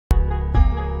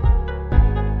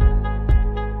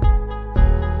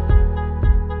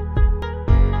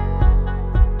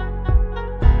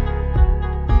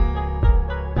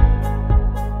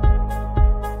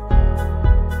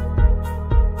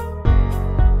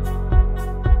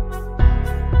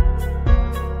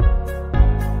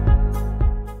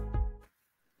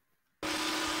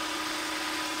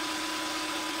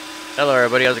Hello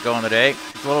everybody, how's it going today?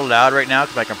 It's a little loud right now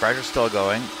because my compressor's still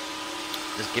going.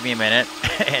 Just give me a minute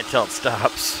until it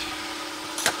stops.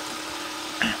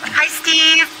 Hi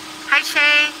Steve. Hi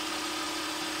Shay.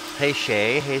 Hey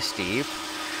Shay, hey Steve.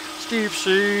 Steve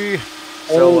C.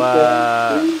 So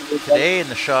today in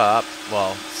the shop,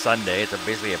 well, Sunday, it's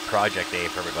basically a project day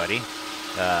for everybody.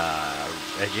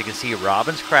 As you can see,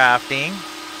 Robin's crafting.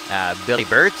 Billy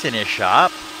Bert's in his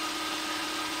shop.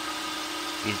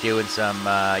 He's doing some.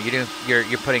 You're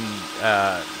putting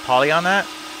poly on that.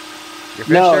 You're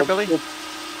finished there, Billy?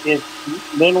 It's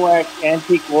Linwax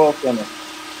Antique Oil Center.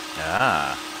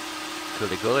 Ah,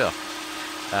 coolio.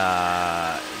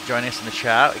 Joining us in the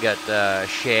chat, we got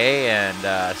Shay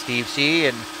and Steve C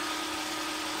and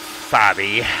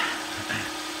Fabi.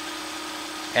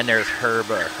 And there's Herb.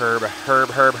 Hey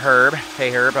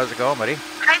Herb, how's it going, buddy?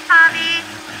 Hi Fabi.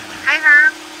 Hi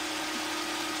Herb.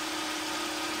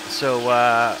 So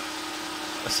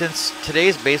since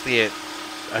today's basically a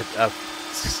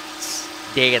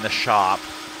day in the shop,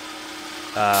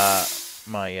 I'm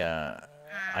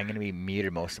gonna be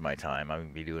muted most of my time. I'm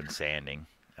gonna be doing sanding.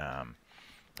 I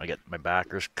get my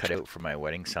backers cut out for my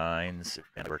wedding signs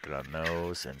and working on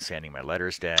those and sanding my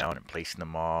letters down and placing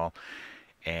them all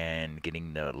and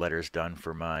getting the letters done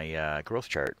for my growth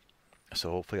chart. So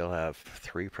hopefully I'll have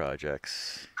 3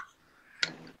 projects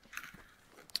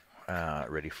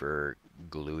ready for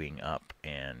gluing up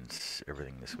and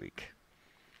everything this week.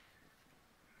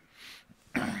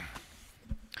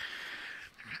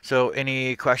 So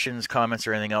any questions, comments,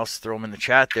 or anything else, throw them in the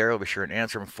chat there. I'll be sure to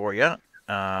answer them for you.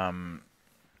 Out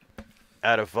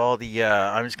of all the,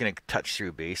 I'm just going to touch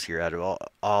through base here. Out of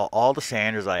all the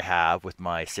sanders I have with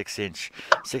my 4"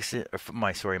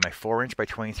 by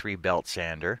 23" belt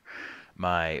sander,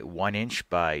 my 1"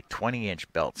 by 20"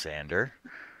 belt sander,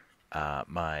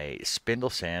 my spindle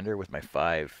sander with my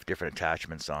 5 different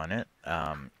attachments on it,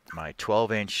 my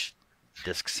 12"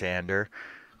 disc sander,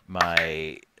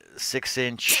 my 6"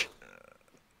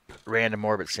 random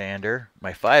orbit sander,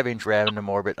 my 5" random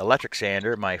orbit electric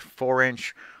sander, my 4"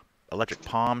 electric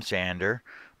palm sander,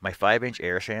 my 5"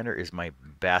 air sander is my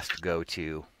best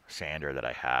go-to sander that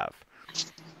I have.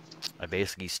 I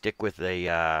basically stick with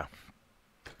a,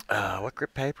 what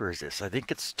grit paper is this? I think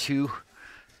it's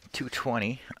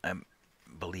 220, I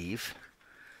believe.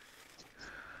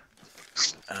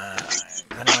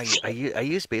 I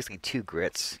use basically 2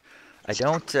 grits. I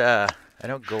don't go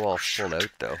all full out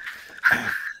though,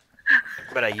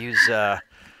 but I use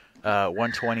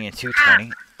 120 and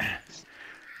 220.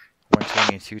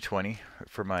 120 and 220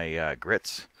 for my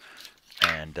grits,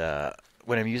 and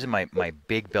when I'm using my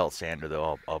big belt sander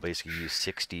though, I'll basically use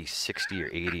 60 or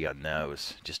 80 on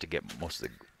those just to get most of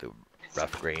the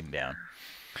rough grain down.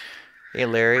 Hey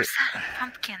Larry. Where's that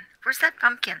pumpkin? Where's that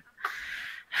pumpkin?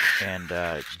 And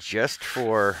just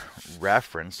for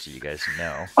reference, so you guys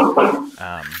know,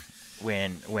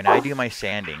 when I do my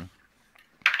sanding,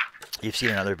 you've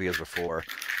seen in other videos before,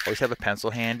 always have a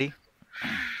pencil handy,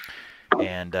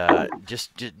 and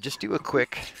just do a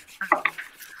quick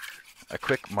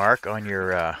mark on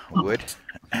your wood,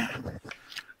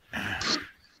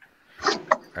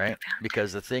 right?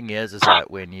 Because the thing is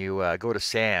that when you go to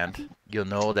sand, you'll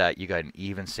know that you got an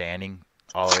even sanding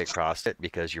all the way across it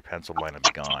because your pencil line will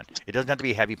be gone. It doesn't have to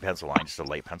be a heavy pencil line, just a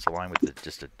light pencil line with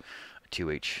just a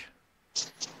 2H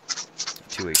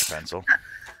pencil.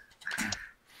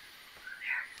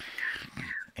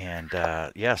 And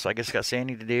yeah, so I guess got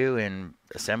sanding to do and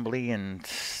assembly, and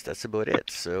that's about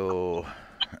it. So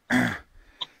you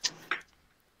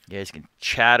guys can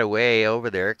chat away over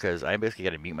there because I basically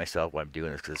got to mute myself while I'm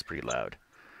doing this because it's pretty loud.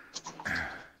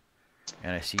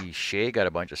 And I see Shay got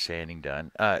a bunch of sanding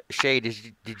done. Shay,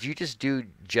 did you just do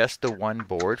just the one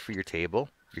board for your table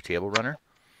runner?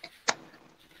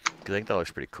 Because I think that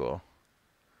looks pretty cool.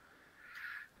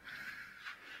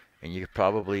 And you could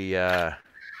probably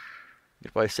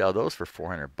sell those for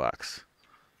 $400.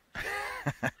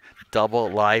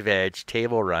 Double live edge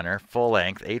table runner, full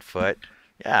length, 8 foot.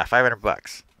 Yeah,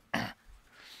 $500.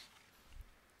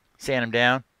 Sand them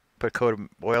down, put a coat of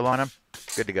oil on them,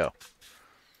 good to go.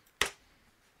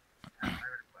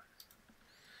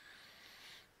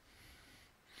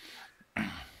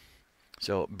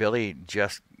 So Billy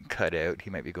just cut out. He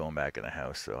might be going back in the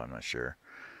house, so I'm not sure.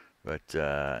 But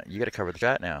you got to cover the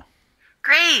chat now.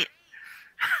 Great.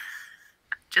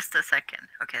 Just a second.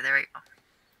 Okay, there we go.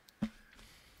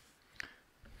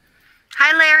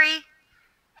 Hi Larry.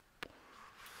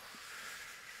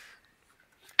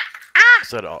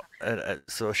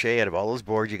 So Shay, out of all those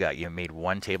boards you got, you made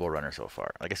 1 table runner so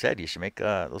far. Like I said, you should make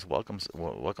those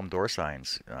welcome door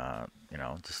signs. You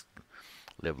know, just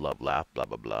Live, love, laugh, blah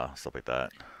blah blah, stuff like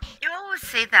that. You always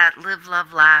say that. Live,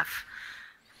 love, laugh.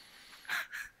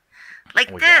 Like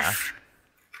Well, this. yeah.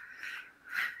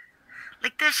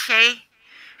 Like this, Shay.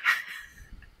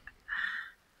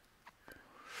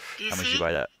 Do you How much did you see?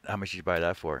 buy that? How much did you buy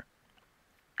that for?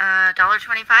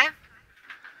 $1.25?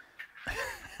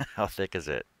 How thick is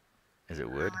it? Is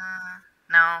it wood?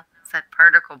 No, it's that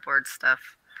particle board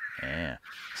stuff. Yeah.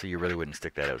 So you really wouldn't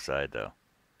stick that outside, though.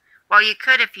 Well, you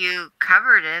could if you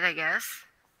covered it, I guess.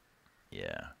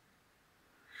 Yeah.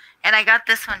 And I got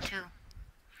this one too.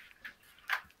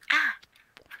 Ah,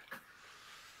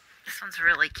 this one's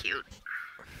really cute.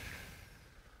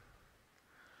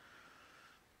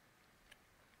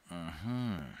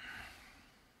 Hmm.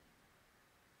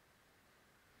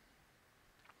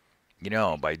 You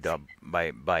know, by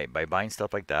buying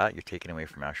stuff like that, you're taking away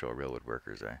from actual real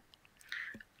woodworkers, eh?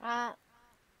 Well,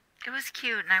 it was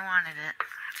cute and I wanted it.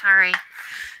 Sorry.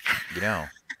 You know,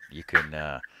 you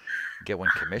can get one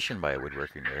commissioned by a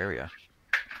woodworker in your area.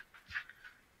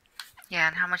 Yeah,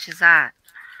 and how much is that?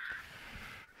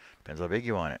 Depends how big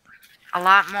you want it. A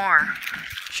lot more.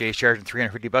 Shay's charging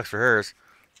 $350 for hers.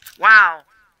 Wow.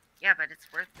 Yeah, but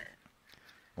it's worth it.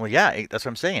 Well, yeah, that's what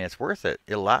I'm saying. It's worth it.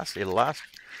 It'll last. It'll last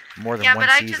more than Yeah, one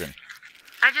but season.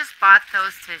 I just bought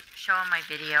those to show in my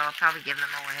video. I'll probably give them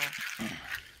away.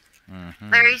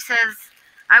 Hmm. Larry says,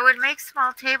 I would make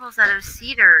small tables out of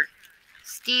cedar.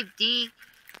 Steve D.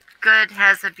 Good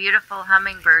has a beautiful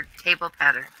hummingbird table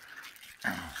pattern.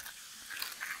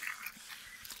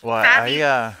 Well,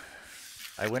 Fabby.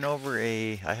 I went over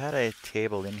I had a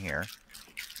table in here.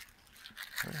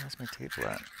 Where the hell's my table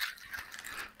at?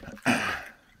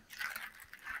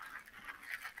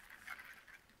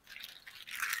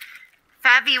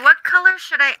 Fabby, what color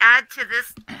should I add to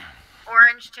this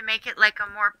orange to make it like a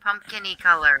more pumpkin-y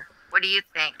color? What do you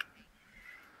think?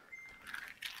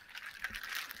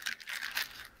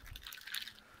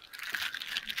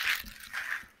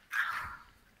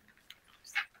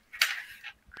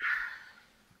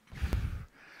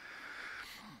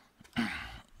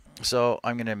 So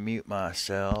I'm gonna mute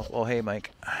myself. Oh, hey,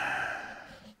 Mike.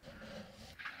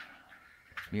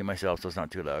 Mute myself so it's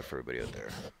not too loud for everybody out there.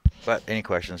 But any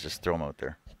questions, just throw them out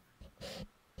there.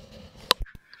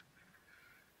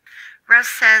 Russ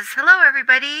says, hello,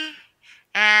 everybody.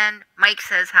 And Mike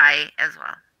says hi as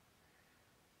well.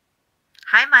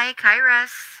 Hi, Mike. Hi,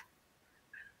 Russ.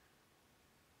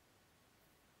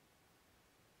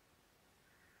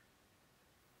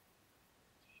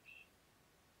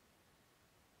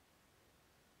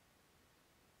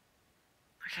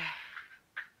 Okay.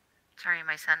 Sorry,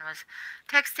 my son was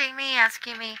texting me,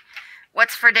 asking me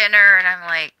what's for dinner, and I'm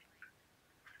like,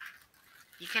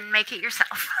 you can make it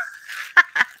yourself.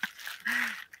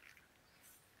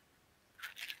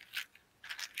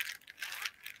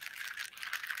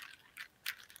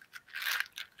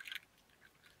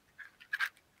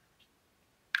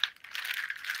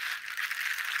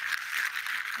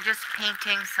 I'm just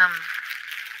painting some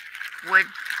wood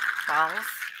balls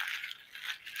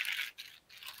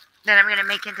that I'm going to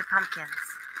make into pumpkins.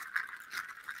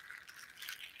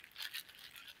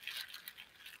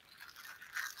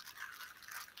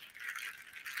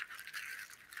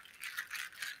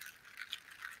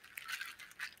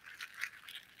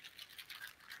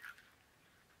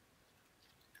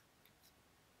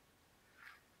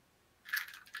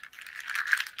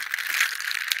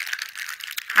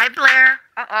 Hi, Blair.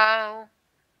 Uh-oh.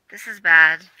 This is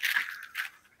bad.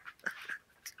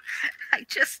 I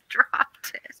just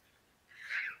dropped it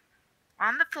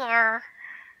on the floor.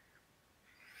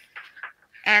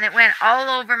 And it went all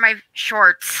over my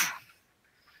shorts.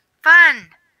 Fun.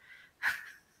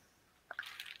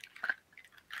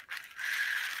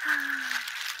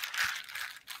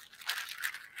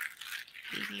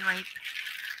 Baby wipe.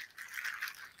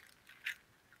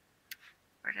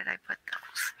 Where did I put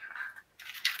those?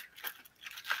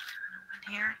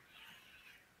 In here.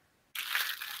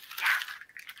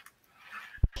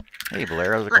 Hey,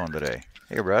 Blair, how's it going today?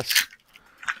 Hey, Russ.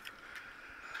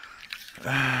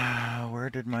 Where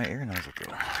did my air nozzle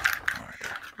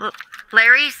go?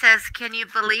 Larry says, can you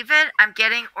believe it? I'm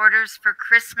getting orders for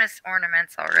Christmas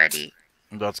ornaments already.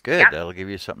 That's good. Yep. That'll give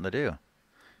you something to do.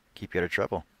 Keep you out of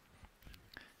trouble.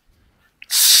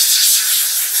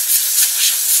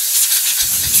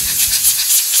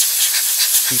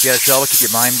 Keep you out of trouble. Keep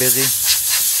your mind busy.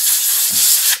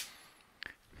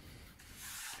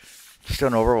 Just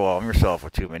don't overwhelm yourself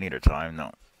with too many at a time.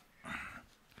 No.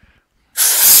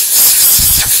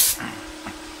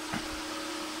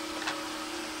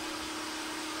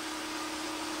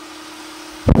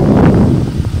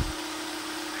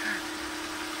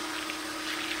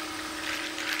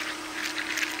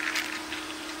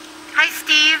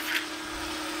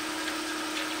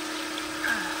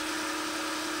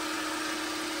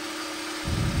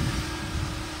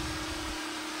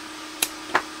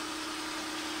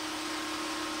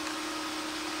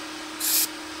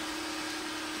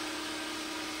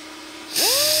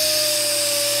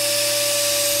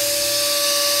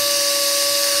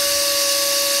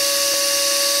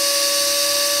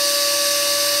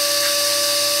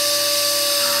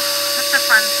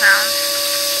 fun sound.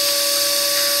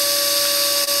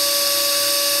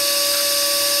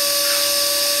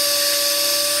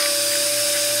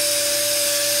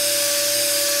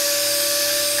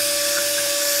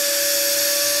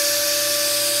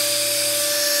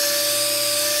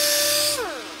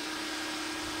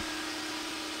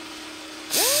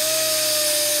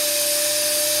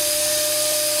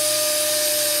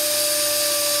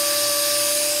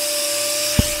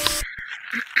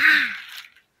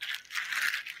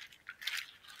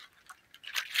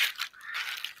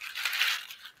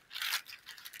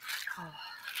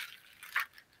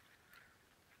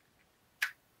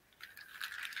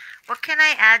 What can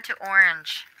I add to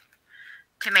orange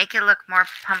to make it look more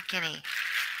pumpkin-y?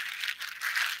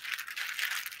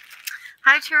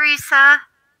 Hi, Teresa.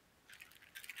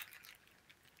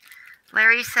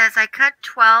 Larry says, I cut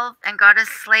 12 and got a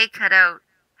sleigh cut out.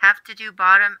 Have to do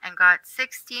bottom and got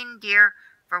 16 deer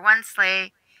for one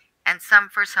sleigh and some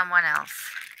for someone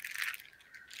else.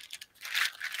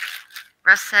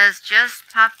 Russ says, just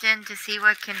popped in to see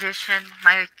what condition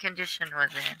my condition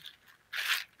was in.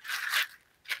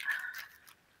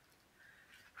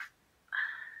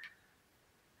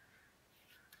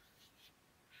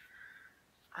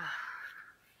 Oh.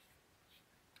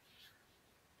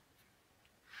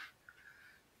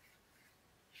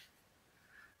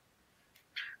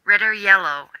 Red or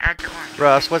yellow, add to orange.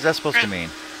 Russ, what's that supposed to mean?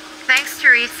 Thanks,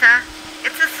 Teresa.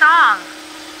 It's a song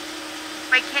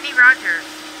by Kenny Rogers.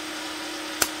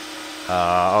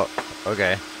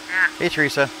 Okay. Yeah. Hey,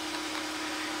 Teresa.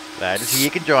 Glad to see you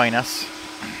can join us.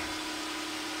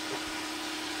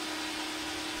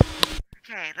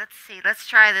 Okay, let's see. Let's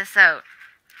try this out.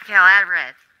 Okay, I'll add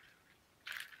red.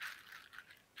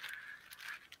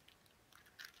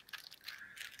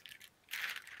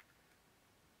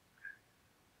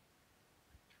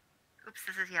 Oops,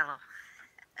 this is yellow.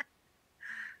 My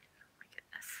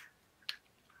goodness.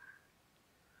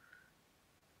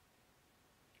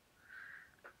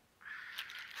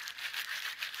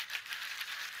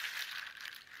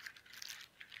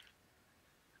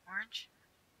 Orange.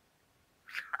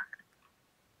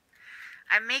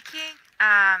 I'm making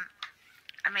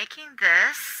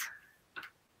this.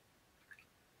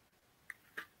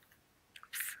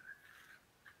 Oops.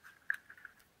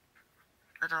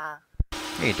 Little.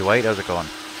 Hey, Dwight, how's it going?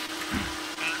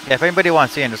 Yeah, if anybody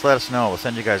wants in, just let us know. We'll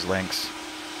send you guys links.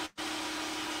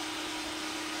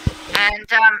 And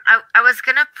I was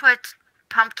gonna put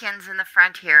pumpkins in the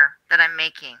front here that I'm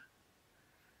making.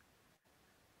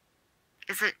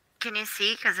 Is it? Can you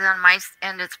see? Because on my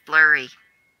end it's blurry.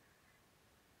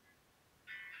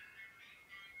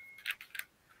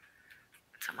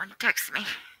 Someone text me.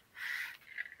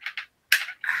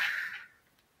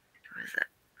 Who is it?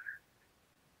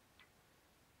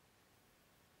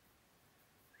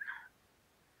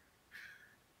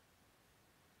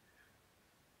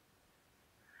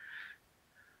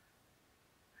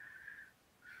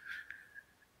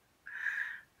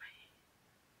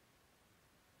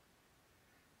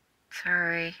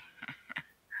 Sorry.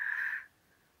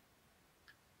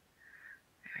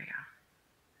 There we go.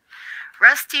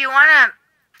 Russ, do you want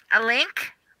a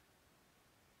link?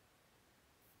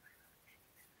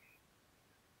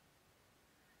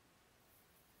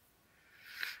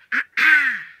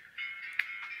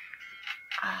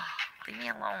 Oh, leave me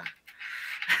alone.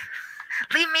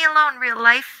 Leave me alone, real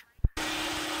life.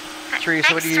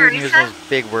 Teresa, what are you using those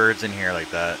big words in here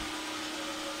like that?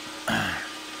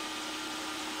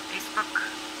 Facebook.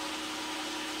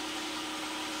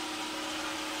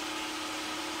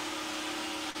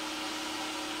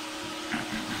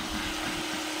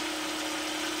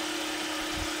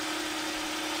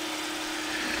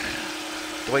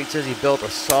 Dwight says he built a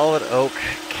solid oak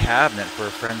cabinet for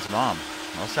a friend's mom.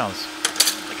 Well, sounds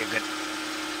like a good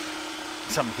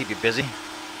something to keep you busy.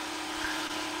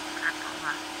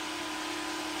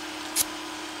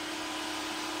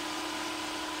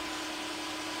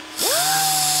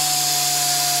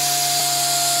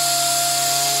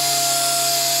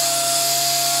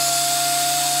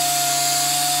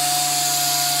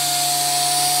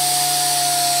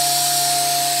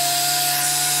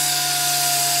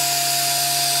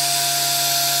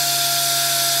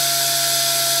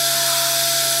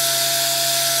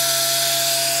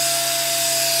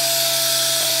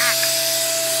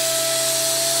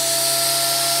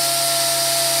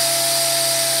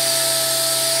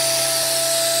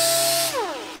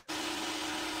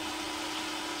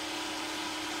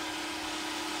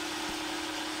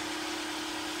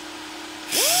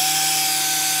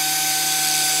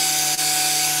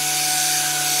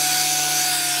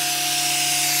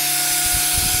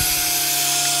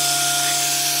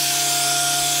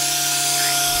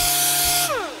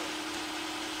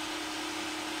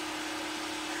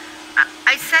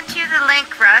 sent you the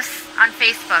link, Russ, on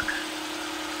Facebook.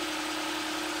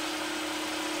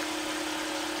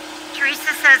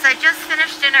 Teresa says, I just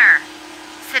finished dinner.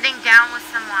 Sitting down with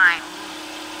some wine.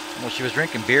 Well, she was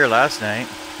drinking beer last night.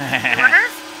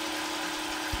 What?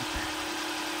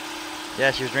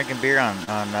 Yeah, she was drinking beer on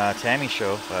Tammy's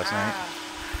show last night.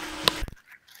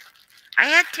 I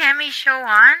had Tammy's show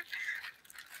on,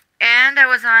 and I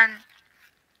was on,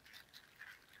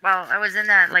 well, I was in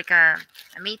a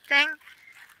meat thing,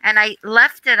 and I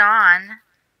left it on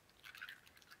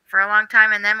for a long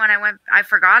time, and then when I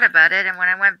forgot about it, and when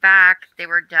I went back, they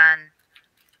were done.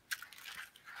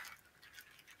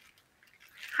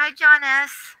 Hi, John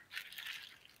S.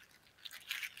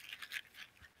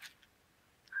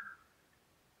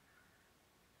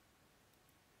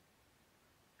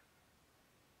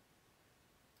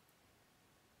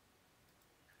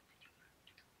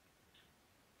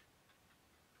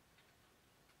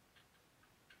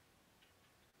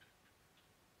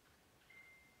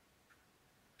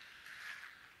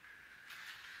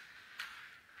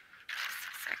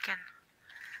 Second.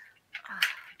 Oh,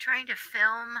 I'm trying to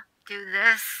film, do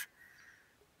this.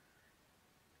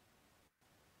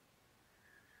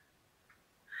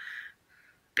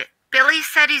 Billy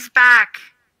said he's back.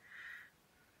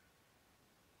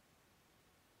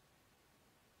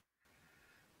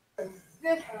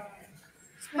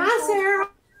 Hi, Sarah.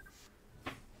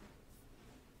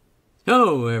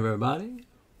 Hello, everybody.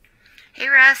 Hey,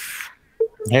 Russ.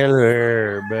 Hello,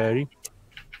 everybody.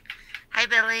 Hi,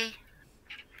 Billy.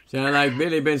 Sound like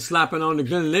Billy been slapping on the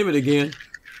Glenlivet again.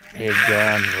 Hey,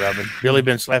 John, Robin. Billy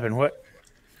been slapping what?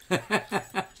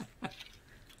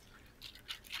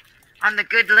 On the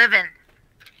good living.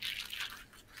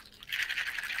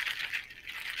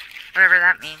 Whatever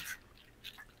that means.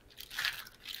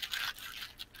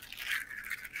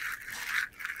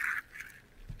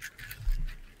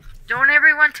 Don't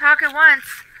everyone talk at once.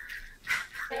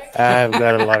 I've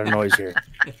got a lot of noise here.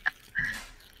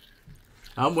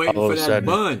 I'm waiting All for of a that sudden.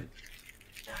 bun.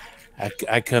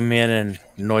 I come in and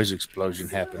noise explosion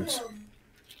happens.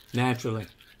 Naturally.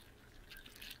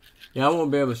 Yeah, I won't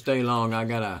be able to stay long. I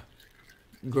got a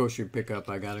grocery pickup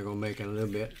I got to go make in a little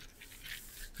bit.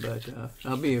 But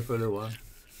I'll be here for a little while.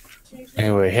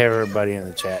 Anyway, hey, everybody in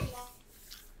the chat.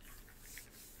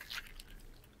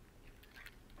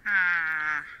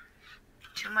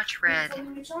 Too much red.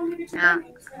 Yeah,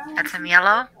 add some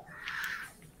yellow.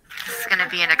 This is going to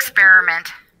be an experiment.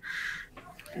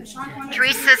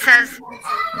 Teresa says,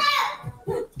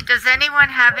 does anyone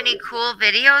have any cool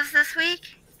videos this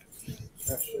week?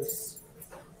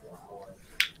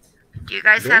 Do you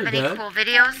guys have Billy any does. cool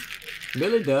videos?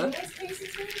 Billy does.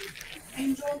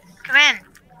 Come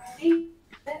in.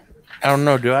 I don't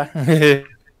know, do I?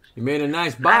 You made a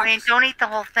nice box. I mean, don't eat the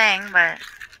whole thing, but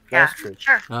yeah, That's true.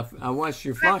 sure. I watched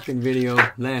your flocking video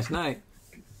last night.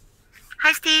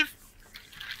 Hi, Steve.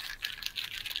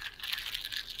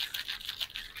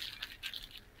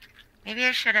 Maybe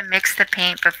I should have mixed the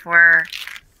paint before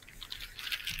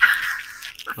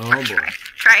Oh, boy.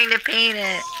 trying to paint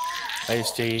it. Hey,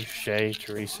 Steve, Shay,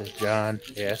 Teresa, John,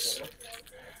 yes.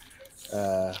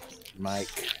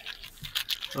 Mike,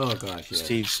 Oh, gosh, yeah.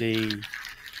 Steve C,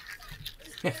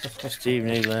 Steve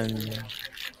Nealon,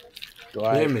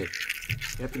 Dwight. Jimmy. You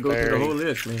have to go through the Barry. whole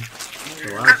list, man. That's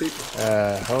a lot of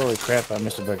people. Holy crap, I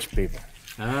missed a bunch of people.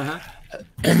 Uh-huh.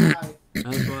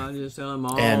 That's why I just tell them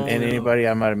all. And anybody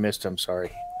I might have missed, I'm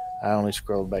sorry. I only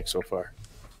scrolled back so far.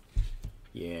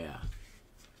 Yeah.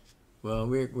 Well,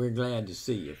 we're glad to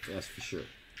see you, that's for sure.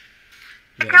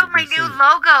 Check Glad out to my be new seen.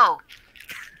 logo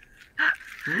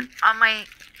Hmm? on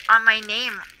my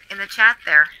name in the chat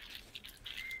there.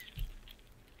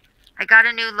 I got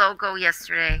a new logo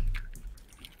yesterday.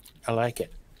 I like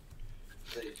it.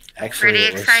 Actually, Pretty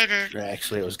it was, excited.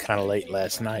 Actually, it was kind of late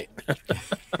last night.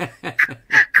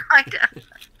 Kinda.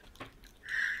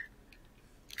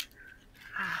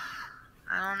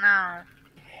 I don't know.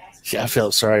 See, I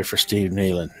felt sorry for Steve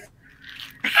Nealon.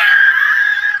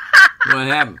 What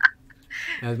happened?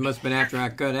 That must have been after I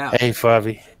cut out. Hey,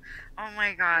 Favi. Oh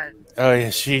my god. Oh yeah,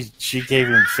 she gave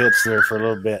him fits there for a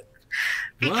little bit.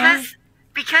 Because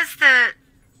the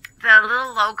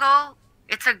little logo,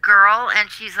 it's a girl and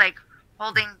she's like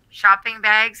holding shopping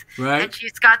bags Right. and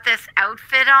she's got this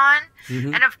outfit on.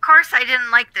 Mhm. And of course I didn't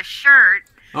like the shirt.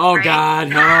 Oh, Right. God.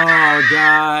 Oh,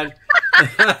 God.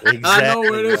 I know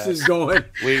where this Exactly, is going.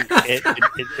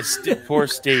 It's poor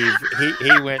Steve.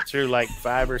 He went through like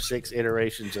 5 or 6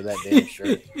 iterations of that damn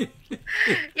shirt. Yeah,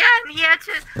 and he had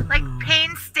to like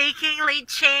painstakingly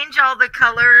change all the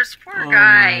colors. Poor Oh,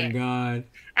 guy. my God.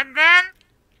 And then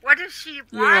what does she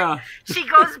want? Yeah. She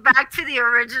goes back to the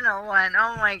original one.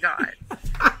 Oh my god.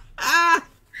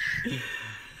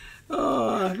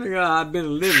 Oh, I think I've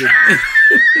been livid.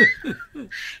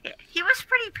 He was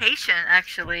pretty patient,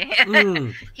 actually.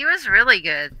 Mm. He was really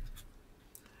good.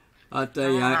 I'll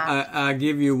tell you, I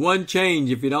give you one change.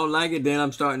 If you don't like it, then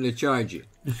I'm starting to charge you.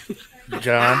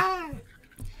 John,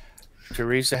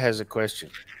 Teresa has a question.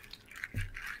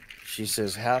 She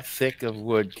says, how thick of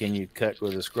wood can you cut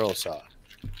with a scroll saw?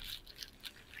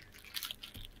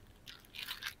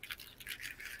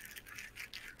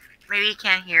 Maybe he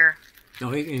can't hear.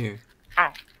 No, he can hear.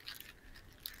 Oh,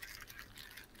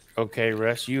 Okay,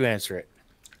 Russ, you answer it.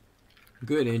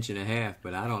 Good 1.5 inches,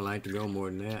 but I don't like to go more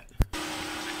than that.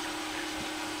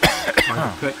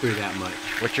 Hard to cut through that much.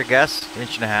 What's your guess? 1.5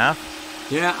 inches?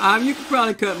 Yeah, you could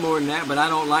probably cut more than that, but I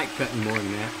don't like cutting more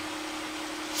than that.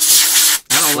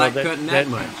 I don't like cutting that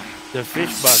much. The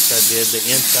fish box I did, the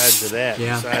insides of that,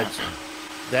 Yeah. besides,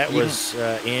 that was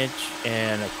 1.25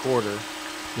 inches.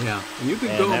 Yeah, you could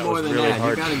And go that more was than really that.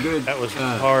 hard. You got a good. That was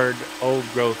hard, old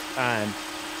growth pine.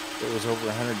 It was over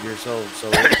 100 years old, so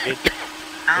it'll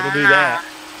do that.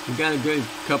 You got a good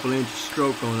couple inch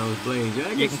stroke on those blades.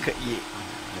 I You guess- can cut,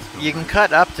 that's not you can right.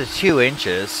 cut up to 2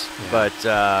 inches, Yeah. but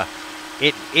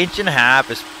 1.5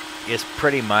 inches is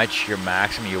pretty much your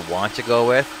maximum you want to go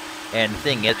with. And the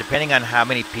thing is, depending on how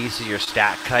many pieces you're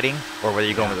stack cutting, or whether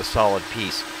you're going with a solid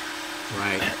piece,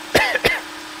 Right.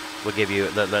 will give you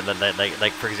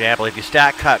like for example, if you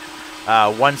stack cut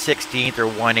 1/16 or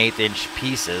 1/8 inch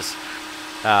pieces,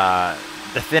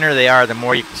 the thinner they are, the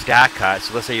more you can stack cut.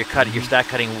 So let's say you're stack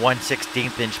cutting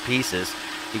 1/16 inch pieces.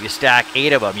 If you stack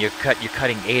 8 of them, you're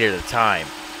cutting 8 at a time.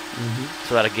 Mm-hmm.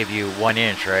 So that'll give you 1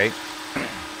 inch, right?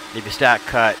 If you stack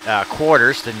cut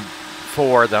quarters, then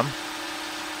 4 of them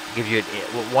gives you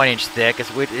 1 inch thick.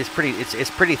 It's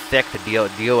pretty thick to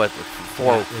deal with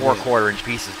four Yeah, it is. 4/4 inch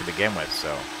pieces to begin with.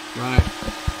 So. Right.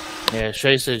 Yeah,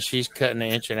 Shay says she's cutting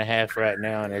 1.5 inches right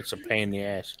now, and it's a pain in the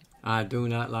ass. I do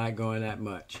not like going that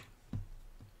much.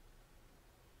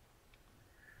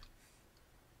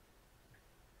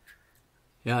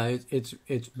 Yeah, it's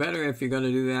better if you're going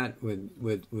to do that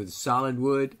with solid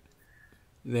wood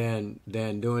than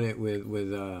doing it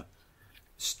with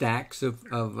stacks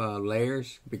of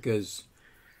layers, because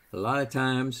a lot of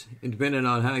times, depending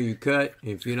on how you cut,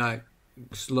 if you're not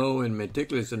slow and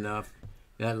meticulous enough,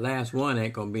 that last one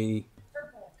ain't going to be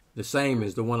the same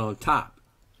as the one on top.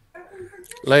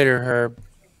 Later, Herb.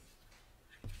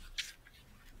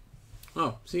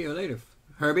 Oh, see you later,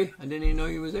 Herbie. I didn't even know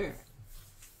you was there.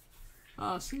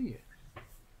 I'll see you.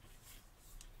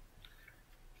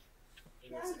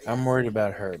 I'm worried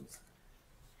about Herb.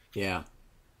 Yeah.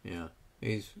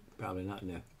 He's probably not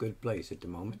in a good place at the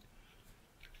moment.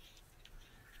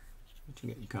 But you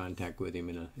get in contact with him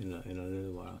in a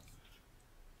little while.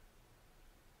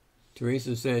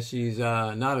 Teresa says she's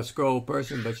not a scroll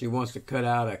person, but she wants to cut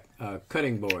out a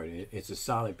cutting board. It's a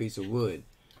solid piece of wood.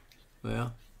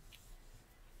 Well,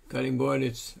 cutting board,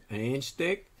 it's 1 inch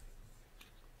thick,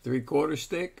 3/4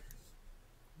 thick.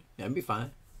 That'd be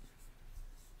fine.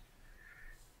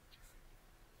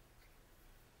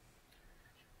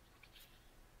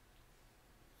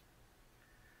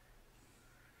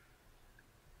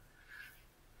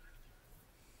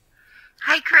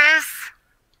 hi, Chris.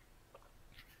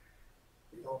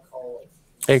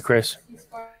 Hey, Chris.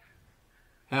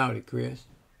 Howdy, Chris.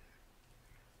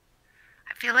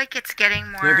 I feel like it's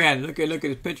getting more. Look at it. Look at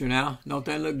his picture now. Don't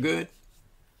that look good?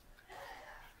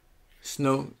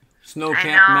 Snow-capped know.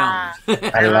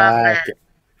 mountains. I love like it. it.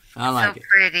 I like So it.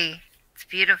 pretty. It's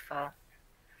beautiful.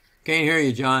 Can't hear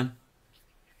you, John.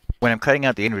 When I'm cutting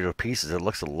out the individual pieces, it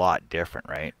looks a lot different,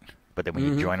 right? But then when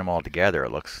Mhm. you join them all together,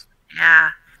 it looks.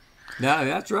 Yeah. No,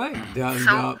 that's right.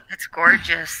 So it's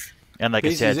gorgeous. And like I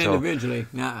Pieces said, so individually.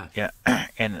 Nah. yeah,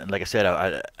 and like I said,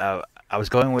 I was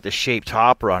going with the shape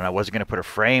topper on. I wasn't going to put a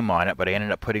frame on it, but I ended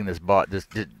up putting this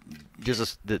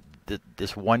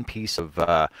one piece of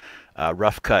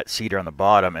rough cut cedar on the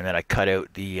bottom, and then I cut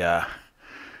out the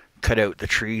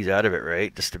trees out of it,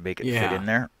 right, just to make it fit Yeah. in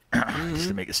there, just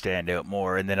to make it stand out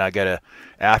more. And then after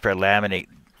I laminate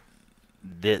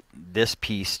this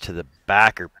piece to the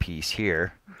backer piece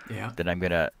here, Yeah. then I'm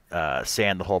gonna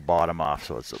sand the whole bottom off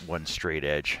so it's one straight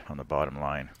edge on the bottom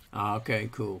line. Oh, okay,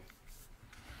 cool.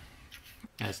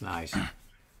 That's nice.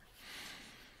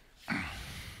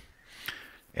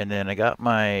 And then I got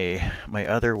my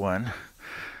other one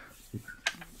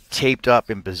taped up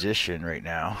in position right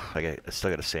now. I still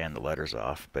got to sand the letters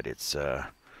off, but it's I'll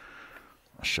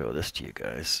show this to you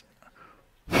guys.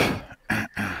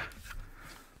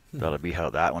 That'll be how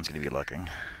that one's going to be looking.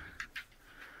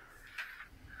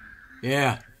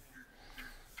 Yeah.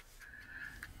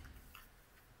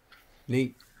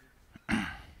 Neat.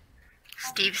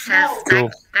 Steve says Cool.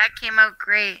 that came out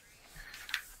great.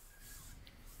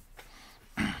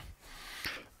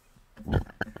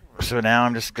 So now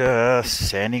I'm just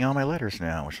sanding all my letters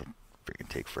now, which will freaking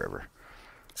take forever.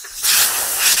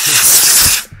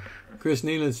 Chris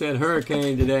Nealon said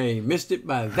hurricane today. Missed it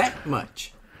by that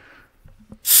much.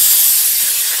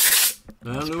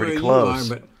 I don't know where pretty you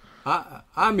close. are, but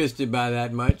I missed it by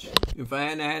that much. If I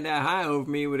hadn't had that high over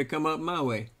me, it would have come up my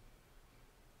way.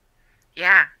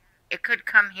 Yeah, it could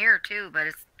come here too, but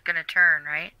it's gonna turn,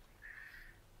 right?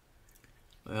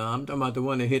 Well, I'm talking about the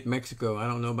one that hit Mexico. I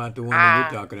don't know about the one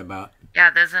that you're talking about.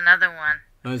 Yeah, there's another one.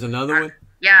 There's another one?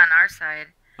 Yeah, on our side.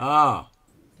 Oh.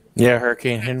 Yeah,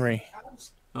 Hurricane Henry.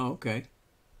 Oh, okay.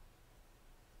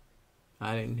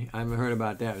 I haven't heard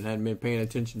about that and hadn't been paying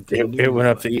attention to the news. It went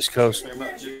up the East Coast.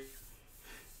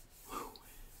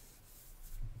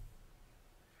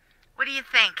 What do you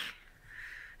think?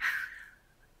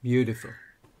 Beautiful.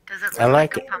 Does it look I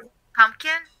like a it.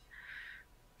 pumpkin?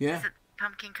 Yeah, Is it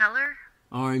pumpkin color?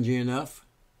 orangey enough.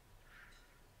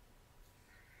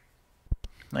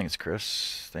 Thanks,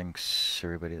 Chris. Thanks,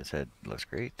 everybody that said it looks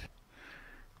great.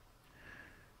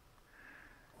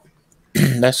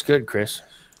 That's good, Chris.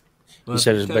 Well, He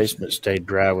said his touch- basement stayed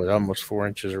dry with almost 4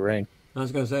 inches of rain. I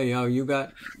was gonna say, you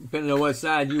got, depending on what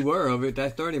side you were of it,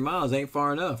 that 30 miles ain't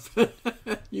far enough.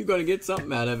 You're gonna get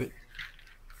something out of it.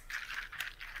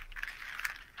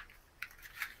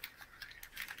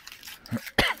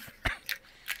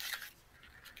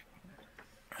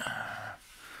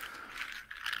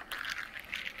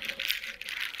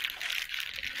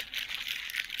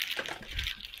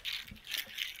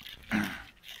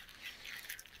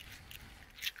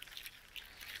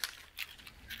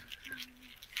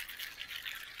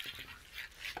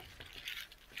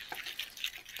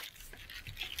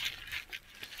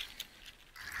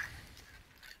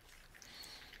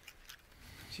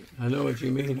 I know what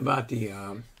you mean about the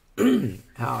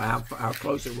how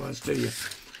close it was to you,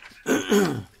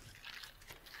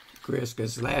 Chris.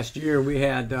 Because last year we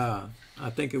had I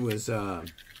think it was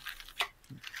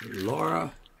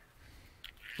Laura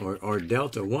or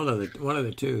Delta, one of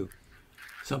the two,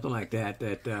 something like that.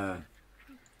 That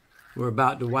were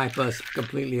about to wipe us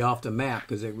completely off the map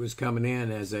because it was coming in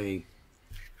as a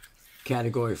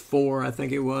Category 4, I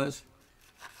think it was,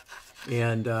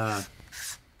 and.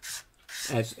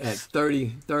 At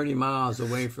 30 miles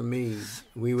away from me,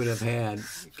 we would have had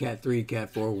Cat 3,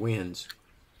 Cat 4 winds.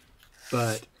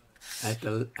 But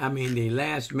the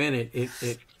last minute,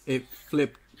 it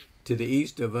flipped to the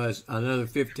east of us another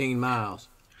 15 miles.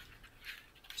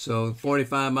 So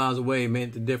 45 miles away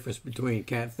meant the difference between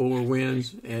Cat 4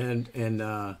 winds and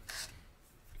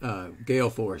gale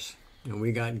force, and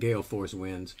we got gale force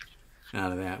winds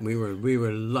out of that. We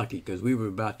were lucky because we were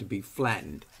about to be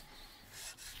flattened.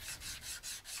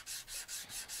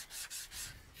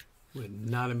 Would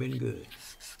not have been good.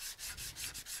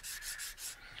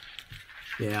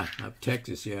 Yeah, up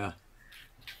Texas, yeah.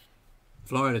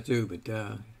 Florida too,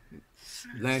 but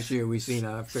last year we seen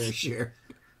our fair share.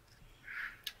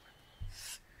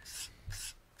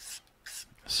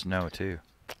 Snow, too.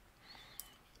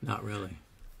 Not really.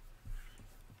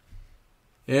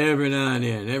 Every now and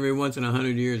then, every once in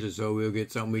 100 years or so, we'll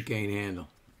get something we can't handle.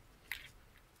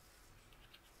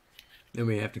 Then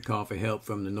we have to call for help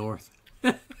from the north.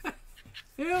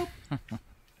 Help!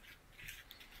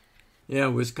 Yeah,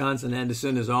 Wisconsin had to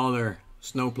send us all their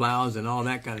snow plows and all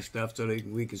that kind of stuff so that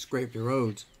we could scrape the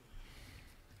roads.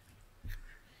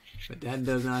 But that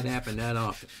does not happen that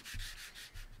often.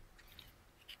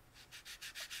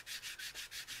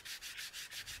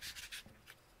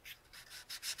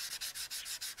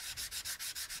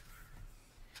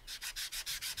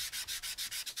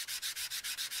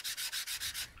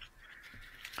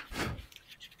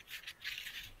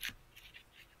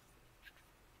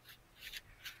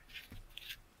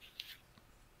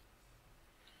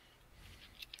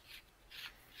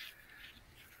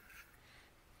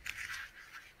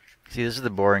 See, this is the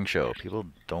boring show. People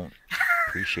don't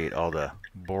appreciate all the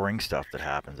boring stuff that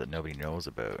happens that nobody knows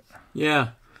about. Yeah,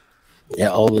 Yeah,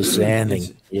 all the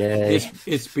sanding. Yay.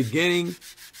 it's beginning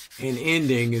and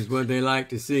ending is what they like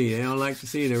to see. They don't like to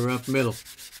see the rough middle.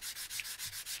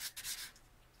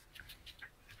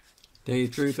 Tell you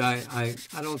the truth, I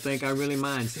don't think I really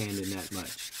mind sanding that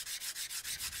much.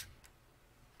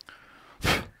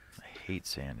 I hate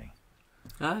sanding.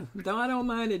 I don't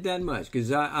mind it that much because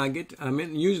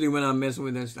usually when I'm messing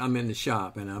with this, I'm in the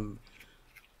shop and I'm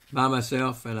by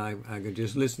myself and I could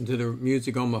just listen to the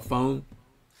music on my phone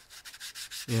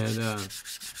and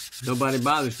nobody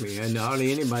bothers me and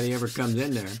hardly anybody ever comes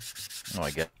in there. Oh,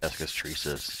 I guess because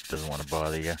Teresa doesn't want to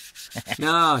bother you.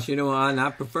 No, she don't want. I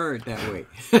prefer it that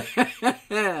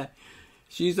way.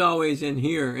 She's always in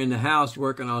here in the house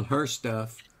working on her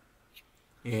stuff,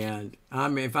 and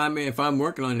if I'm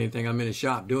working on anything, I'm in the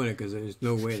shop doing it because there's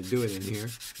no way to do it in here.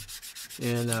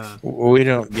 And We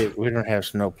don't have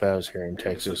snow plows here in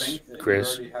Texas,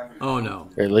 Chris. oh no,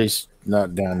 Or at least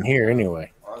not down here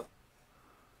anyway.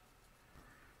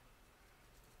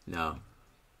 no.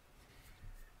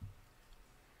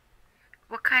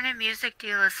 What kind of music do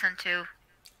you listen to?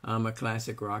 I'm a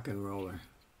classic rock and roller.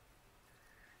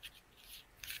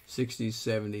 60s,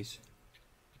 70s.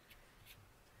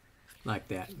 Like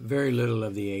that. Very little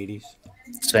of the 80s.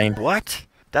 Same. What?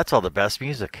 That's all the best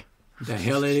music. The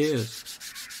hell it is.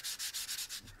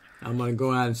 I'm going to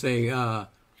go out and say,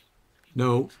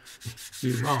 no,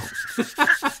 you're wrong.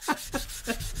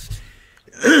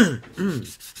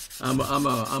 I'm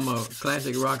a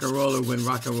classic rock and roller when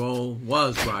rock and roll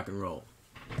was rock and roll.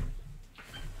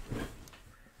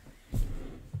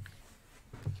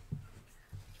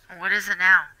 What is it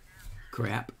now?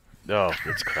 Crap. Oh,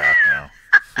 it's crap now.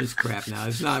 It's crap now.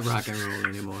 It's not rock and roll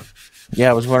anymore. Yeah,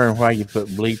 I was wondering why you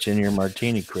put bleach in your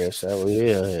martini, Chris. That was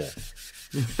yeah.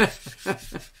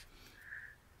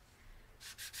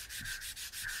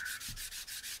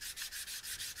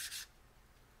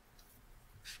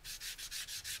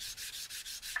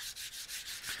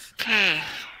 Okay.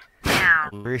 Now.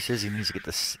 Larry says he needs to get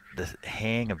the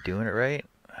hang of doing it right.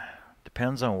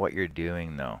 Depends on what you're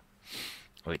doing, though.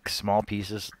 Like small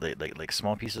pieces, like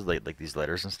small pieces, like these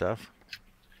letters and stuff.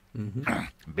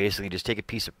 Mm-hmm. Basically, just take a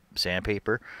piece of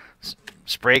sandpaper,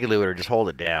 spray glue it, or just hold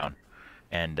it down,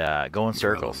 and go in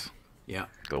circles. Yeah.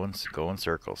 Go in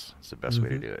circles. It's the best way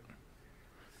to do it.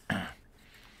 And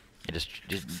just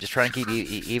try and keep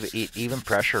even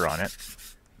pressure on it,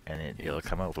 and it'll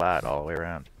come out flat all the way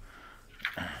around.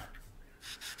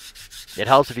 It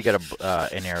helps if you got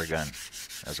an air gun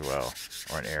as well,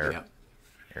 or an air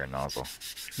nozzle.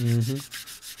 Mm-hmm.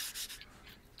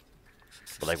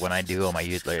 But like when I do them, I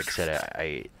use, like I said,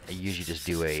 I usually just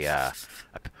do a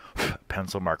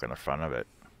pencil mark on the front of it.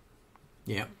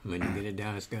 Yeah. When you get it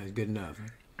down, it's good enough.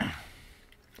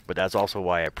 But that's also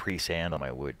why I pre-sand on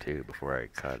my wood too before I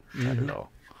cut it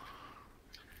all.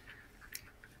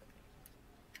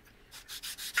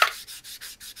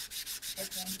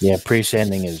 Yeah,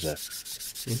 pre-sanding is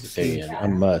a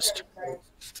must.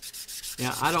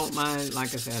 Yeah, I don't mind.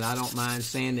 Like I said, I don't mind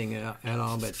sanding at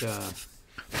all, but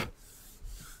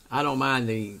I don't mind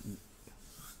the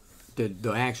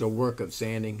actual work of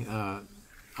sanding.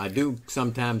 I do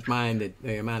sometimes mind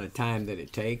the amount of time that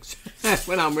it takes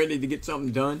when I'm ready to get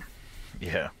something done.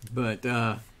 Yeah. But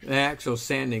the actual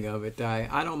sanding of it,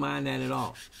 I don't mind that at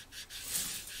all.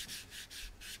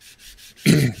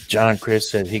 John Chris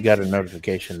said he got a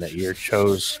notification that your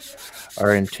shows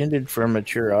are intended for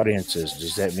mature audiences.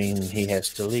 Does that mean he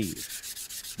has to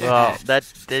leave? Well, that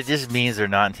just means they're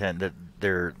not intended.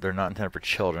 They're not intended for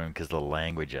children because of the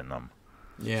language in them.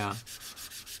 Yeah.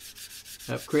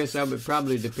 Chris, that would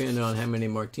probably depend on how many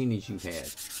martinis you've had.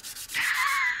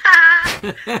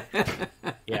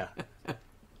 Yeah.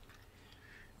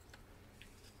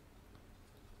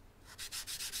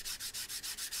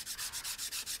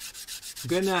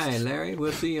 Good night, Larry.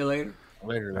 We'll see you later.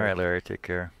 Later. All right, Larry, take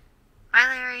care. Bye,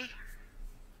 Larry.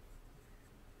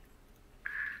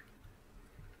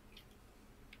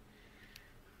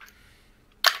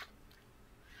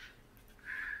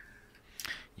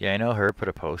 Yeah, I know Herb put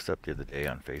a post up the other day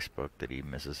on Facebook that he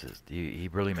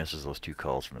really misses those 2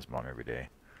 calls from his mom every day.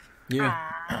 Yeah.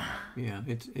 Yeah,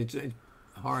 it's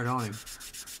hard on him.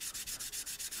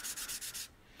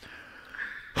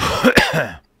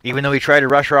 Even though he tried to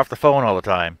rush her off the phone all the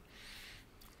time.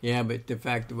 Yeah, but the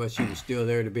fact was she was still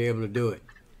there to be able to do it.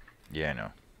 Yeah, I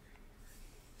know.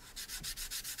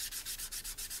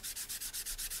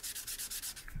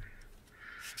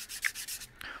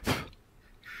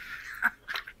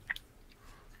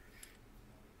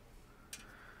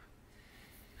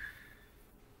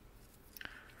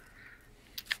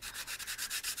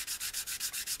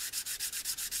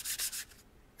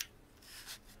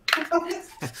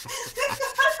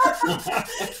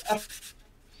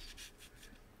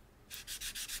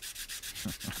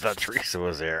 I thought Teresa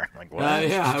was there. I'm like, what?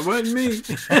 Yeah, it wasn't me.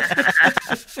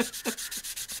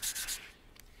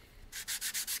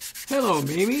 Hello,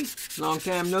 Mimi. Long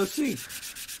time no see.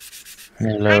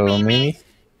 Hello, Mimi. Mimi.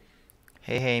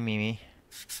 Hey, Mimi.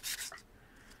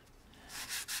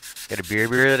 Got a beer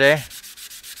today?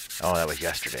 Oh, that was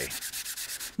yesterday.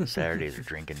 Saturdays are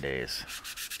drinking days.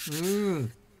 Mm.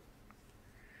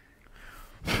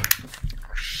 Oh,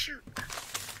 shoot.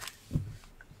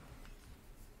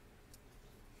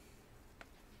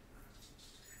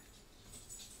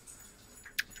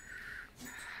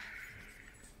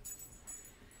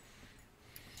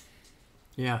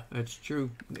 Yeah, that's true,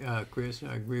 Chris.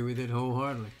 I agree with it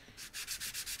wholeheartedly.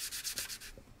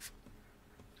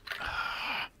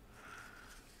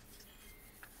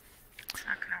 It's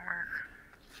not gonna work.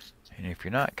 And if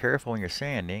you're not careful when you're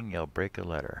sanding, you'll break a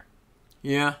letter.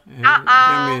 Yeah. Uh-oh.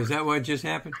 I mean, is that what just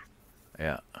happened?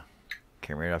 Yeah.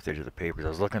 Came right off the edge of the papers. I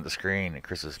was looking at the screen at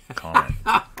Chris's comment.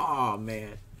 Oh,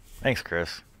 man. Thanks,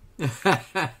 Chris. What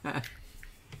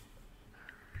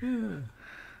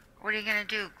are you gonna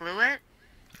do? Glue it?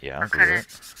 Yeah, Or I'll cut glue it?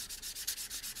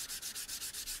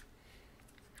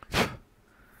 it.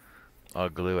 I'll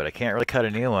glue it. I can't really cut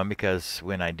a new one because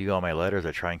when I do all my letters,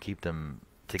 I try and keep them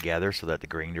together so that the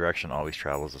grain direction always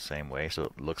travels the same way, so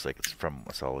it looks like it's from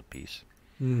a solid piece.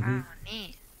 Mm-hmm.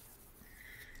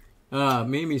 Oh, neat.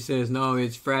 Mimi says, no,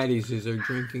 it's Fridays is her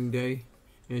drinking day,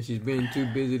 and she's been too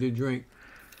busy to drink.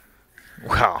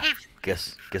 Wow. Hey,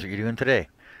 Guess what you're doing today?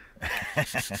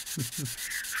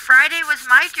 Friday was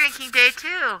my drinking day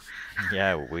too.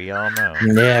 Yeah, we all know.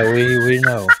 Yeah, we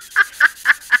know.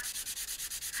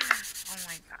 Oh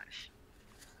my gosh.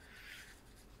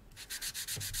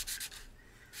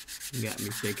 You got me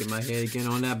shaking my head again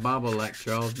on that bobble like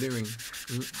Charles Deering.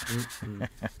 Mm-mm-mm.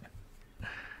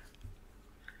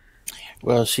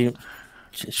 Well, she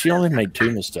only made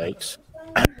 2 mistakes.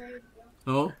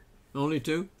 Oh, only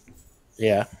 2?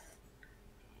 Yeah.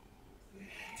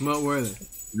 What were they?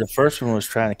 The first one was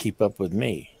trying to keep up with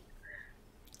me.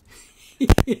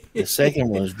 The second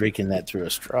one was drinking that through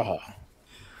a straw.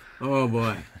 Oh,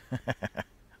 boy.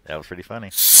 That was pretty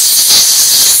funny.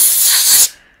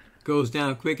 Goes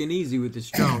down quick and easy with the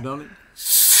straw, don't it?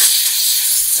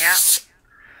 Yeah.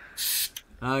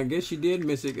 I guess you did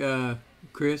miss it,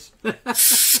 Chris.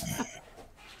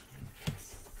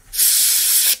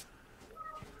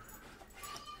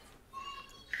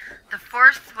 The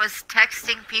fourth was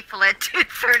texting people at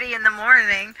 2:30 in the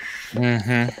morning.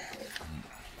 Mm-hmm.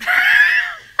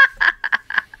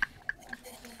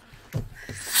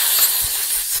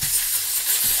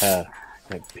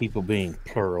 Like people being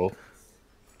plural.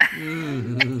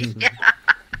 Mm-hmm. Yeah.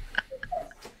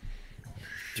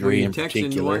 Were 3 you in texting the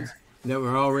particular. ones that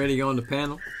were already on the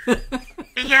panel?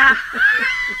 Yeah.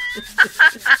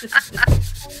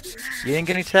 You didn't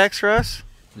get any texts, Russ?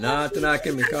 Not that I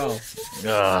can recall.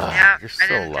 Yeah. You're I so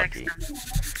didn't lucky. text them.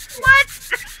 What?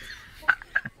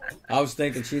 I was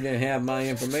thinking she didn't have my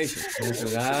information. I said,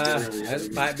 that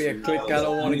might be a click I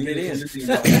don't want to get in.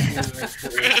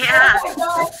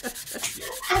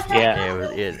 Yeah.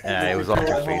 Yeah. It was all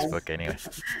through Facebook anyway.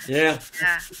 Yeah,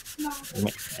 Yeah.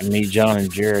 Me, John,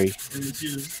 and Jerry.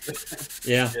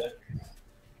 yeah.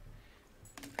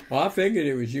 Well, I figured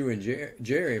it was you and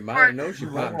Jerry. But I didn't know she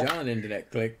popped John into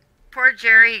that click. Poor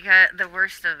Jerry got the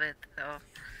worst of it, though.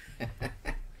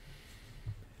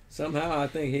 Somehow I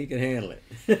think he can handle it.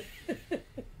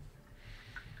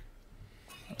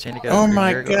 Sandy got Oh a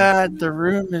my premiere going. God, the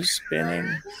room is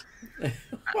spinning.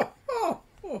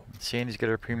 Sandy's got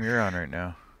her premiere on right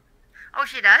now. Oh,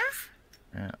 she does?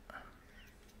 Yeah.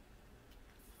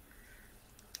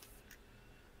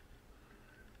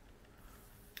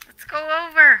 Let's go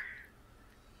over.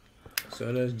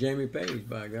 So does Jamie Page,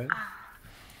 by God.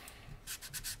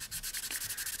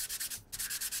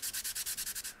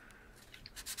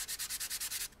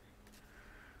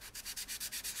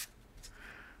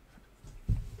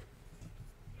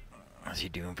 Is he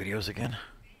doing videos again? Oh,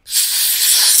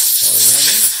 yeah, man.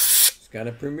 It's got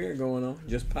a premiere going on.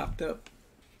 Just popped up.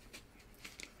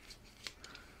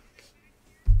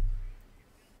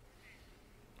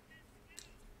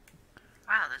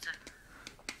 Wow, there's a...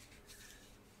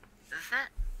 Is this it?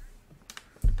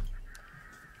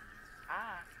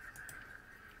 Oh.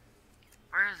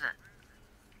 Where is it?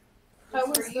 How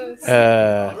was this?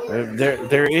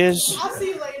 I'll see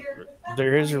you later.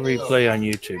 there is a replay on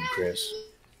YouTube, Chris.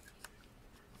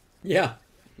 Yeah,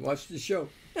 watch the show.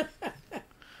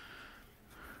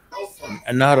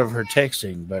 And not of her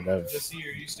texting, but of Jesse,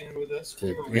 are you staying with us?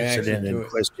 the Reaction incident to in it.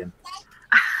 question.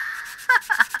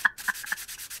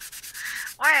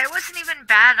 Why, it wasn't even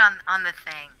bad on the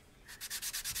thing.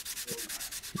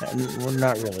 Well,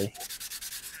 not really.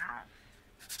 No.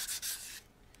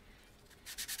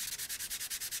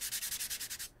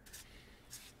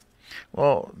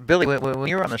 Well, Billy, when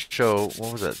you were on the show,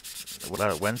 what was it?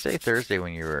 Wednesday, Thursday,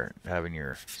 when you were having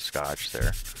your scotch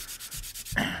there.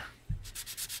 How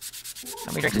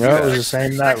many drinks did you No, it was have? the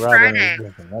same It night was Robin Friday. was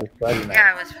drinking. That was Friday night.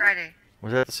 Yeah, it was Friday.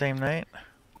 Was that the same night?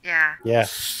 Yeah. Yeah.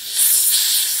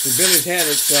 So Billy's had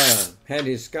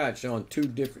his scotch on 2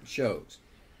 different shows.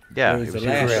 Yeah, it was the two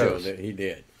last show shows. that he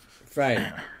did.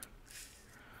 Friday.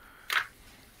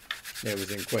 That was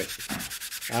in question.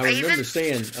 I remember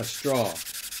seeing a straw.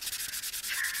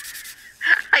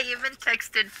 I even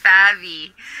texted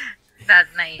Fabi that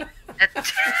night at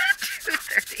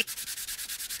 2:30.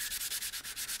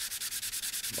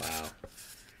 Wow.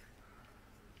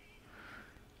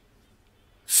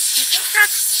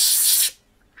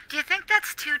 Do you think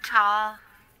that's too tall?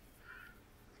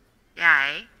 Yeah,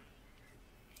 eh?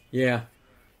 Yeah.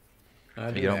 I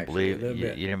You do don't actually, believe a little you,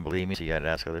 bit. you didn't believe me, so you got to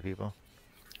ask other people.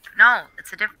 No,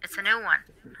 it's a new one.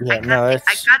 Yeah, I got no, I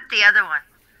that's got the other one.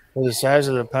 for the size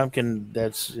of the pumpkin.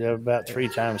 That's about 3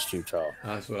 times too tall.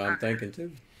 That's what I'm thinking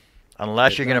too.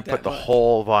 Unless It's you're going to not put that the much.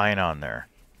 whole vine on there.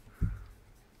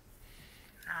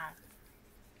 Oh,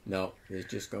 No,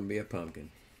 it's just gonna be a pumpkin.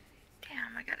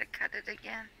 damn! I gotta cut it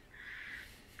again.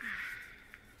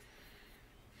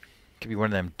 Could be one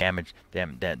of them damaged,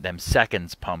 them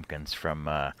seconds pumpkins from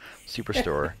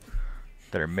Superstore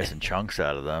that are missing chunks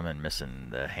out of them and missing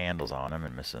the handles on them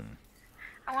and missing.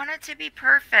 I want it to be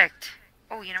perfect.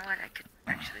 Oh, you know what? I could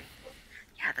actually.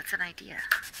 Yeah, that's an idea.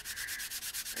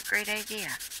 It's a great idea.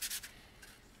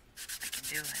 I can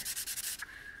do it.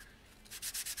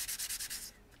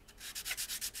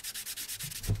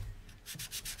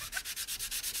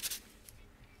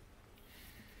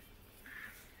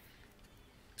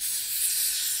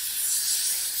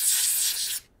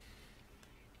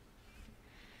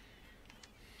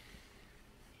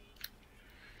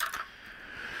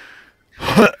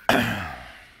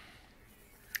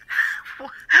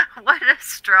 What a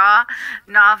straw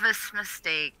novice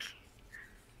mistake.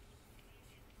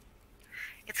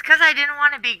 It's because I didn't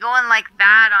want to be going like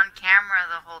that on camera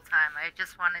the whole time. I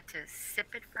just wanted to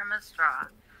sip it from a straw.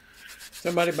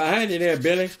 Somebody behind you there,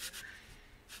 Billy.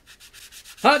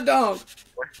 Hot dog.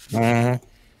 Mhm.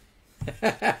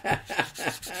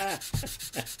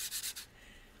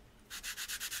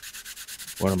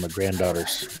 One of my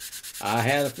granddaughters. I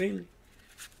had a feeling.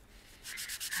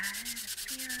 I had a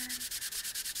feeling.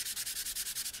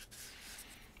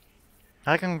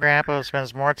 How come Grandpa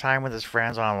spends more time with his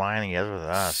friends online than he does with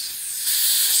us?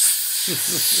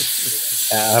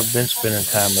 I've been spending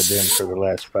time with them for the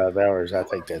last 5 hours. I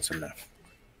think that's enough.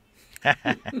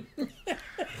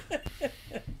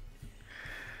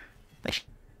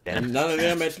 And none of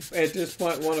them at this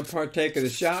point want to partake of the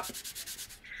shop.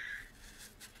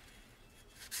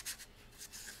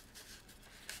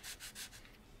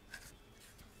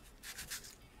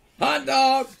 Hot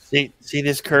dog. See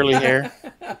this curly hair?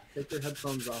 Take your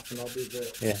headphones off and I'll do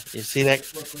this. Yeah, you see that?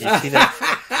 You see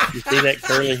that? You see that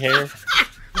curly hair?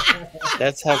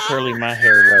 That's how curly my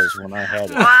hair was when I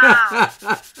had it. Wow.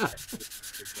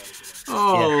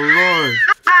 Oh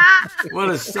Lord! What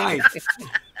a sight!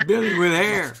 Billy with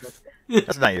hair.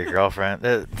 That's not your girlfriend.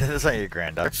 That's not your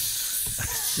granddaughter.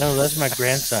 No, that's my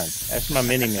grandson. That's my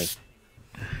mini-me.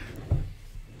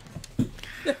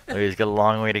 Oh, he's got a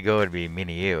long way to go to be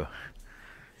mini you.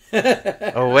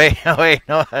 Oh wait, no,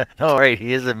 right.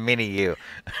 He is a mini you.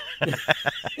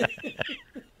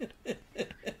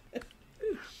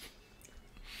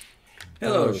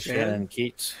 Hello, Shannon.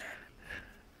 Keats.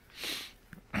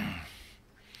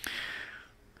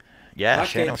 Yeah, I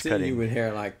Shannon can't was see cutting. you with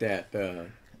hair like that,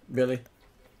 Billy.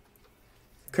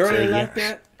 Curly Say like again?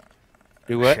 that?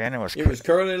 Do what? Shannon was. It was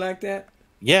curly like that?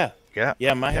 Yeah, Yeah.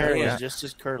 yeah. My hair Yeah. was just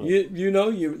as curly. You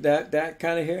know that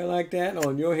kind of hair like that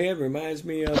on your head reminds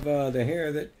me of the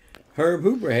hair that Herb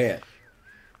Hooper had.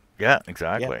 Yeah,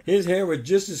 exactly. His hair was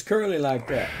just as curly like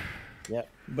that. Yep.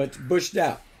 But bushed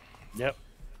out. Yep.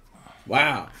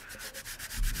 Wow.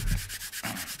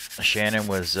 Shannon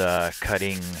was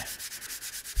cutting.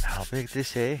 How big did they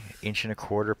say? 1.25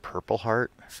 inch Purple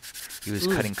Heart. He was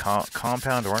cutting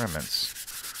compound ornaments.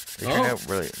 They turned out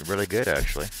really good,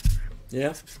 actually.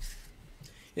 Yeah.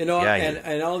 You know, Yeah,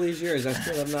 and all these years, I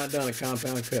still have not done a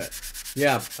compound cut.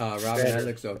 Yeah, Robin, that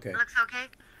looks okay. Looks okay.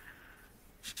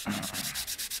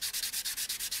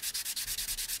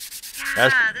 Yeah,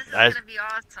 this is gonna be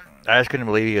awesome. I just couldn't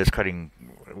believe he was cutting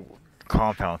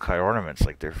compound cut ornaments.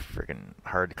 Like, they're freaking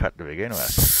hard to cut to begin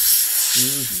with.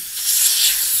 Mhm.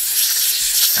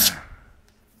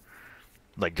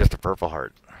 Like just a Purple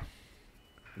Heart.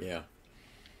 Yeah.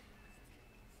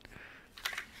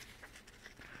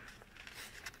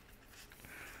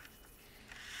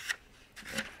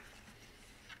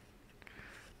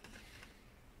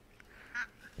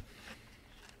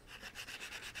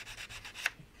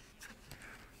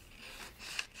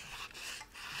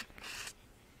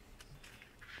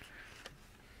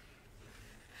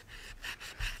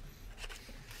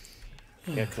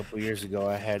 Yeah, a couple of years ago,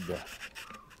 I had to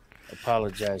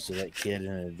apologize to that kid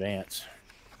in advance.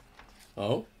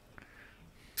 Oh?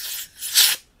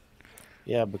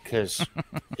 Yeah, because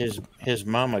his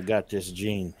mama got this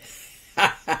gene.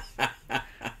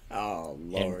 Oh,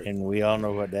 Lord. And we all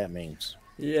know what that means.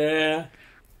 Yeah.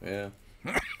 Yeah.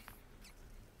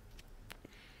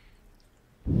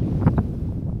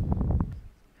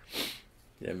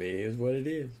 I mean, it is what it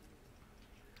is.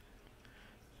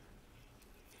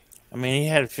 I mean, he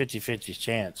had a 50-50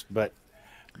 chance, but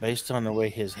based on the way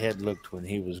his head looked when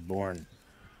he was born,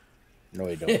 no,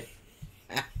 he don't.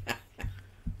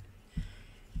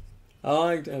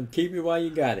 Keep it while you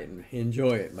got it.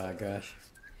 Enjoy it, my gosh.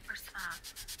 Where's the mom?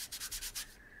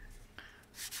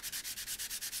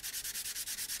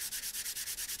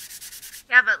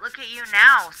 Yeah, but look at you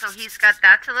now. So he's got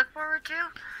that to look forward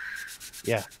to?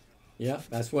 Yeah. Yeah,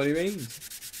 that's what he means.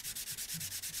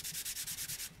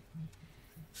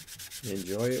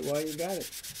 Enjoy it while you got it.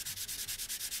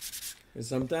 And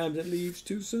sometimes it leaves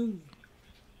too soon.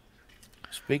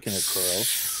 Speaking of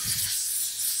curls,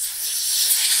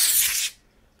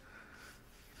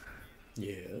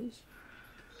 Yes.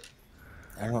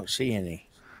 I don't see any.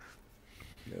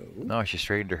 No. No, she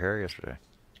straightened her hair yesterday.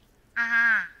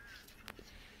 Uh-huh.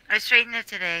 I straightened it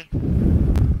today.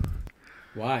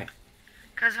 Why?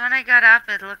 Because when I got up,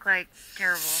 it looked like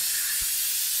terrible.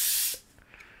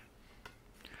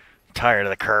 Tired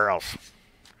of the curls.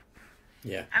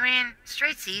 Yeah. I mean,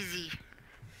 straight's easy.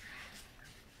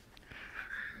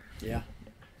 Yeah.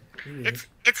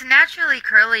 It's naturally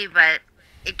curly, but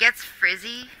it gets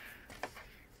frizzy.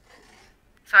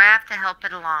 So I have to help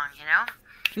it along, you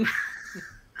know?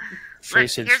 Shay Look,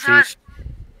 said here's how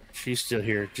she's still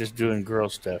here, just doing girl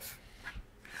stuff.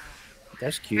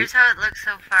 That's cute. Here's how it looks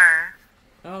so far.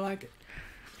 I like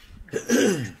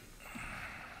it.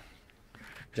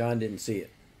 John didn't see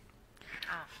it.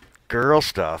 Girl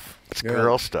stuff. It's Girl.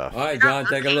 girl stuff. All right, John,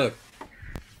 take a look.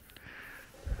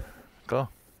 Go.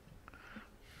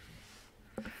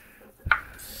 I'm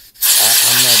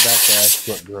not about to ask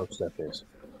what girl stuff is.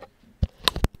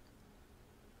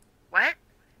 What?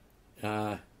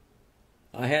 I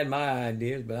had my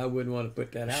ideas, but I wouldn't want to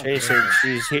put that out Shay there. said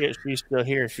she's here. She's still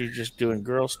here. She's just doing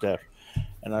girl stuff.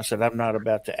 And I said, I'm not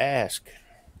about to ask.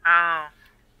 Oh.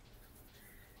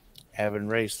 Having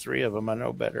raised 3 of them, I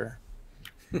know better.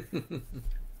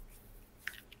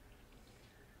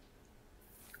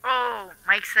 Oh,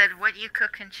 Mike said, what you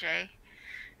cooking, Shay?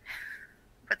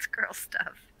 What's girl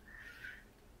stuff?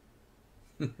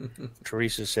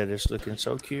 Teresa said, it's looking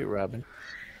so cute, Robin.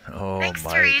 Oh, Thanks,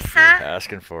 Mike, Teresa. you're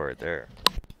asking for it there.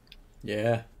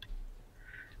 Yeah.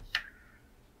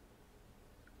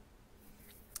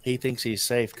 He thinks he's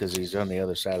safe because he's on the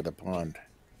other side of the pond.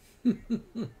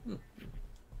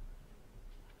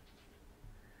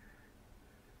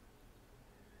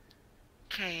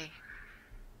 Okay.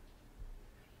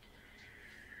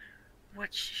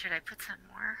 What should I put some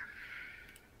more?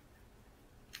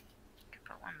 Could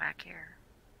put one back here.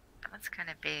 That one's kind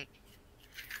of big.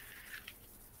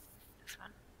 This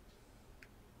one.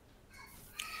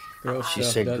 Girl She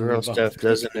stuff said doesn't girl involve stuff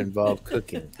doesn't involve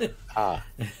cooking. Ah.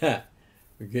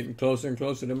 We're getting closer and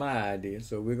closer to my idea,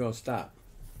 so we're going to stop.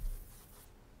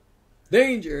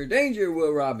 Danger, danger,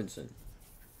 Will Robinson.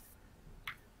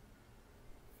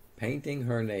 Painting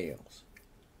her nails.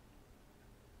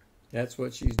 That's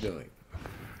what she's doing.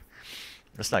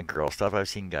 That's not girl stuff. I've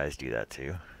seen guys do that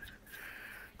too.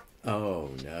 Oh,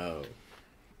 no.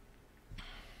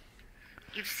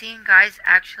 You've seen guys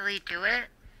actually do it?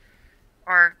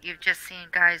 Or you've just seen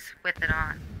guys with it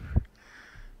on?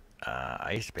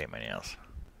 I used to paint my nails.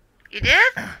 You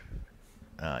did?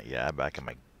 Yeah, back in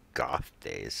my goth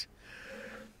days.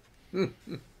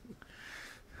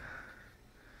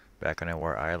 Back when I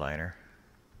wore eyeliner.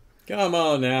 Come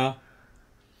on now.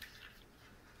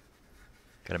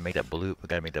 Gotta make that blue.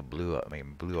 Gotta make that blue.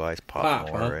 Blue eyes pop, Pop,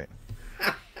 more, huh? right?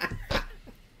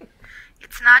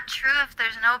 It's not true if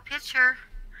there's no picture.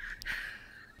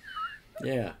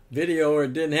 Yeah, video or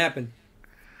it didn't happen.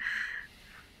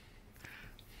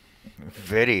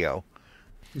 Video.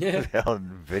 Yeah. Hell,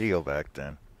 video back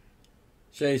then.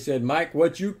 Shay said, Mike,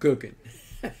 what you cooking?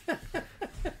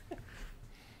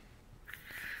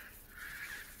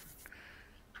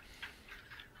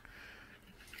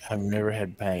 I've never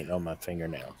had paint on my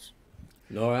fingernails.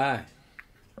 Nor I.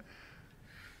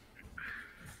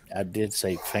 I did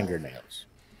say fingernails.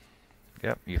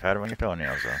 Yep, you've had them on your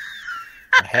toenails though.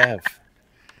 I have.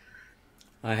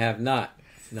 I have not.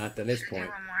 Not to this Do point.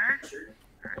 one more? Or it's too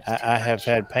I have much?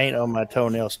 had paint on my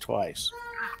toenails twice.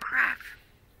 Oh, crap.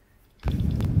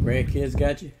 Grandkids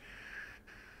got you?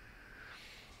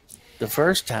 The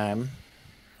first time,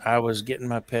 I was getting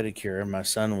my pedicure and my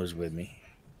son was with me.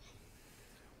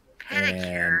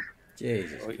 Pedicure.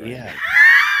 Jesus. Oh, Christ. yeah,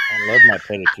 I love my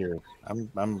pedicure.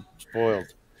 I'm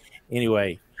spoiled.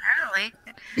 Anyway, Apparently.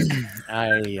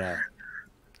 I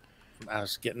I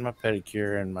was getting my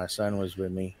pedicure, and my son was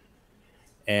with me,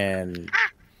 and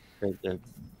the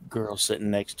girl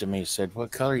sitting next to me said,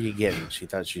 "What color are you getting?" She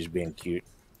thought she was being cute,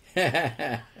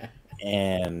 and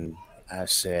I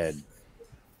said,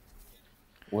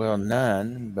 "Well,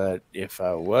 none, but if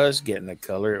I was getting a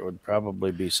color, it would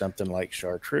probably be something like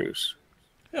chartreuse."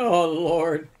 Oh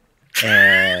Lord.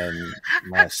 And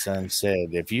my son said,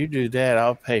 "If you do that,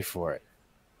 I'll pay for it."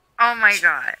 Oh my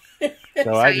god.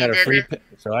 So I you got a did free. it?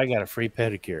 So I got a free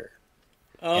pedicure,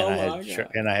 Oh and I my had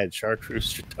God. and I had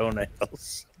chartreuse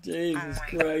toenails. Jesus Oh my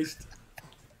Christ.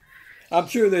 I'm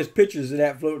sure there's pictures of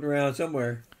that floating around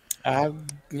somewhere.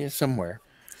 Yeah, somewhere.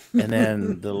 And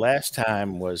then the last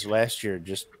time was last year,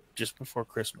 just before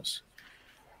Christmas.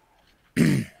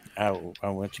 I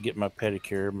went to get my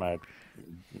pedicure. My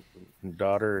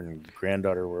daughter and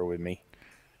granddaughter were with me,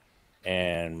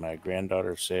 and my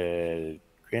granddaughter said,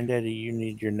 "Granddaddy, you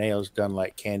need your nails done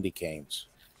like candy canes."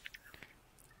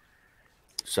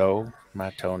 So my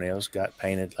toenails got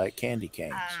painted like candy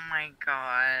canes, Oh my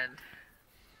god.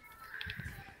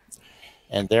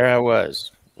 and there I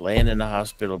was, laying in the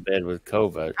hospital bed with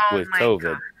COVID, Oh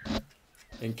my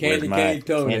And with candy my cane candy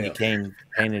toenails. cane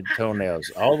painted toenails.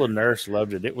 All the nurse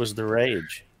loved it. It was the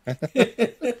rage.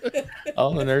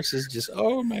 All the nurses just,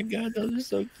 "Oh my God, those are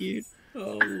so cute."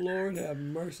 Oh Lord, have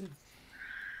mercy.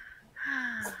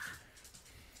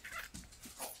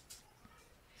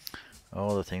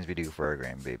 All the things we do for our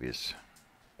grandbabies.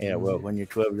 Yeah, well, when your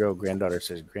 12-year-old granddaughter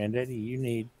says, "Granddaddy, you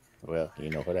need," well, you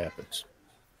know what happens.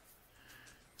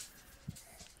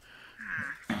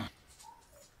 Good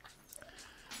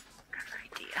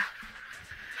idea.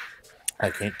 I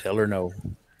can't tell her no,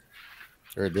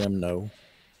 or them no.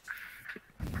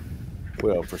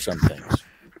 Well, for some things.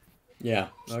 Yeah,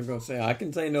 I was gonna say I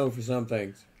can say no for some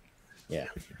things. Yeah.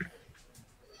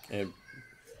 And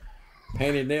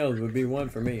painted nails would be one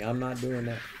for me. I'm not doing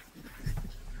that.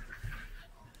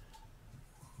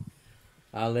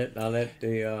 I'll let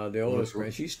the oldest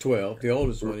one. She's 12. The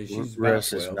oldest one. She's about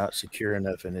Russ is 12. not secure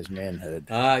enough in his manhood.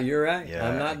 You're right. Yeah,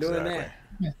 I'm not doing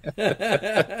exactly.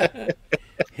 that.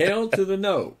 Hell to the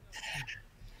no.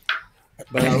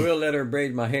 But I will let her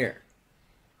braid my hair.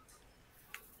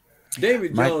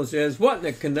 David Mike- Jones says, "What in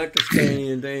the conductor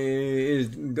stand is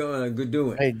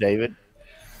doing? Hey, David.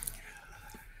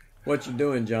 What you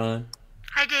doing, John?"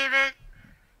 Hi, David.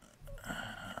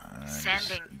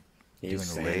 Sanding. He's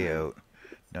Doing saying, the layout.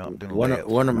 No, I'm doing One layout.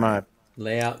 of, one of my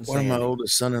layout and one of my sanding.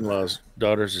 oldest son-in-law's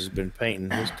daughters has been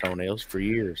painting his toenails for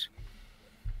years.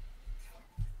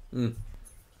 Mm.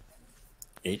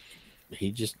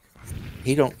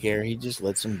 He don't care. He just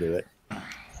lets them do it.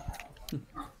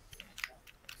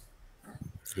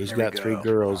 He's There we got three go.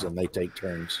 girls, and they take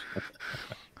turns.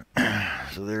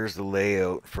 So there's the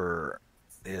layout for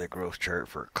the growth chart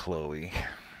for Chloe.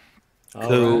 All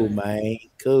Cool, right. man.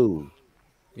 Cool.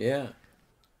 Yeah.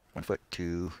 1 foot,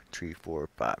 2, 3, 4,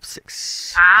 5,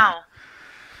 6. Wow.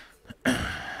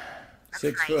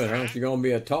 6 nice, foot, huh? eh? She's gonna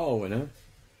be a tall one, huh?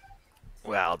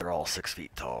 Well, they're all 6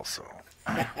 feet tall, so.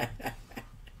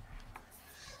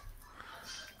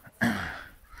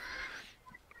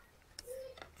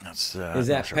 That's, Is that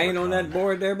that's what paint we're on that on.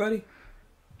 board there, buddy?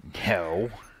 No.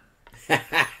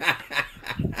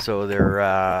 So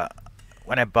they're,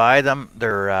 when I buy them,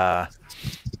 they're, how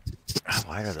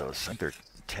wide are those? I think they're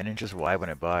 10 inches wide when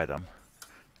I buy them.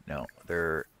 No,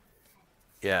 they're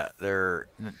 10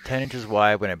 inches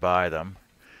wide when I buy them.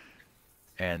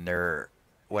 And they're,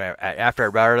 after I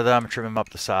router them, trim them up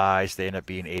the size, they end up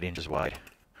being 8 inches wide.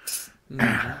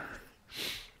 Mm-hmm.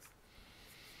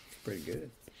 Pretty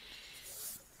good.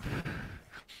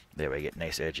 That way I get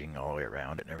nice edging all the way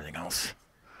around it and everything else.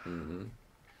 Mm-hmm.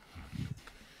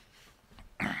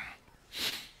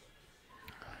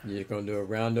 You just gonna do a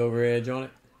round over edge on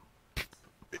it?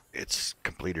 It's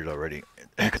completed already.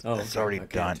 Oh, It's okay. already I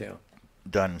can't done. tell.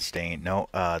 Done and stained. No,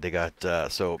 they got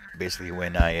so basically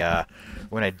when I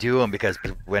do them, because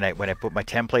when I put my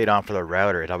template on for the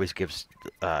router, it always gives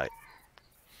not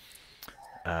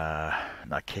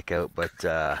kick out, but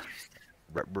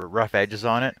rough edges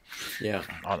on it, Yeah.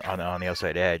 on the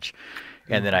outside edge,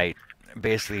 and then I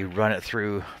basically run it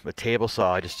through the table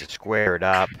saw just to square it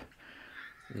up.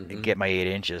 Mm-hmm. And get my 8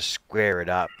 inches, square it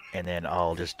up, and then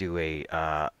I'll just do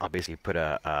I'll basically put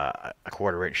a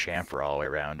 1/4 inch chamfer all the way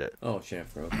around it. Oh,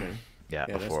 chamfer. Okay. Yeah, Yeah,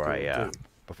 that's before cool, I too.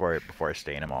 before I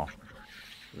stain them all.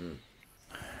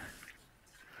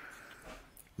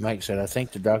 Mike said, "I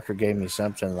think the doctor gave me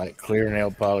something like clear nail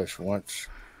polish once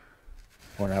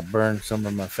when I burned some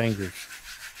of my fingers."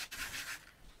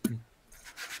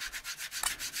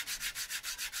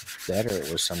 That or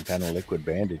it was some kind of liquid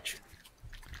bandage.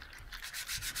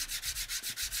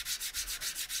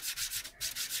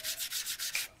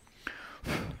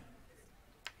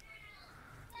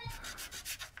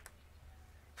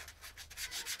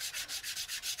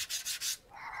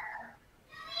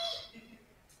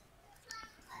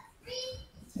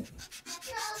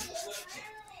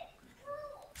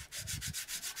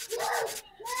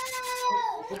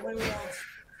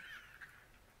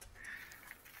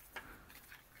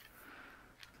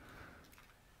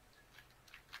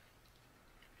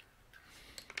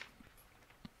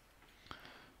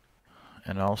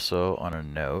 And also, on a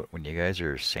note, when you guys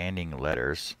are sanding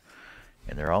letters,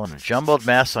 and they're all in a jumbled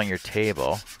mess on your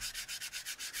table,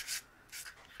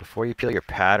 before you peel your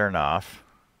pattern off,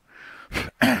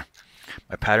 my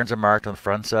patterns are marked on the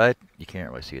front side. You can't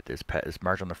really see it. It's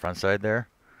marked on the front side there.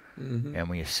 Mm-hmm. And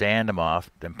when you sand them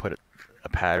off, then put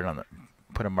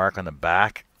a mark on the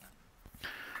back,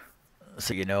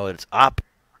 so you know that it's up,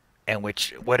 and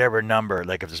whatever number,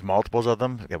 like if there's multiples of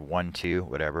them, you have 1, 2,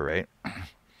 whatever, right?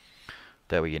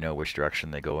 That way you know which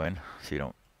direction they go in, so you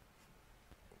don't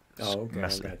Oh, okay. I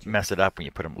got you. mess it up when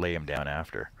you lay them down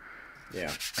after.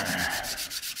 Yeah.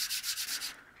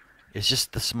 It's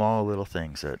just the small little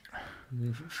things that.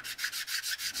 Mm-hmm.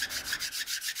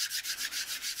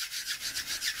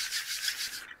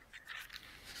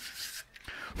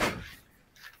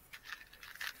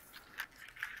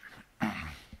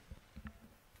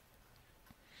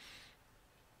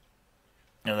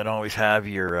 And then always have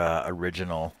your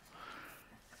original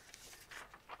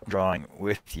drawing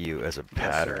with you as a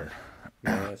pattern.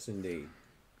 Yes, indeed.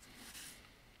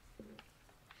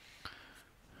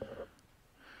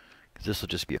 This will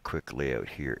just be a quick layout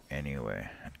here anyway.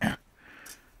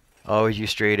 Always use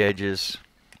straight edges.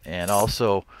 And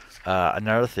also,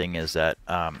 another thing is that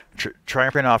try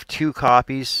and print off 2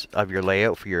 copies of your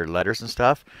layout for your letters and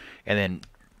stuff, and then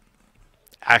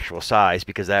actual size,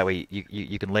 because that way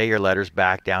you can lay your letters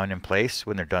back down in place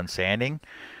when they're done sanding.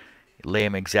 Lay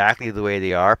them exactly the way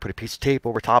they are. Put a piece of tape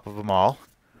over top of them all.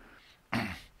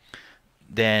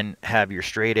 Then have your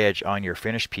straight edge on your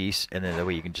finished piece, and then that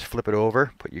way you can just flip it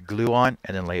over, put your glue on,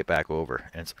 and then lay it back over,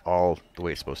 and it's all the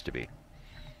way it's supposed to be.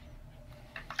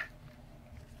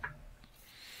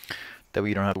 That way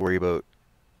you don't have to worry about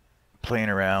playing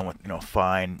around with,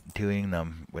 fine doing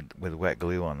them with wet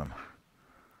glue on them.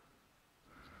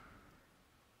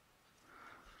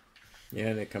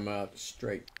 Yeah, they come out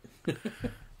straight.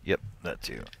 Yep, that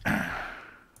too.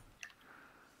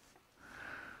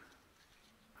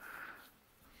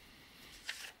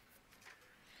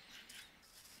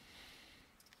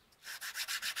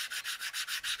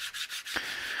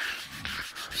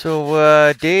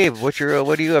 So, Dave, what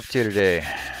are you up to today?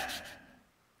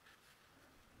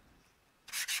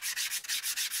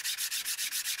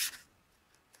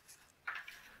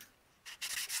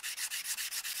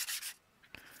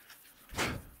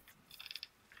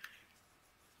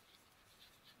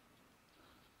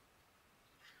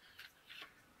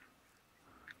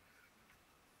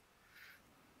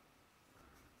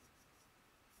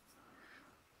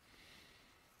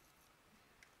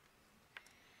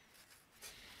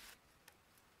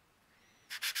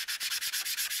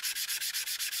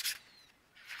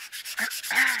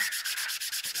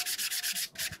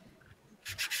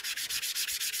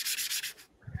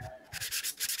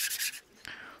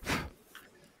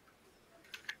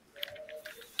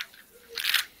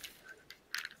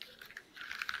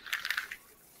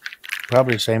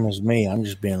 Probably the same as me. I'm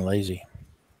just being lazy.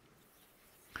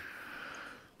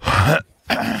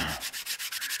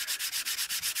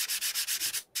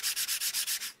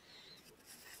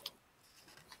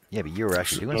 Yeah, but you were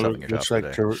actually doing something in your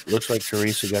job today. Looks like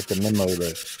Teresa got the memo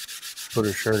to put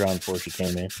her shirt on before she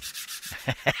came in.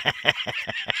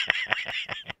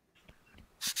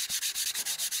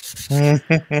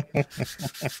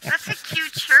 That's a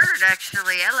cute shirt,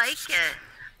 actually. I like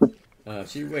it.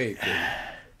 She waved.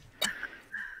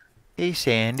 Hey,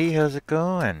 Sandy, how's it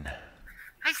going?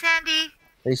 Hi, Sandy.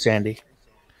 Hey, Sandy.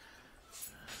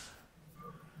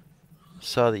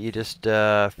 Saw that you just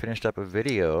finished up a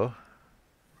video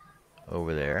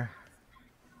over there.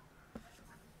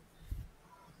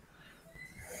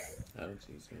 I don't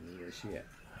see Sandy. Where's she at?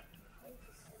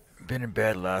 Been in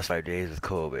bed the last 5 days with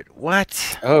COVID.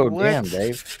 What? Oh, What? damn,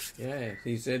 Dave. Yeah,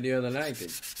 he said the other night that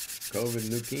COVID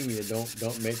and leukemia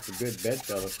don't make for good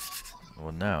bedfellows.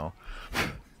 Well, no.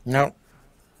 No.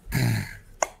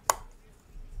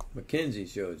 Mackenzie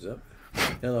shows up.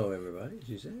 Hello, everybody.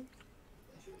 She said.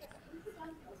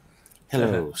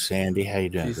 Hello, Sandy. How you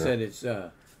doing, She girl? said it's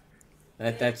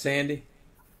that's Sandy.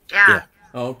 Yeah.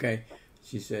 Oh, okay.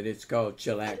 She said it's called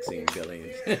chillaxing,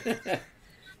 Billy.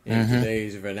 In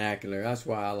today's vernacular. That's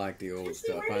why I like the old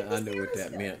stuff. I knew what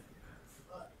that meant.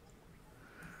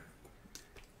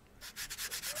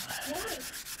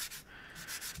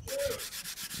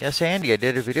 Yes, Andy, I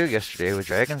did a video yesterday with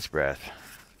Dragon's Breath.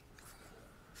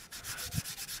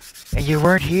 And you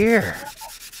weren't here.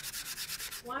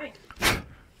 Why?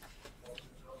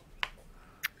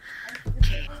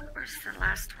 Okay, where's the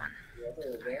last one? I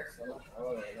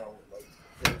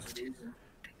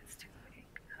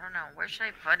don't know. Where should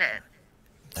I put it?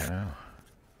 I don't know.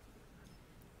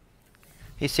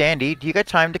 Hey Sandy, do you got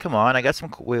time to come on? I got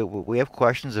some. We have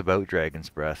questions about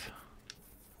Dragon's Breath.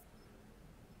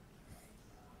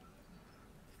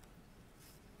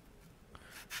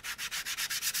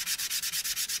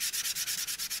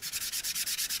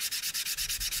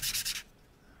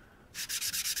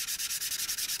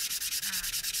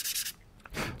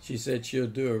 She said she'll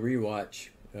do a rewatch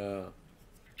on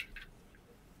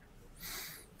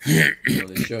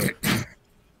the show.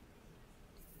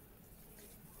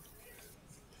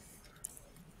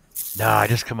 Nah,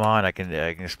 just come on. I can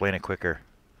explain it quicker.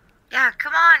 Yeah,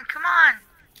 come on, come on.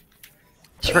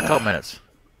 Just for a couple minutes.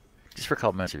 Just for a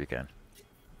couple minutes if you can.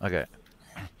 Okay.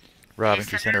 Robin,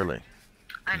 can you send her a link?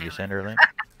 Can you Anyway. send her a link?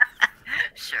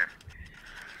 Sure.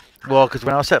 Well, because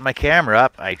when I was setting my camera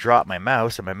up, I dropped my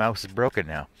mouse, and my mouse is broken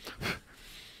now.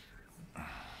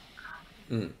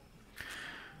 Mm.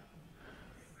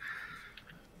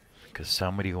 Because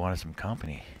somebody wanted some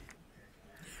company.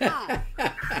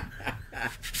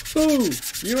 Ooh,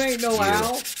 you ain't no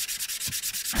owl.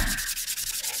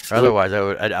 Otherwise,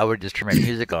 I would just turn my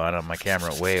music on my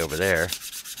camera way over there.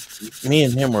 Me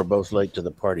and him were both late to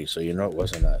the party, so you know it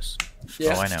wasn't us.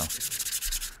 Yeah. Oh, I know.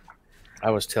 I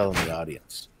was telling the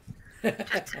audience.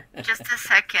 Just a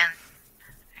second.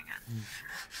 Hang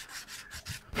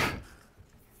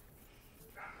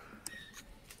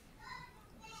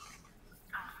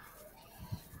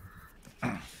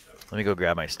on. Let me go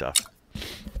grab my stuff.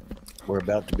 We're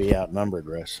about to be outnumbered,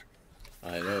 Russ.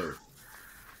 I know.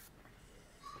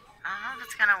 I don't know if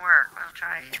it's gonna work. We'll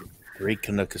try it. 3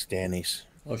 Canuckastanis.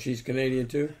 Oh, she's Canadian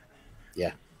too?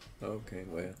 Yeah. Okay,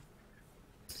 well.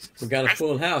 We got a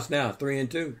full house now, 3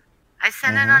 and 2. I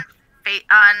sent it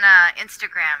on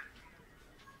Instagram.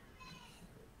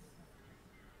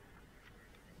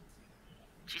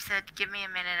 She said, "Give me a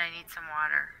minute. I need some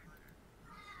water."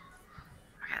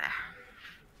 Okay, there.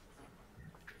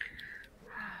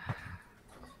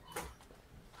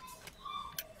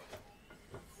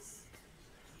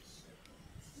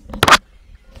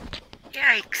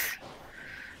 Yikes.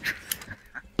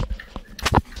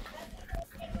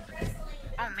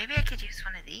 Oh, maybe I could use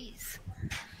one of these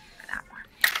for that one.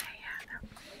 Okay, yeah,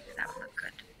 that would look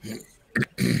good.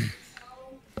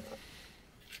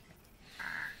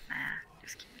 Nah,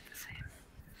 just keep it the same.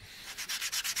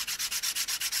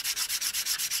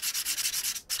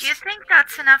 Do you think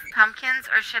that's enough pumpkins,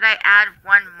 or should I add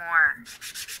one more?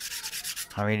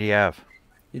 How many do you have?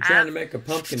 You trying to make a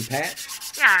pumpkin patch?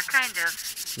 Yeah, kind of.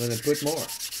 Well, then put more.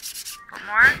 Put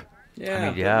more? Yeah,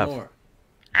 many do you put have? more.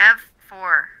 I have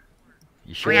 4.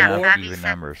 You should yeah, have Abby even said-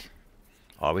 numbers.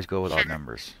 Always go with odd Should-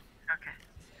 numbers. Okay.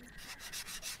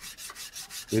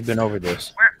 We've been over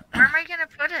this. Where am I gonna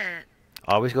put it?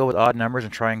 Always go with odd numbers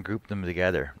and try and group them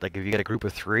together. Like if you get a group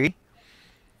of 3,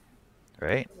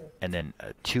 right, and then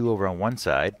 2 over on one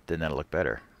side, then that'll look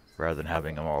better, rather than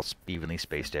having them all evenly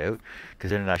spaced out, because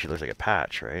then it actually looks like a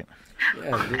patch, right?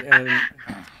 Yeah, and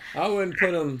I wouldn't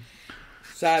put them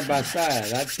side by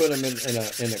side. I'd put them in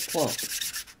a clump.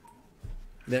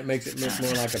 That makes it look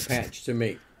more like a patch to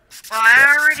me. Well,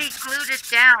 I already glued it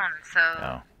down, so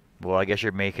Oh, well, I guess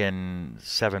you're making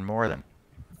 7 more then.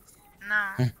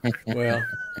 no. Well,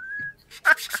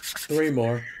 3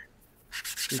 more.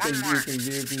 You can One more.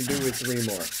 do with 3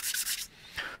 more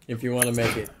if you want to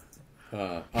make it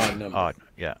odd number. Odd,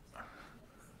 yeah.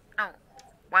 No,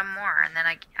 one more, and then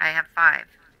I have 5.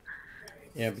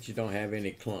 Yeah, but you don't have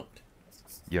any clumped.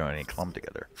 You don't any clump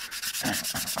together.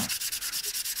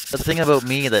 The thing about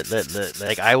me that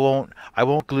like I won't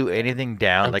glue anything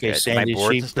down Okay, like Sandy, my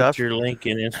boards she and stuff. put your link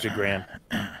in Instagram.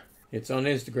 It's on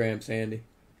Instagram, Sandy.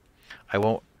 I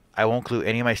won't glue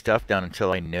any of my stuff down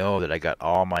until I know that I got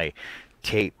all my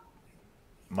tape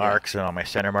marks and all my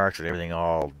center marks and everything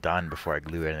all done before I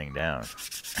glue anything down.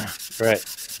 Right.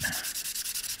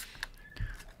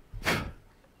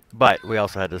 But we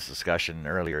also had this discussion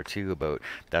earlier too about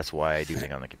that's why I do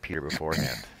things on the computer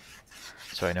beforehand,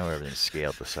 so I know everything's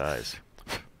scaled to size.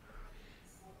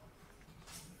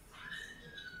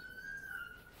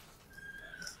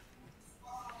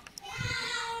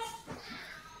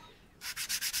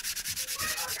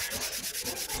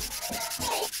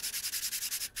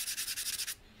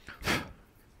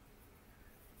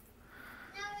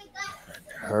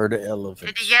 Herd of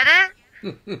elephants. Did you get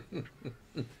it?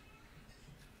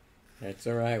 That's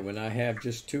all right. When I have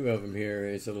just 2 of them here,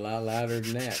 it's a lot louder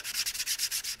than that.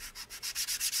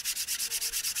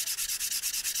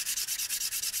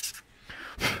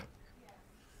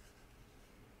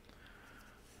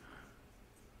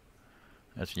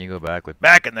 That's when you go back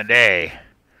in the day.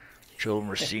 Children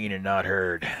were seen and not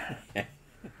heard.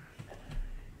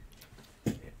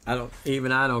 I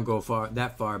don't go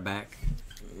that far back.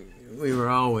 we were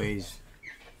always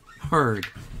heard.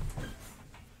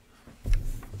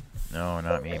 No,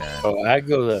 not me, man. Oh, I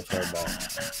go that far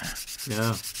back.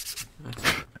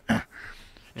 Yeah.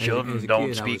 Children as a don't kid,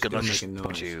 I speak was unless still making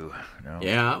noise. you. No.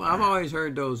 Yeah, I've always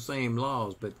heard those same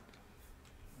laws, but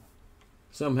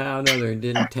somehow or another it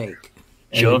didn't take.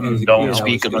 Children As a don't kid, I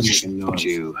speak was unless still making noise.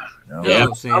 you. No.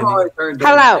 Yeah, Sandy. I've always heard that.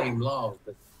 Hello. Same laws,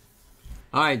 but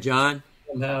all right, John.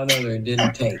 Somehow or another it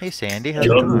didn't take. Hey, Sandy, how's it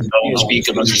going? don't speak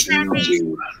unless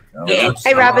you. Yeah.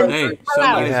 Hey, Robin. Hey, Hello.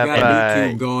 somebody's You have, got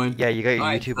YouTube going. Yeah, you got your All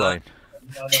right, YouTube John. on.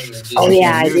 Oh,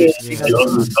 yeah, I do.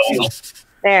 Yeah.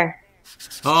 There.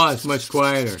 Oh, it's much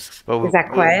quieter. But Is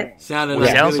that quiet? Sounded We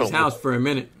like sound Billy's so- house for a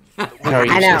minute. I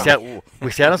know.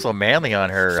 We sounded so manly on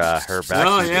her back.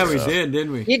 Oh, yeah, we did,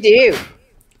 didn't we? You do.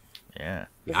 Yeah.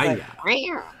 Yeah,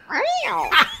 yeah.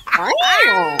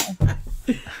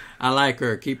 I like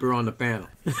her. Keep her on the panel.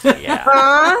 Yeah.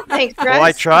 Aw, thanks, Russ.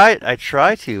 Well, I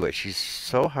try to, but she's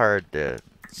so hard to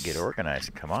get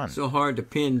organized. Come on. So hard to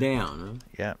pin down,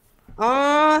 Yeah.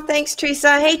 Aw, thanks,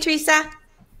 Teresa. Hey, Teresa.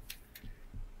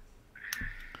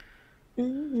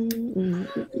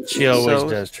 She always So-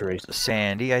 does, Teresa.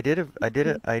 Sandy, I did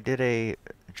a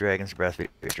Dragon's Breath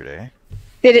video yesterday.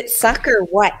 Did it suck or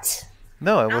what?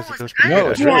 No, it No, was it's it was good. pretty No,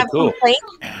 good. it's Do you really have cool.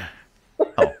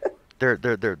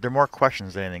 complaints? They're more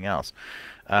questions than anything else.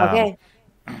 Okay.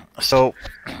 So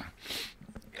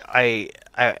I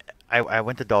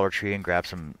went to Dollar Tree and grabbed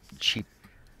some cheap.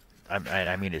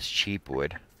 I mean, it's cheap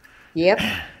wood, Yep.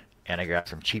 and I grabbed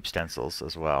some cheap stencils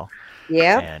as well.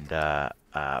 Yep.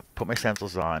 And put my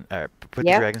stencils on, put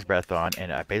Yep. the Dragon's Breath on,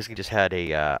 and I basically just had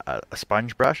a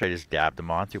sponge brush. I just dabbed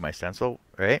them on through my stencil,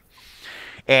 right?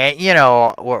 And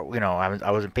I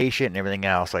was impatient and everything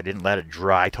else, so I didn't let it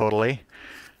dry totally.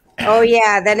 Oh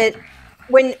yeah. Then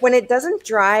when it doesn't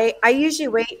dry, I usually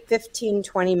wait 15,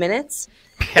 20 minutes.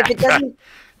 If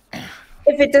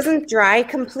it doesn't dry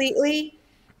completely,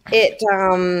 it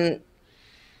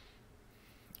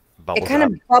Bubbles kind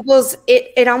up. of bubbles.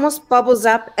 It almost bubbles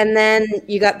up, and then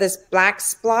you got this black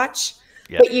splotch.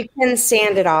 Yeah. But you can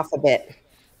sand it off a bit.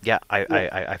 Yeah,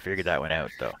 I figured that one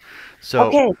out though. So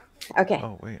Okay. Okay.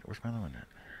 Oh wait, where's my other one at?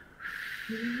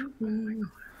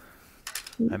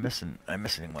 I'm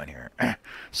missing one here.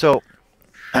 So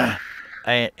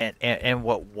and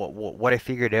what I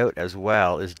figured out as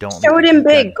well is don't Show leave it the in heat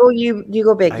big. gun- Go you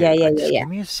go big. Yeah. Just give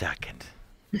me a second.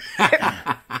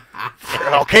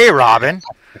 Okay, Robin.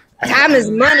 Time is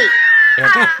money.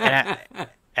 And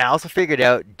I also figured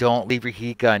out don't leave your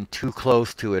heat gun too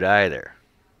close to it either.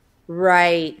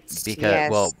 Right. Because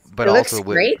yes. but it also looks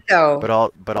with great though.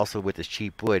 but also with this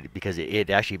cheap wood because it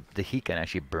actually the heat gun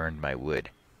actually burned my wood.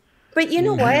 But you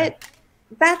know what?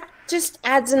 That just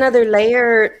adds another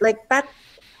layer. Like that,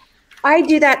 I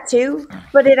do that too.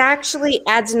 But it actually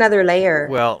adds another layer.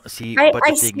 Well, see, I but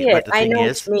the see thing, it. but the I thing know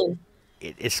is, what you mean.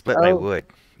 it split my Oh. wood.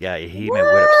 Yeah, it heated my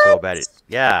wood up so bad.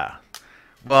 Yeah.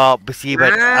 Well, but see,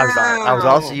 but I was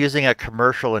also Wow. using a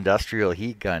commercial industrial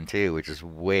heat gun too, which is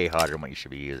way hotter than what you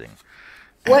should be using.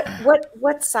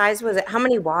 What size was it? How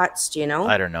many watts? Do you know?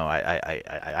 I don't know.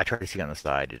 I tried to see on the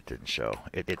side. It didn't show.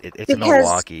 It's a Because,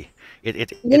 Milwaukee.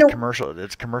 It's you know- commercial.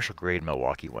 It's commercial grade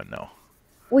Milwaukee one though.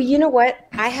 Well, you know what?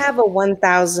 I have a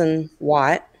 1,000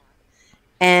 watt,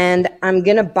 and I'm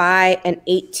gonna buy an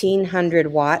 1,800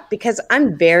 watt because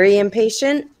I'm very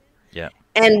impatient. Yeah.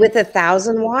 And with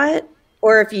 1,000 watt,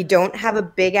 or if you don't have a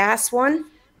big ass one,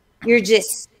 you're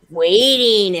just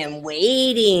waiting and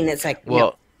waiting. It's like,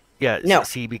 Well, yeah. No.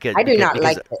 See, because no, I do not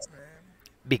because, like this.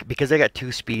 because I got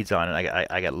two speeds on it.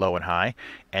 I got low and high,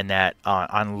 and that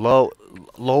on low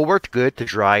worked good to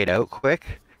dry it out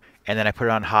quick, and then I put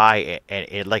it on high, and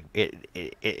it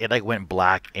like went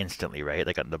black instantly, right?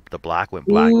 Like the black went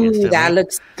black Ooh, instantly. that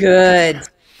looks good.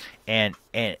 and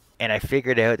I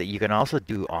figured out that you can also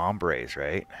do ombres,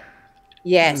 right?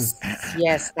 Yes,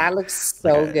 yes, that looks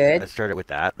so Like I good. started with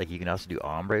that. Like you can also do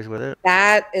ombres with it.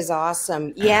 That is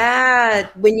awesome. Yeah,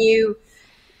 when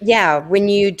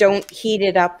you don't heat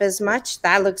it up as much,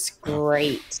 that looks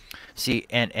great. See,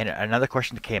 and another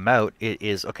question that came out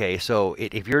is okay. So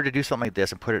if you were to do something like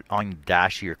this and put it on the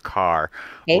dash of your car,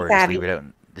 Hey, or just Fabi.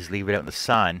 leave it out in the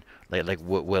sun, like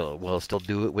will it still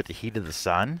do it with the heat of the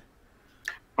sun?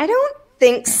 I don't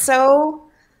think so.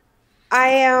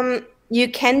 You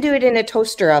can do it in a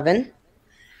toaster oven.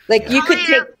 Like you Oh, could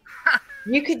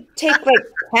yeah. take like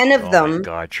 10 of Oh my them.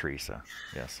 God, Teresa.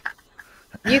 Yes.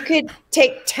 You could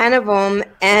take 10 of them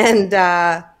and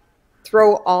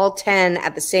throw all 10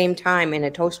 at the same time in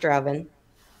a toaster oven.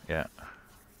 Yeah.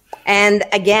 And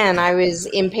again, I was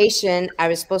impatient. I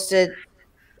was supposed to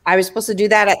do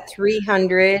that at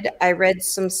 300. I read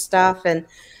some stuff and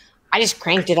I just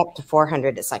cranked it up to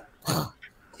 400. It's like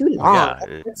too long.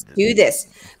 Yeah, Let's do this.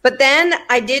 But then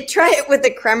I did try it with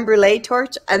a creme brulee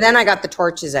torch, and then I got the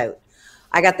torches out.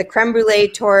 I got the creme brulee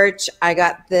torch. I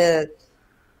got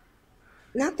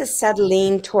not the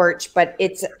acetylene torch, but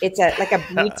it's like a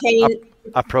butane.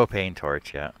 a propane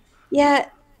torch, yeah. Yeah,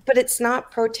 but it's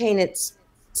not protein. It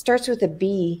starts with a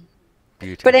B.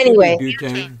 Butane. But anyway,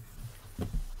 Butane.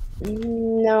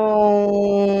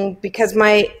 no, because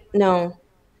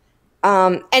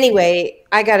anyway,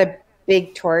 I got a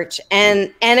big torch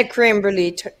and a creme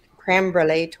brulee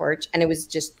torch, and it was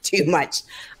just too much.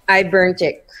 I burnt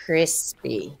it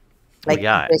crispy, Well, like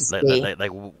yeah, crispy.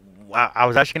 I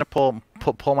was actually gonna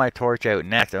pull my torch out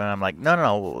next, and I'm like,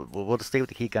 no, we'll just stay with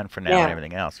the heat gun for now Yeah. and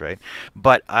everything else, right?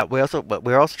 But we're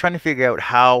also trying to figure out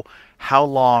how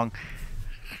long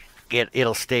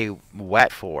it'll stay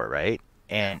wet for, right?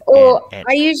 And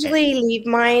I usually leave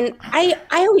mine. I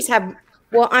always have.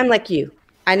 Well, I'm like you.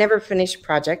 I never finish a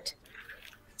project,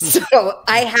 so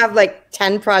I have like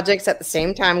 10 projects at the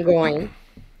same time going.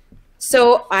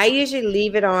 So I usually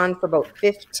leave it on for about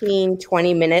 15,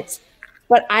 20 minutes.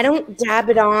 But I don't dab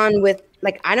it on with,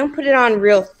 like, I don't put it on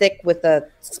real thick with a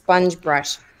sponge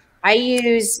brush. I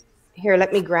use, here,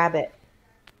 let me grab it.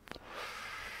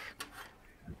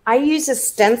 I use a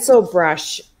stencil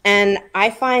brush, and I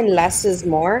find less is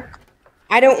more.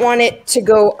 I don't want it to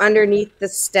go underneath the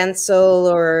stencil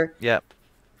or yep.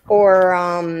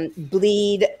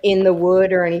 Bleed in the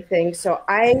wood or anything. So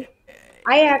I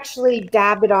actually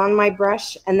dab it on my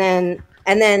brush and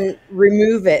then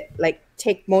remove it, like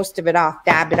take most of it off,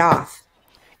 dab it off.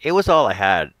 It was all I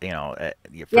had, for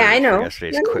I know. for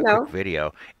yesterday's quick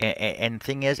video. And the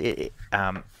thing is,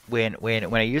 when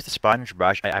I used the sponge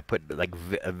brush, I put like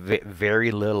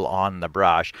very little on the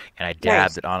brush, and I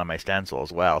dabbed it onto my stencil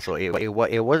as well. So it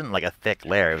wasn't like a thick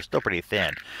layer; it was still pretty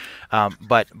thin.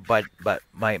 But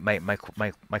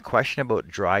my question about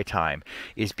dry time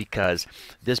is because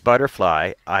this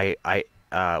butterfly,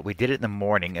 we did it in the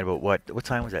morning at about what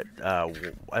time was it?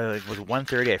 It was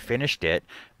 1:30. I finished it,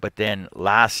 but then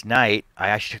last night I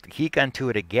actually took the heat gun to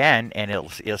it again, and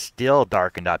it still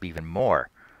darkened up even more.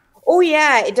 Oh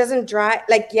yeah, it doesn't dry.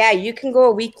 Like, yeah, you can go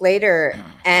a week later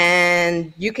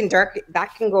and you can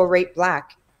that can go right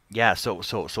black. Yeah, so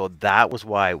that was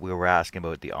why we were asking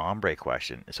about the ombre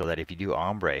question. So that if you do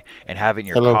ombre and have it in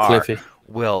your car, Cliffy.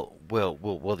 will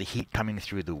the heat coming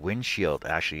through the windshield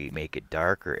actually make it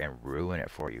darker and ruin it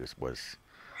for you? Was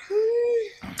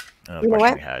another You know question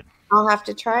what? we had. I'll have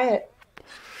to try it.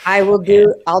 I'll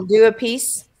do a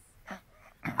piece.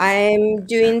 I'm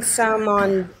doing some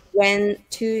on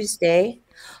Tuesday.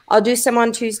 I'll do some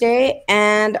on Tuesday,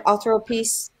 and I'll throw a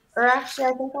piece. Or actually,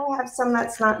 I think I have some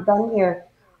that's not done here.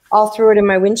 I'll throw it in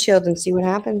my windshield and see what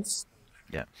happens.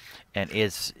 Yeah, and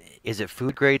is it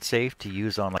food grade safe to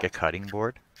use on like a cutting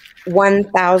board?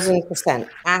 1000%,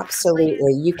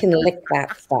 absolutely. You can lick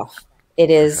that stuff.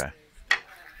 It is. Okay.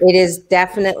 It is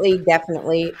definitely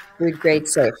food grade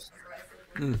safe.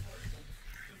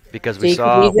 Because So we you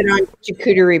saw can use it on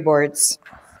charcuterie boards.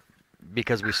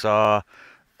 because we saw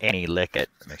Annie lick it.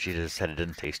 I mean, she just said it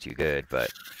didn't taste too good,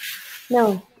 but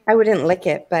No, I wouldn't lick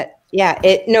it, but yeah,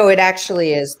 it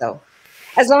actually is though.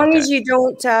 As long as you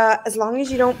don't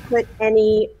put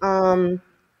any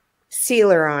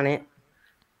sealer on it.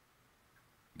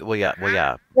 well, yeah.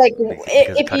 Like Because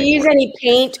if you cutting use board. any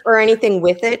paint or anything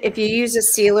with it, if you use a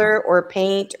sealer or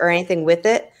paint or anything with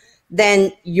it,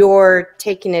 then you're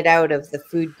taking it out of the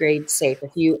food grade safe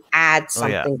if you add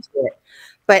something to it.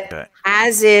 But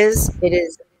as is, it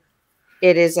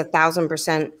is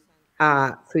 1000%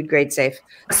 food grade safe.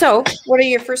 So what are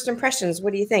your first impressions?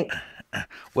 What do you think?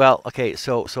 Well, okay,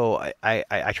 so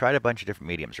I tried a bunch of different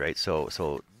mediums, right? So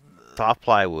soft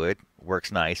plywood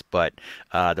works nice, but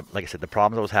like I said, the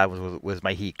problems I was having was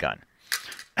my heat gun.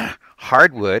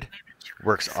 Hardwood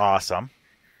works awesome.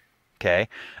 Okay,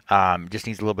 just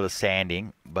needs a little bit of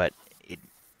sanding, but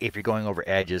if you're going over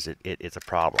edges, it's a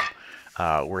problem.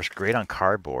 Works great on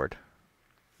cardboard.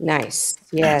 Nice.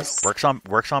 Yes. Works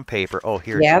on paper. Oh,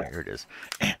 here it is.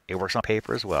 It works on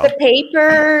paper as well. The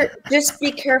paper, just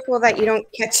be careful that you don't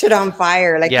catch it on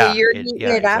fire. Like you're heating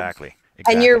it up. Exactly.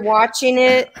 And you're watching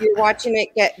it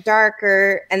get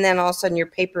darker, and then all of a sudden your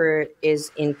paper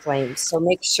is in flames. So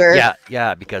make sure.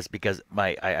 Yeah, because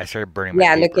I started burning my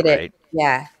paper, look at right? it.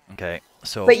 Yeah. Okay,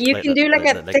 so. But you can do like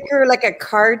a thicker, like a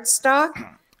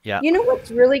cardstock. Yeah. You know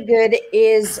what's really good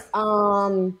is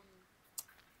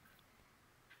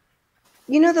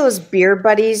you know those beer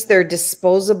buddies? They're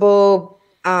disposable.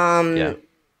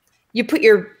 You put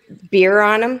your beer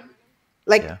on them.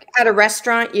 Like at a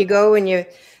restaurant, you go and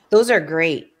those are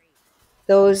great.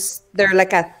 They're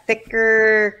like a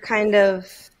thicker kind of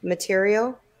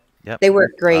material. Yep. They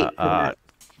work great. for that.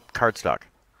 Cardstock.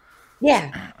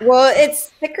 Yeah. Well, it's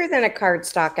thicker than a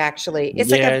cardstock, actually. It's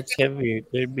like it's heavier.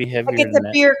 It'd be heavier it's than a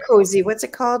that. beer cozy. What's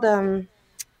it called? You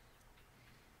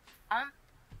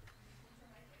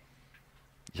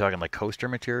talking like coaster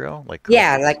material? Like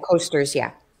Yeah, coasters? like coasters.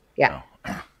 Yeah.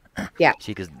 Yeah.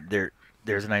 See, because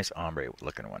there's a nice ombre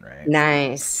looking one, right?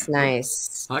 Nice.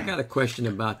 Nice. I got a question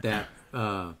about that.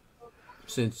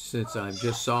 Since I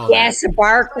just saw Yes, a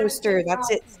bar coaster. That's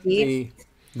it, that. Steve.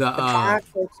 The A bar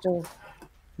coaster.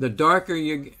 the darker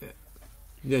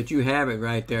that you have it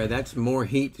right there, that's more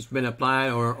heat that's been applied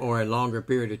or a longer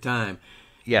period of time.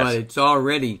 Yes. But it's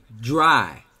already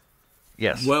dry.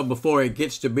 Yes. Well before it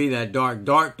gets to be that dark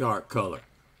color.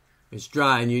 It's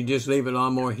dry and you just leave it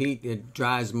on more heat, it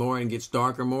dries more and gets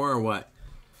darker more, or what?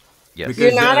 Yes.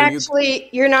 Because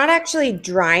You're not actually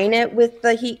drying it with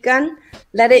the heat gun.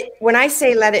 When I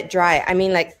say let it dry, I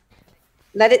mean like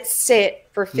let it sit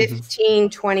for 15,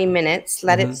 20 minutes,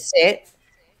 let it sit,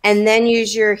 and then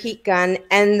use your heat gun.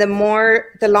 And the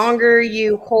longer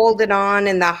you hold it on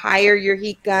and the higher your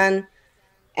heat gun,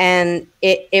 and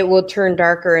it will turn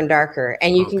darker and darker.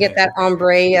 And you can get that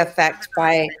ombre effect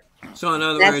by So in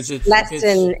other words, less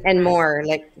and more.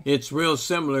 Like it's real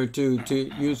similar to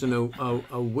using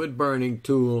a wood burning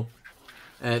tool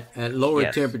at lower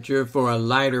Yes. temperature for a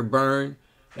lighter burn,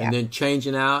 and Yeah. then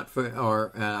changing out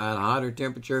or at a hotter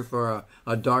temperature for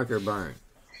a darker burn.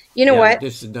 you know what?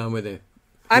 This is done with it.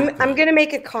 I'm going to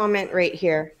make a comment right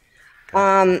here.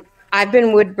 I've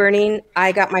been wood burning.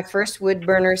 I got my first wood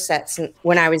burner set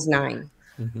when I was 9.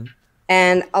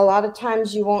 And a lot of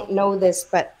times you won't know this,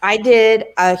 but I did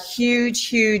a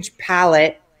huge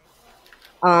pallet.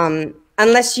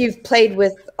 Unless you've played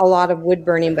with a lot of wood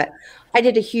burning, but I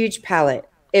did a huge pallet.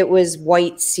 It was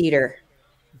white cedar.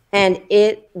 And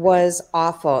it was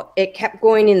awful. It kept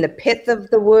going in the pith of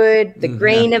the wood, the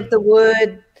grain of the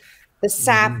wood, the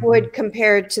sapwood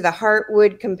compared to the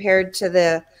heartwood compared to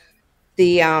the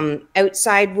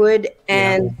outside wood,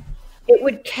 and it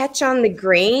would catch on the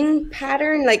grain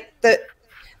pattern. Like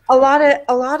a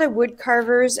lot of wood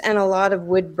carvers and a lot of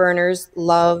wood burners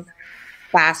love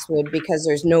basswood because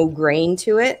there's no grain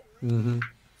to it.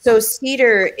 So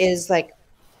cedar is like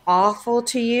awful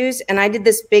to use, and I did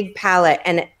this big palette,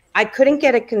 and I couldn't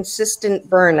get a consistent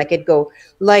burn. Like it'd go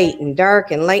light and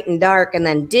dark and light and dark, and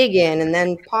then dig in and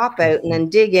then pop out, and then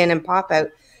dig in and pop out.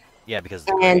 Yeah, because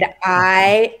And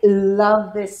I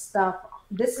love this stuff.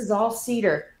 This is all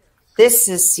cedar. This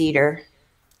is cedar.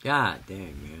 God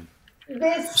dang,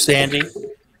 man. Sandy,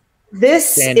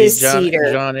 This Sandy, is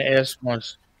cedar. John S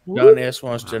wants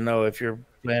to know if you're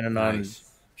planning on Nice.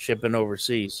 shipping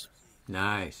overseas.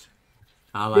 Nice.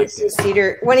 I like This is that.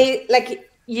 cedar. When he like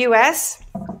U.S.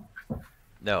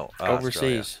 no,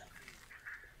 Overseas.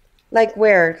 Like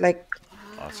where? Like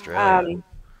Australia,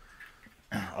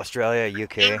 Australia,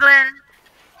 UK. England.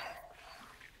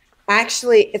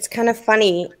 actually, it's kind of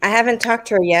funny. I haven't talked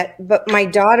to her yet, but my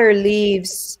daughter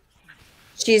leaves.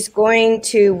 She's going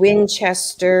to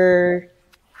Winchester,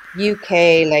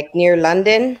 UK, like near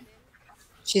London.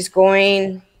 She's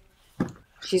going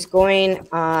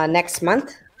next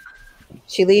month.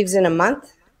 She leaves in a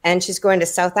month, and she's going to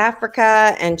South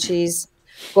Africa, and she's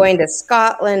going to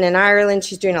Scotland and Ireland.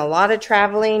 She's doing a lot of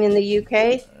traveling in the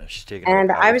UK. She's taking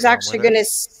And all I was the actually with her.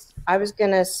 I was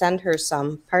gonna send her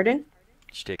some. Pardon?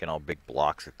 She's taking all big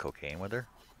blocks of cocaine with her.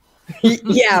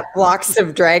 Yeah, blocks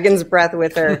of dragon's breath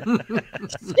with her.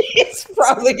 She's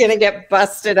probably gonna get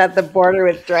busted at the border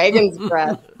with dragon's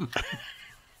breath.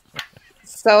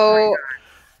 So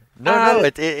No,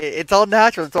 it's all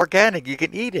natural. It's organic. You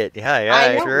can eat it. I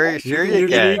Yeah, know. sure You you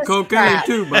can can. eat cocaine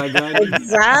too, by God.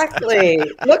 exactly.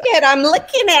 I'm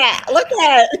looking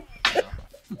at.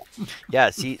 Yeah.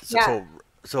 See, Yeah.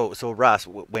 so Russ,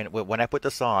 when I put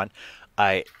this on,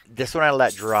 this one I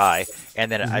let dry,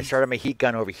 and then I started my heat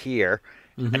gun over here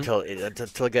until it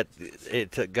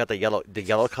got the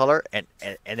yellow color, and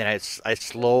then I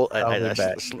slowed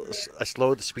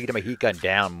the speed of my heat gun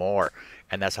down more,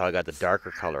 and that's how I got the darker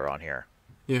color on here.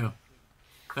 Yeah.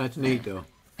 That's neat, though.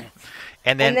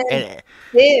 And then This.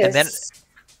 and then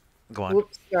go on.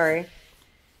 Whoops, sorry.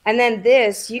 And then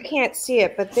this, you can't see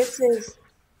it, but this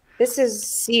is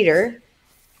cedar.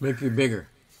 Make you bigger.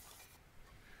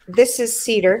 This is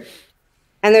cedar,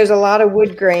 and there's a lot of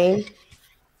wood grain.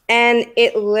 And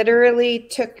it literally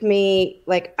took me,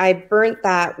 like, I burnt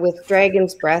that with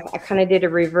dragon's breath. I kind of did a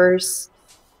reverse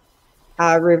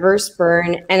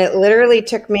burn, and it literally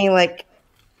took me like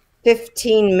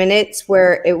 15 minutes,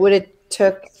 where it would have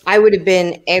took, I would have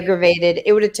been aggravated.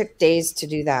 It would have took days to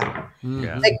do that.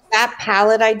 Yeah. Like that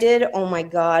pallet I did, oh my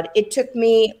God, it took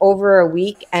me over a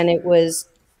week and it was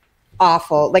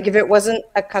awful. Like if it wasn't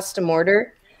a custom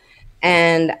order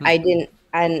and I didn't,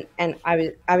 and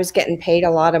I was getting paid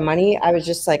a lot of money, I was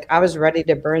just like, I was ready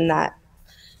to burn that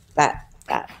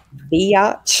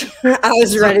biatch. I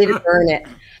was ready to burn it.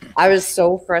 I was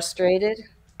so frustrated.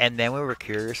 And then we were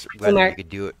curious whether you could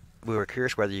do it. We were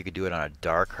curious whether you could do it on a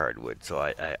dark hardwood. So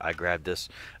I grabbed this.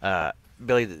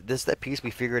 Billy, that piece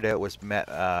we figured out was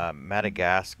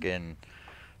Madagascar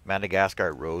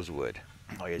rosewood.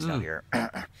 Oh, it's not here.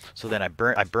 So then I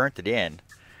burnt it in,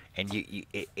 and you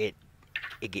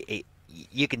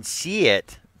can see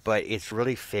it, but it's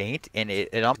really faint, and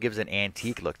it almost gives an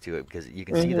antique look to it because you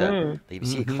can see if you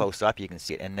see it close up, you can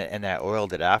see it, and that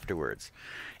oiled it afterwards,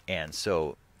 and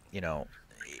so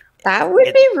that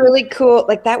would be really cool.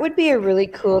 Like that would be a really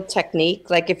cool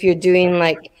technique. Like if you're doing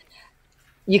like,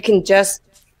 you can just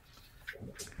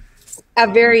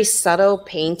a very subtle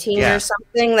painting or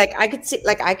something. Like I could see,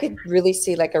 like I could really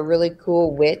see like a really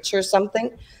cool witch or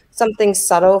something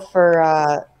subtle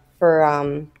for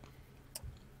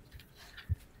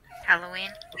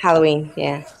Halloween.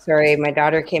 Yeah. Sorry, my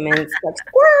daughter came in. It's like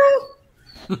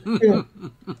squirrel.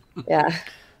 Yeah.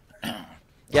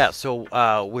 Yeah, so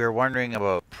we were wondering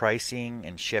about pricing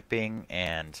and shipping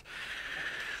and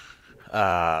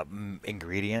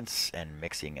ingredients and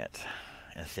mixing it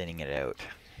and thinning it out.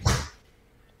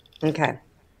 Okay.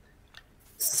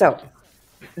 So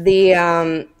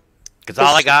the because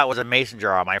all I got was a mason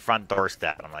jar on my front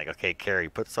doorstep. I'm like, okay, Carrie,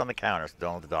 put this on the counter so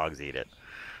don't let the dogs eat it.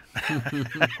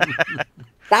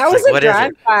 That was like, a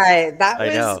drive-by. That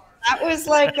was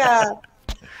like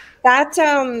that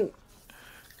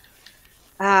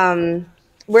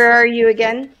where are you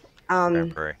again?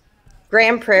 Grand Prairie.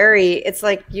 Grand Prairie. It's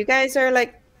like you guys are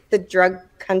like the drug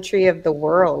country of the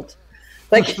world.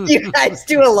 Like you guys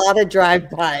do a lot of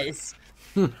drive-bys.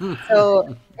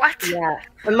 So What? yeah.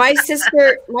 And my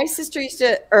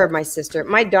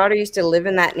daughter used to live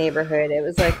in that neighborhood. It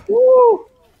was like, woo.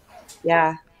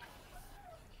 Yeah.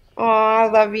 Oh, I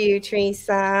love you,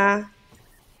 Teresa.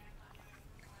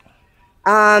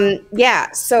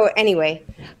 Yeah, so anyway.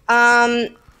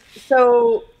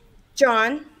 So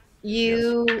John,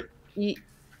 you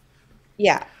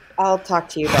yeah, I'll talk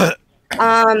to you about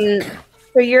it.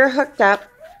 So you're hooked up,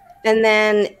 and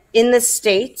then in the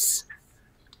States,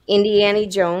 Indiana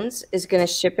Jones is going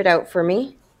to ship it out for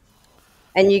me,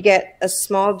 and you get a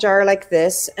small jar like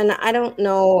this. And I don't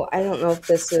know if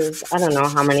this is, I don't know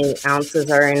how many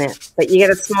ounces are in it, but you get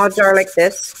a small jar like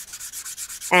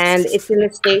this, and it's in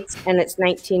the States, and it's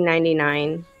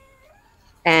 $19.99,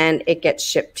 and it gets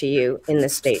shipped to you in the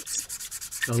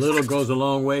States. A little goes a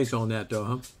long ways on that, though,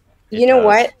 huh? You know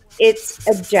what? It's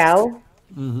a gel.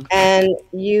 And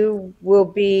you will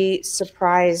be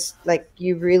surprised. Like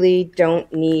you really don't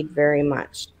need very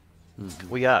much.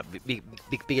 Well, yeah,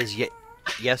 because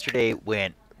yesterday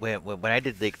when I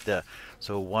did the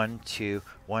so 1, 2,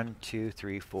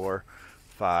 3, 4,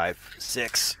 5,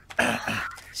 6,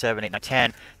 7, 8,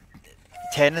 9,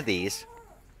 10 of these,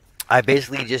 I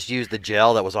basically just used the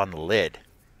gel that was on the lid.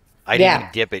 I didn't even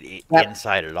dip it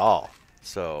inside at all.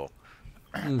 So,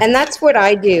 and that's what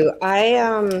I do.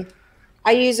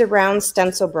 I use a round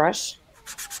stencil brush,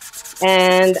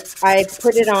 and I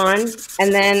put it on,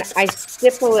 and then I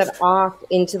stipple it off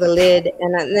into the lid,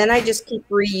 and then I just keep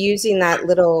reusing that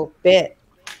little bit,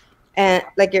 and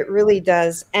like it really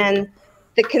does. And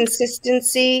the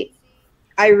consistency,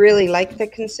 I really like the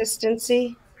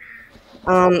consistency.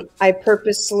 I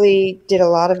purposely did a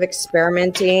lot of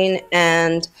experimenting,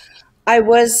 and I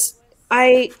bought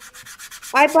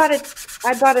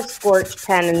a Scorch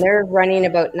pen, and they're running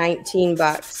about $19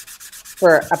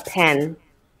 for a pen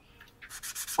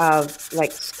of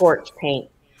like Scorch paint.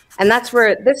 And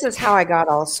this is how I got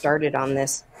all started on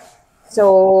this.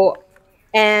 So,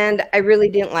 and I really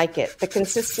didn't like it. The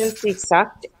consistency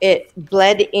sucked. It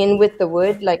bled in with the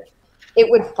wood. Like it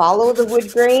would follow the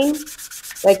wood grain.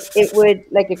 Like it would,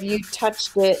 like if you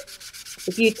touched it,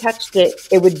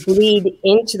 it would bleed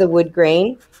into the wood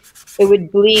grain. It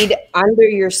would bleed under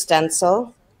your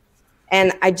stencil.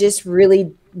 And I just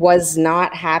really was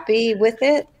not happy with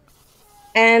it.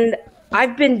 And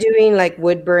I've been doing like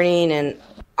wood burning and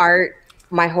art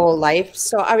my whole life.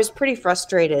 So I was pretty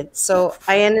frustrated. So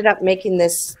I ended up making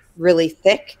this really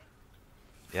thick.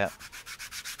 yeah.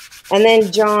 And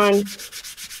then John,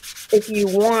 if you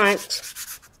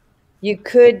want, you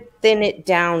could thin it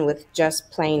down with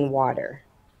just plain water.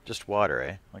 Just water,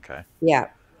 eh? Okay. Yeah,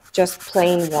 just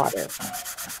plain water.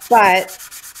 But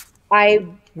I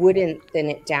wouldn't thin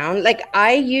it down. Like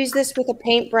I use this with a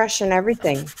paintbrush and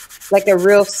everything, like a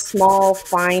real small,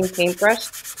 fine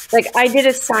paintbrush. Like I did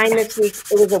a sign this week.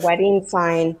 It was a wedding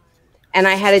sign, and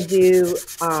I had to do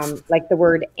like the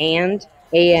word and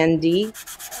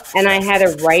I had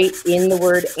to write in the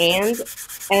word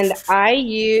and I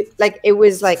used like it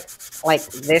was like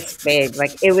this big,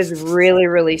 like it was really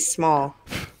really small,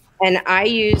 and I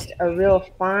used a real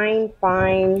fine.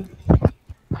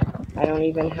 I don't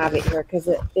even have it here because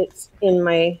it's in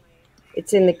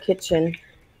the kitchen.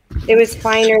 It was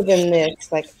finer than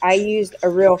this. Like I used a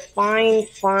real fine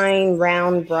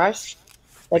round brush.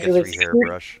 Like Like it a was 3-hair super,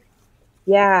 brush.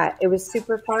 yeah, it was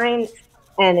super fine,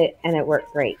 and it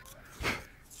worked great.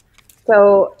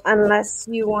 So unless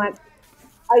you want,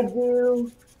 I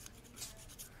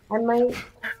might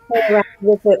play around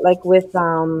with it like with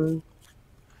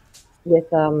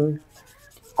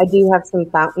I do have some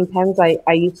fountain pens. I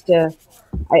used to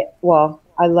I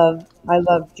love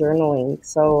journaling,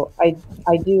 so I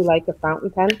do like a fountain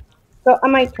pen. So I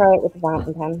might try it with a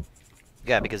fountain pen.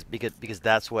 Yeah, because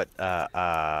that's what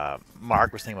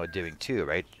Mark was thinking about doing too,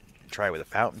 right? Try it with a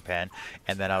fountain pen,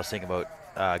 and then I was thinking about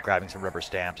grabbing some rubber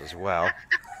stamps as well,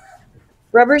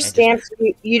 Rubber and just stamps,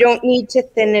 you don't need to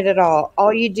thin it at all.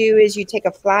 All you do is you take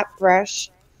a flat brush,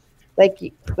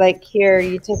 like here,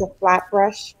 you take a flat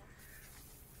brush.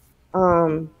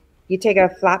 You take a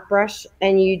flat brush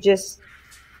and you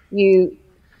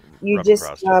rub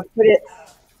across it. put it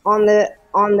on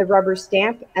the rubber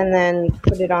stamp and then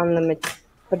put it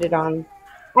on.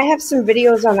 I have some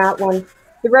videos on that one.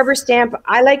 The rubber stamp,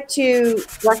 I like to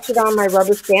brush it on my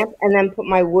rubber stamp and then put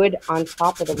my wood on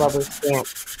top of the rubber stamp,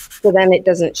 so then it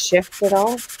doesn't shift at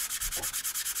all.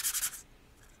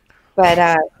 But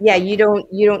yeah, you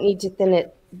don't need to thin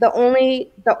it. The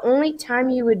only time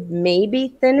you would maybe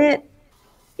thin it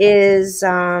is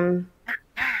the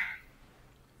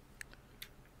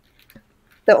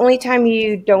only time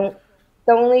you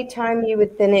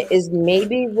would thin it is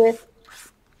maybe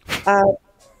uh,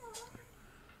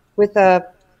 with a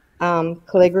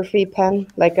calligraphy pen,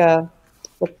 like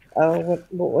what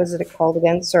was it called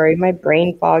again? Sorry, my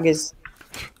brain fog is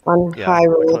on Yeah, high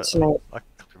roll tonight. a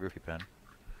calligraphy pen.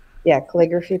 Yeah,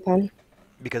 calligraphy pen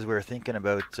Because we were thinking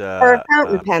about or a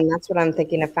fountain pen. That's what I'm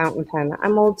thinking. A fountain pen.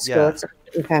 I'm old school. yeah, It's a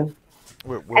fountain pen.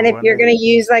 we're And if you're wondering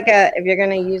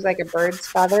gonna use like a bird's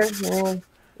feather, yeah,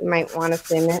 you might want to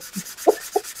thin it.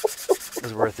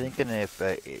 because we're thinking if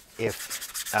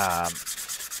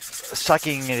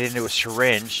sucking it into a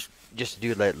syringe, just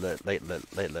do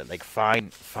like fine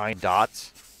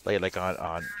dots, like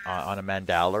on a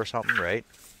mandala or something, right?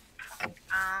 Maybe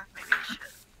I should.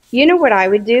 You know what I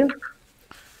would do?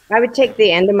 I would take the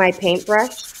end of my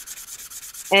paintbrush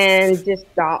and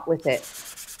just dot with it.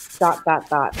 Dot, dot,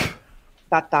 dot.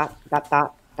 Dot, dot, dot,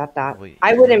 dot, dot, dot. Well,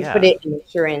 I wouldn't put yeah. it in a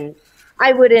syringe.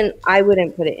 I wouldn't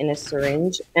put it in a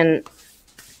syringe. And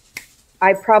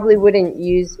I probably wouldn't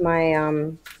use my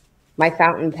my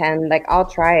fountain pen. Like I'll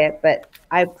try it, but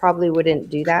I probably wouldn't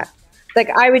do that. Like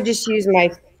I would just use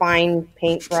my fine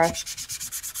paintbrush.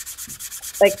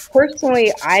 Like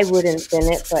personally, I wouldn't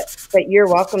thin it, but you're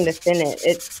welcome to thin it.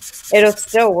 It'll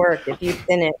still work if you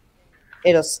thin it.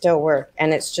 It'll still work,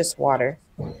 and it's just water.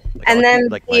 Like And I'll then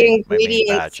keep like the my main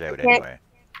ingredients. batch out anyway.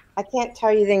 I can't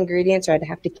tell you the ingredients, or I'd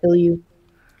have to kill you.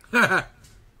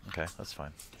 Okay, that's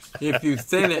fine. If you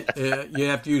thin it, you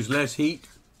have to use less heat.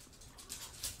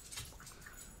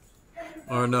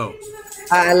 Or no?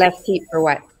 Left heat for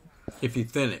what? If you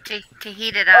thin it. To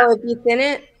heat it Oh, up. if you thin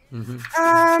it,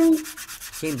 Mm-hmm.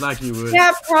 Seems like you would.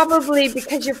 yeah, probably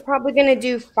because you're probably gonna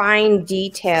do fine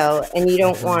detail, and you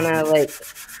don't want to like.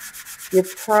 You're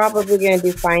probably gonna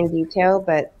do fine detail,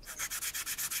 but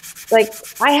like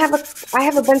I have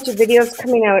a bunch of videos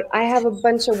coming out. I have a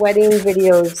bunch of wedding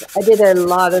videos. I did a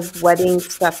lot of wedding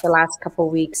stuff the last couple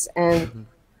weeks, and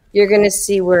you're gonna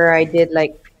see where I did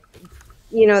like,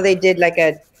 they did like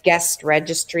a guest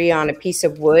registry on a piece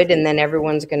of wood, and then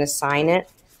everyone's gonna sign it.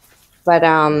 But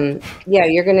yeah,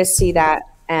 you're gonna see that,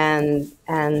 and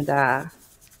yeah,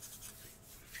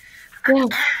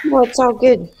 well, it's all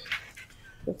good.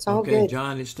 It's all Okay, good.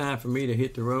 John, it's time for me to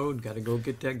hit the road. Got to go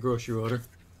get that grocery order.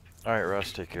 All right,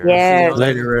 Russ, take care. Yeah. See y'all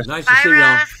Later, Russ. Nice to Bye, see y'all.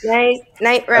 Russ.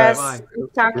 Night, Russ. Bye. Nice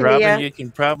talking Robin, to you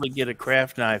can probably get a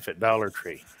craft knife at Dollar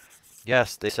Tree.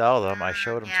 Yes, they sell them. I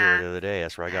showed them to her Yeah. the other day.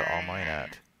 That's where I got all mine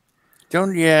at.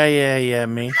 Don't, yeah,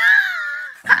 me.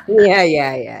 you.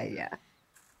 Yeah.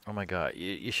 Oh my God,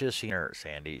 you should have seen her,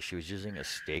 Sandy. She was using a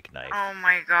steak knife, Oh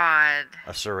my god.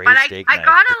 a serrated But I steak got knife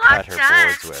a to lot cut her done.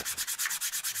 boards with.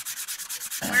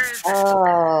 Where is it?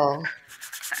 Oh.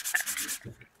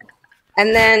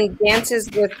 And then dances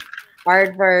with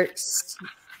Aardvarks.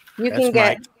 You That's can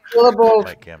get Mike. fillable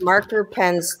Mike Kemp. marker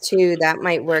pens too. That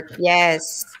might work.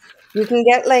 Yes. You can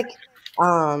get like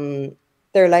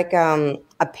they're like a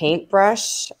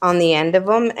paintbrush on the end of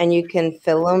them, and you can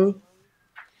fill them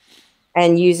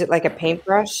and use it like a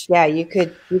paintbrush. Yeah, you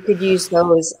could use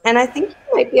those. And I think you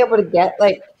might be able to get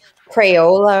like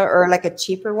Crayola or like a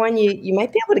cheaper one. You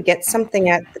might be able to get something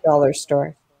at the dollar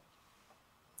store.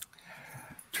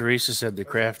 Teresa said the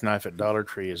craft knife at Dollar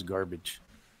Tree is garbage.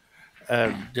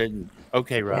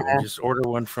 Okay, Robin, Yeah. just order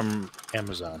one from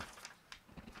Amazon.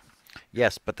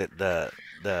 Yes, but the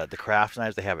craft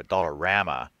knives they have at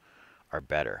Dollarama are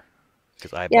better.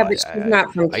 Because I Yeah, bought. but she's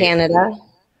not from Canada.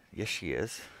 Yes, she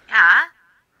is. Yeah.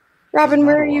 Robin, in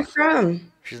where are you Ottawa.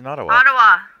 from? She's in Ottawa.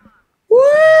 Ottawa.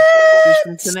 She's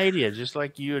from What? Canada, just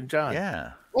like you and John.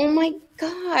 Yeah. Oh my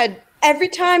God. Every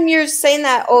time you're saying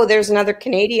that, oh, there's another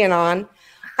Canadian on.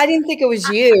 I didn't think it was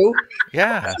you.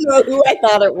 Yeah. I don't know who I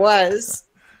thought it was.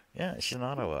 Yeah, she's in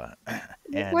Ottawa.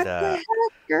 And What the heck,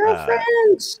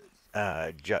 girlfriend?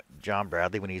 John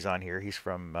Bradley, when he's on here, he's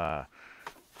from well,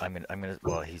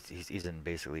 he's in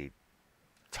basically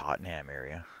Tottenham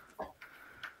area.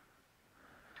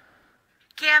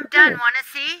 Okay, I'm done. Want to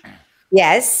see?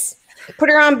 Yes. Put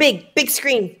her on big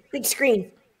screen, big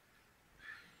screen.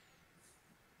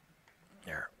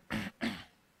 There.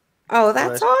 Oh,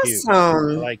 that's cute. I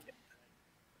awesome. like it.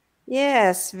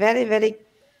 Yes, very, very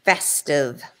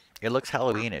festive. It looks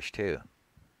Halloweenish too.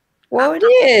 Well, it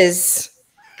is.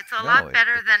 It's a No, lot it-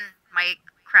 better than my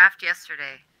craft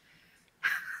yesterday.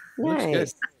 Looks good.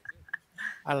 Nice.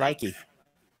 I like it.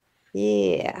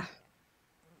 Yeah.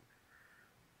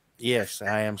 Yes,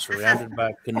 I am surrounded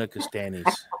by Canuckastanis.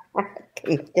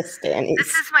 This Pakistanis.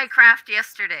 is my craft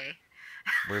yesterday.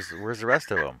 Where's the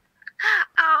rest of them?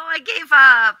 Oh, I gave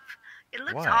up. It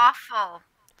looks Why? awful.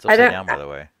 It's I upside don't- down, by the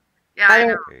way. Yeah, I I don't-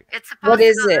 know. Okay. It's supposed What to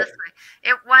is go it? this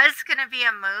way. It was gonna be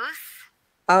a moose,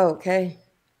 Oh, okay.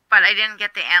 but I didn't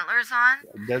get the antlers on.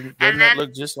 Doesn't And that then-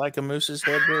 look just like a moose's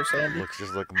head there, Sandy? Looks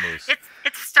just like a moose.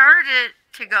 It started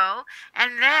to go,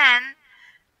 and then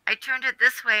I turned it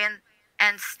this way,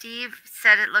 and Steve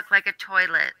said it looked like a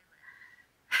toilet.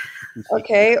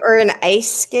 Okay. Or an ice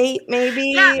skate,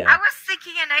 maybe? Yeah, Yeah. I was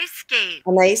thinking an ice skate.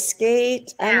 An ice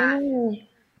skate? I Yeah. don't know.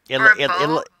 It, Or a it, it, boat.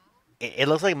 lo- it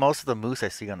looks like most of the moose I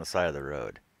see on the side of the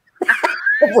road.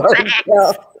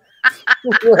 Roadkill.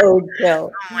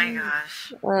 Roadkill. Oh my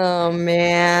gosh. Oh,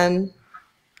 man.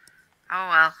 Oh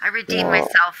well, I redeemed Yeah.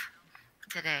 myself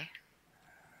today.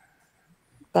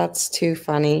 That's too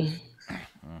funny.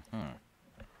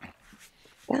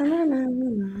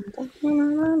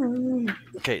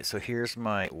 Okay, so here's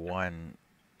my one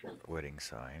wedding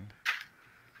sign.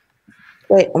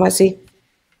 Wait, I want to see.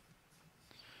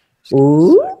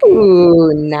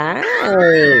 Ooh,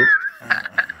 nice.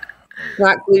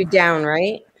 Not glued down,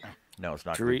 right? No, it's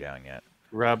not Tere- glued down yet.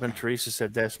 Robin, Teresa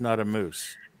said that's not a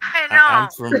moose. I I'm know.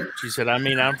 from. She said,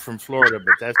 I'm from Florida,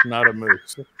 but that's not a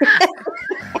moose.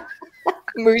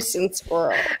 Moose and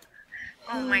squirrel.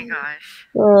 Oh my gosh.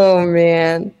 Oh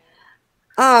man.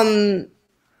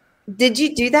 Did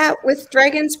you do that with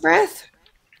Dragon's Breath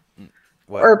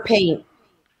What? or paint?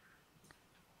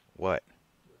 What?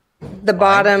 The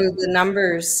bottom, the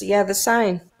numbers. Yeah, the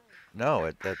sign. No,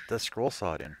 the scroll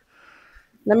saw it in.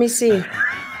 Let me see.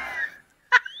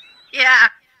 Yeah.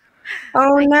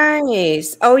 Oh,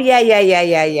 nice. Oh,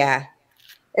 yeah.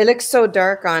 It looks so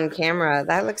dark on camera.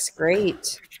 That looks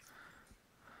great.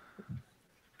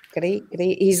 Great.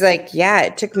 He's like, yeah,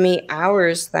 it took me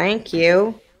hours. Thank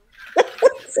you.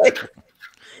 It's like,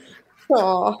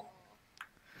 oh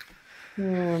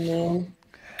man.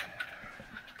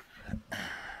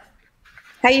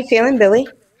 How you feeling, Billy?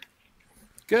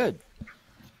 Good.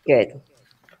 Good.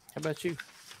 How about you?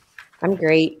 I'm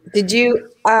great. Did you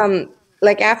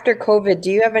like after COVID,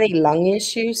 do you have any lung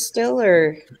issues still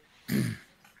or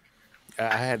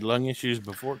I had lung issues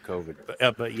before COVID,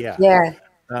 but yeah. yeah.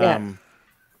 yeah. Um,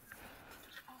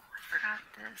 Forgot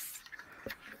this.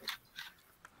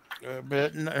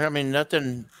 But I mean,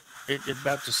 nothing. It's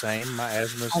about the same. My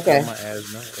asthma's Okay. still my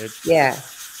asthma. Yeah.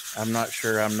 I'm not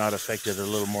sure. I'm not affected a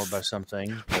little more by some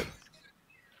things, but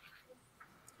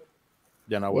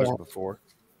than I was Yeah. before.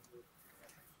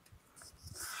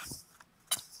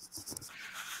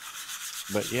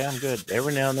 But yeah, I'm good.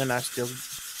 Every now and then, I still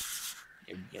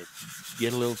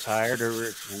get a little tired, or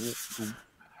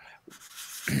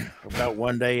about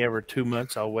one day every 2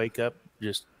 months, I'll wake up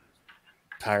just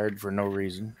tired for no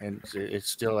reason, and it's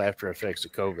still after effects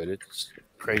of COVID. It's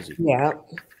crazy. Yeah.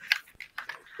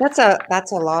 That's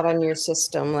a lot on your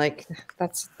system. Like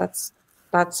that's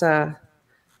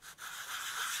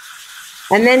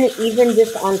And then even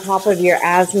just on top of your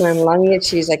asthma and lung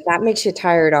issues, like that makes you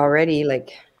tired already.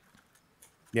 Like,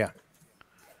 Yeah.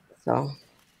 so.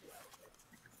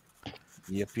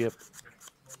 Yep.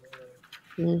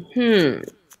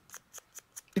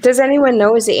 Does anyone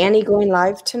know, is Annie going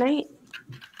live tonight?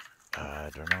 I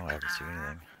don't know. I haven't seen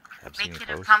anything. I haven't seen Make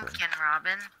any it a posts. pumpkin,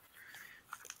 Robin.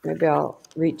 Maybe I'll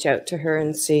reach out to her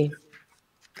and see.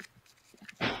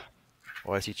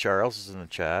 Well, I see Charles is in the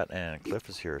chat and Cliff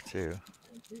is here too.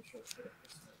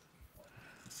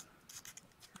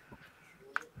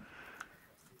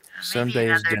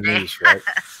 Sunday is another day. Denise, right?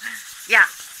 Yeah.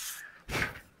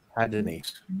 Hi,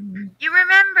 Denise. You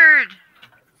remembered.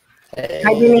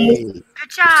 Hi, Denise. Good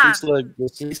job. The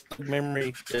deceased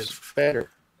memory is better.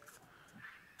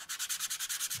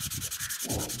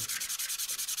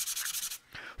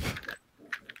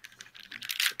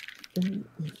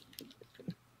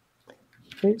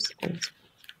 Oops.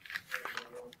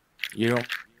 You don't.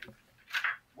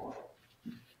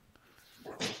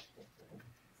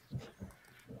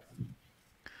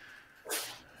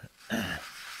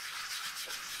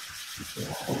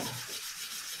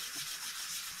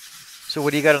 So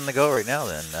what do you got on the go right now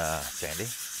then, Sandy?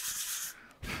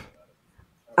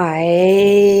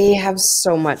 I have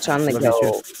so much on the Love you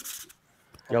go.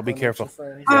 Y'all be careful.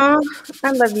 Oh,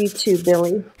 I love you too,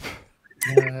 Billy.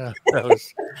 I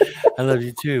love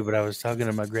you too, but I was talking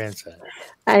to my grandson.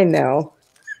 I know.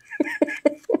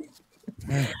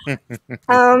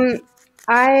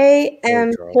 I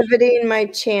am pivoting my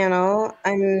channel.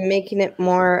 I'm making it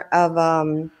more of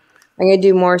I'm gonna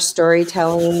do more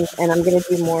storytelling, and I'm gonna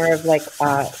do more of like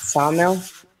sawmill.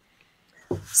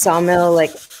 Sawmill,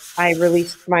 like I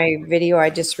released my video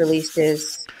I just released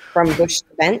is from bush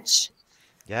to bench.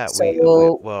 Yeah, So,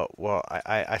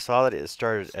 I saw that it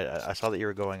started. I saw that you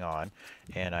were going on,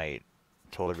 and I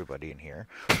told everybody in here.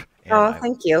 And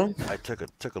thank you. I took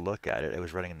a look at it. It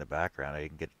was running in the background. I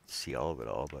didn't get to see all of it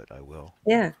all, but I will.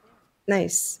 Yeah,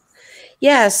 nice.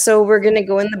 Yeah, so we're gonna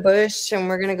go in the bush, and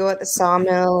we're gonna go at the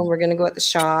sawmill, and we're gonna go at the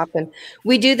shop, and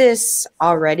we do this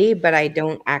already, but I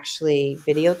don't actually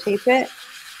videotape it.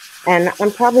 And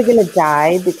I'm probably going to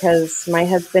die because my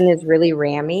husband is really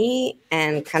rammy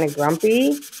and kind of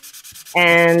grumpy.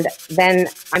 And then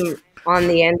I'm on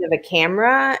the end of a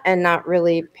camera and not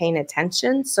really paying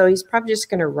attention. So he's probably just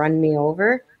going to run me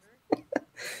over.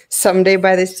 Someday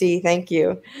by the sea. Thank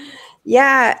you.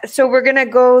 Yeah. So we're going to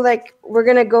go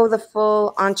the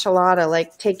full enchilada,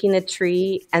 like taking a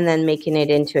tree and then making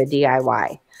it into a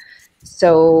DIY.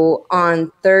 So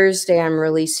on Thursday, I'm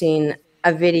releasing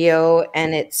a video,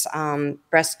 and it's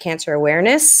breast cancer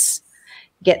awareness.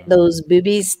 Get those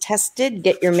boobies tested.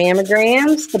 Get your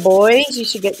mammograms. The boys, you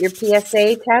should get your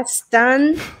PSA test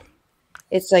done.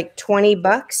 It's like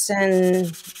 $20,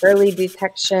 and early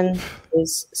detection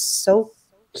is so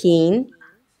keen.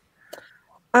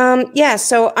 Yeah,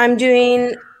 so I'm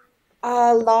doing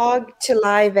a log to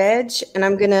live edge, and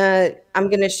I'm gonna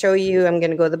show you. I'm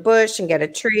gonna go to the bush and get a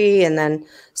tree, and then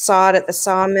saw it at the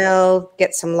sawmill,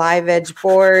 get some live edge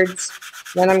boards.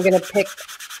 Then I'm gonna pick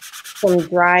some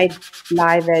dried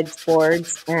live edge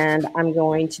boards, and I'm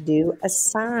going to do a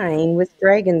sign with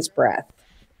dragon's breath.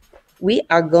 We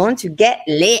are going to get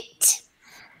lit.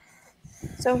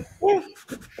 So yeah,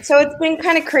 so it's been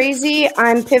kind of crazy.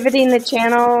 I'm pivoting the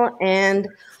channel, and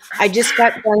I just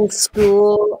got done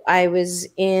school. I was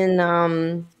in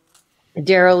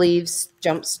Daryl Eve's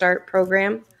Jumpstart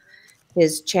program,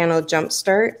 his channel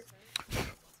Jumpstart.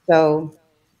 So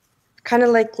kind of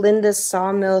like Linda's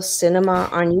Sawmill Cinema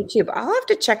on YouTube. I'll have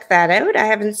to check that out. I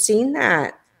haven't seen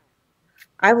that.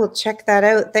 I will check that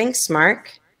out. Thanks,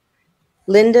 Mark.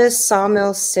 Linda's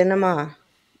Sawmill Cinema.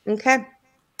 Okay,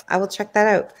 I will check that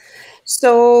out.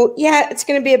 So yeah, it's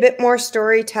going to be a bit more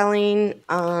storytelling,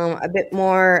 a bit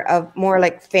more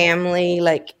like family,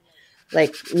 like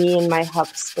me and my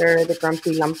huckster, the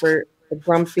grumpy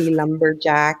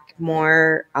lumberjack,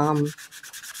 more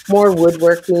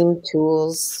woodworking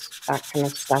tools, that kind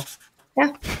of stuff.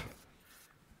 Yeah.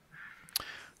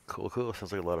 Cool.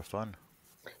 Sounds like a lot of fun.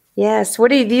 Yes.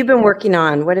 What have you been working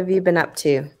on? What have you been up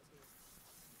to?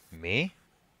 Me?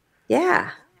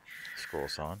 Yeah. Scroll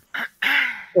song.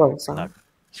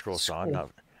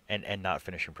 And not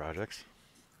finishing projects.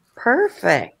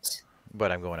 Perfect.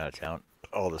 But I'm going out of town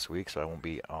all this week, so I won't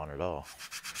be on at all.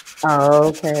 Oh,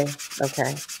 okay.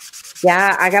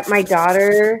 Yeah, I got my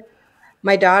daughter.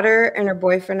 My daughter and her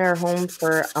boyfriend are home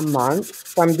for a month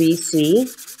from BC,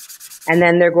 and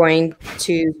then they're going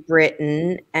to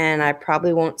Britain, and I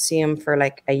probably won't see them for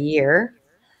like a year.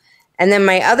 And then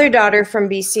my other daughter from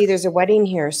BC, there's a wedding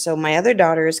here. So my other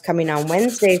daughter is coming on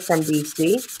Wednesday from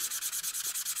BC.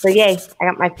 So yay, I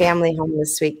got my family home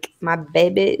this week. My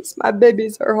babies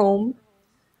are home.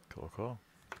 Cool, cool.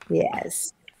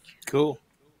 Yes. Cool.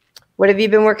 What have you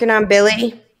been working on,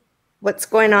 Billy? What's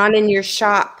going on in your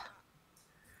shop?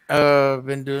 I've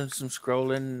been doing some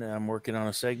scrolling. I'm working on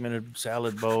a segmented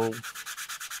salad bowl.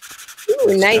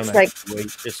 Ooh, nice. Like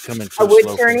It's coming a too wood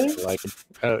slow turning? for me to like it.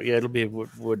 Oh yeah, it'll be a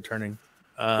wood turning.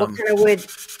 what kind of wood?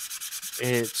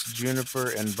 It's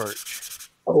juniper and birch.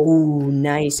 Oh,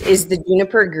 nice. Is the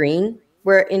juniper green?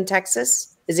 We're in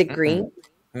Texas. Is it green?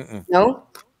 Mm-mm. No?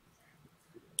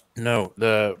 No,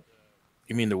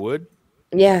 you mean the wood?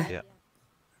 Yeah. Yeah.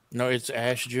 No, it's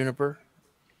ash juniper.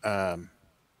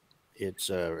 It's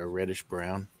a reddish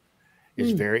brown.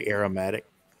 It's very aromatic,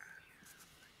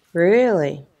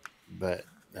 Really? but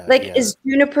Like, yeah, is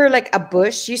juniper like a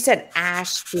bush? You said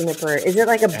ash juniper. Is it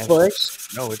like a ash-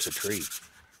 bush? no, it's a tree.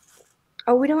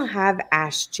 Oh, we don't have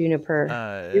ash juniper.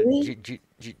 Do we?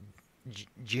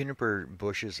 Juniper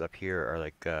bushes up here are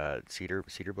like cedar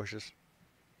bushes.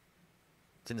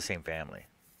 It's in the same family.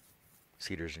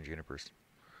 Cedars and junipers.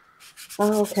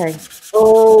 Oh, okay.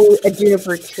 Oh, a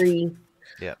juniper tree.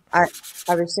 Yeah. I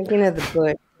was thinking of the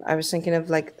bush. I was thinking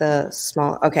of like the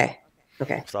small. Okay.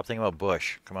 Okay. Stop thinking about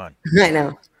bush. Come on. I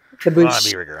know. The Come on, bush.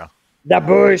 Beaver girl. The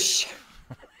bush.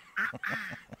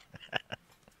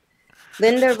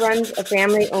 Linda runs a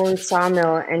family-owned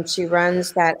sawmill, and she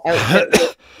runs that outfit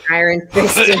with Iron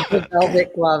Fist and the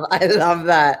Velvet Glove. I love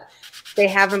that. They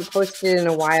haven't posted in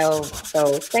a while,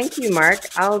 so thank you, Mark.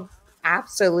 I'll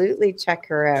absolutely check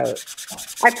her out.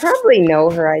 I probably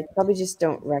know her. I probably just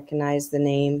don't recognize the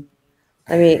name.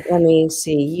 Let me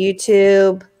see.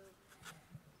 YouTube.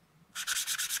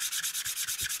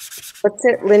 What's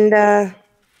it, Linda?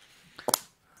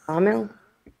 Sawmill?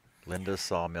 Linda's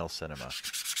Sawmill Cinema.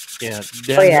 Yeah,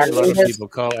 down yeah, here a lot of Linda's- people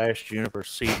call ash juniper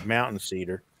mountain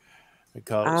cedar. They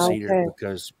call it Oh, cedar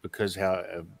okay. because how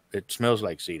it smells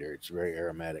like cedar. It's very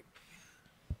aromatic.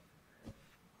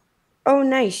 Oh,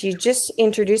 nice. You just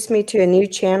introduced me to a new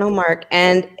channel, Mark,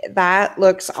 and that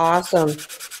looks awesome.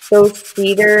 Those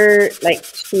cedar, like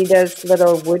she does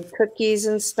little wood cookies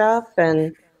and stuff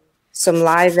and some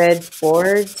live edge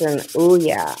boards. And oh,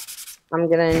 yeah, I'm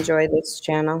going to enjoy this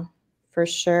channel for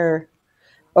sure.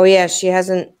 Oh, yeah, she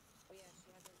hasn't.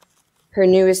 Her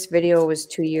newest video was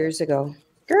 2 years ago.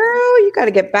 Girl, you got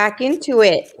to get back into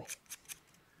it.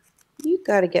 You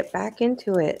got to get back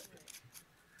into it.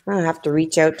 I'll have to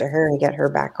reach out to her and get her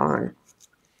back on.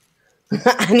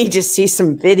 I need to see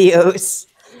some videos.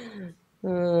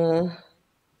 Oh,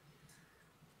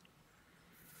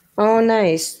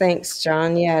 nice. Thanks,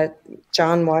 John. Yeah,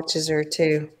 John watches her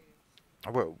too.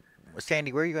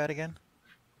 Sandy, where are you at again?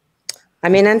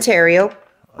 I'm in Ontario.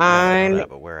 Oh, yeah, I know that,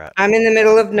 but where at? I'm in the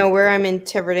middle of nowhere. I'm in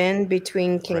Tiverton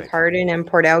between Right. Kincardine and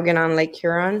Port Elgin on Lake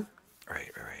Huron.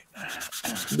 Right.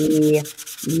 Yeah.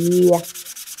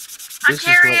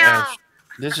 Ontario.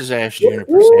 This is ash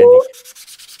juniper, Ooh. Sandy.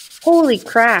 Holy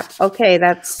crap. Okay,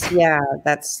 that's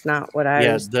not what I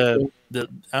Yeah, was thinking.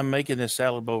 I'm making this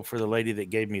salad bowl for the lady that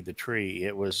gave me the tree.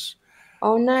 It was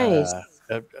Oh, nice.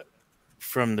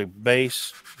 from the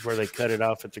base where they cut it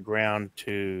off at the ground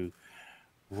to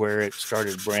where it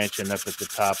started branching up at the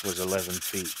top was 11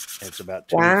 feet. It's about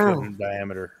 2 Wow. foot in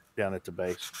diameter down at the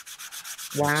base.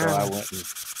 Wow. And so I went and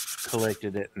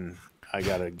collected it, and I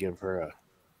got to give her a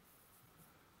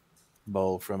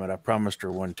bowl from it. I promised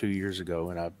her one 2 years ago,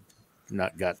 and I've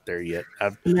not got there yet.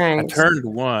 I Nice. turned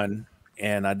one,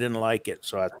 and I didn't like it,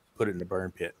 so I put it in the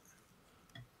burn pit.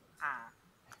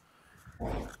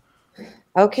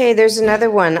 Okay, there's another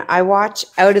one. I watch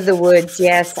Out of the Woods.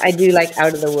 Yes, I do like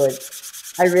Out of the Woods.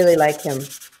 I really like him.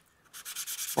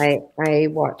 I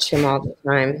watch him all the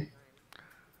time.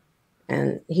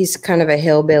 And he's kind of a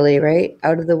hillbilly, right?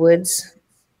 Out of the Woods.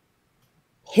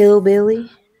 Hillbilly.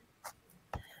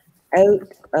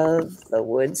 Out of the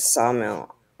Woods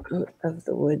Sawmill. Out of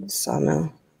the Woods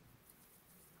Sawmill.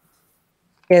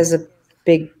 He has a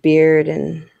big beard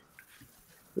and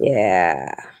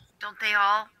yeah. Don't they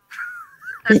all?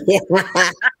 Yeah. When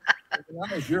I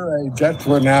was your age, that's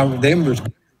when them was.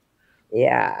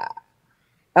 Yeah.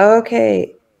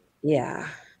 Okay. Yeah.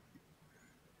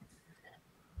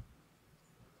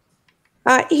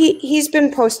 He's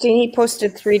been posting. He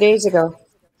posted 3 days ago,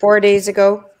 4 days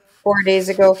ago, 4 days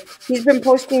ago. He's been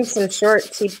posting some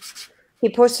shorts. He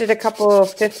posted a couple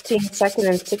of 15-second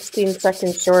and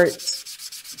 16-second shorts.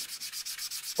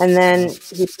 And then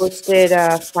he posted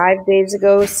 5 days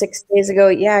ago, 6 days ago.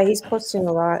 Yeah, he's posting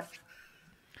a lot.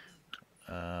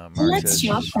 Mark Let's says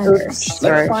shop Oops,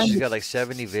 sorry. she's got like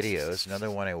 70 videos.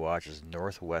 Another one I watch is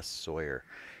Northwest Sawyer.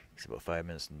 He's about 5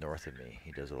 minutes north of me.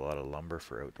 He does a lot of lumber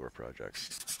for outdoor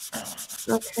projects.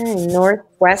 Okay,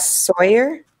 Northwest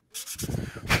Sawyer.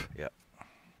 Yep.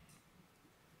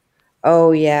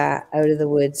 Oh yeah, Out of the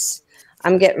Woods.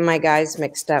 I'm getting my guys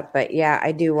mixed up, but yeah,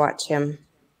 I do watch him.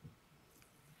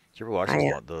 Did you ever watch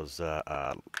those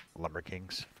Lumber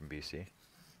Kings from BC?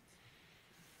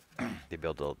 They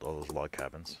build all those log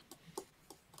cabins.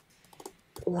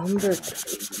 Lumber.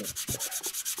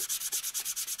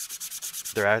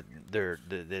 They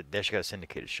actually got a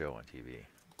syndicated show on TV.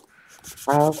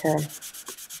 Oh, okay.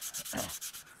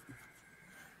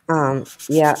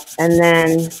 Yeah, and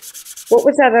then what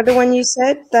was that other one you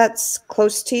said that's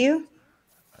close to you?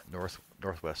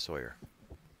 Northwest Sawyer.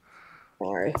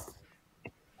 Sorry.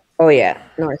 Oh yeah,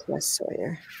 Northwest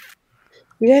Sawyer.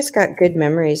 You guys got good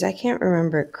memories. I can't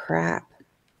remember crap.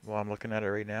 Well, I'm looking at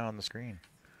it right now on the screen.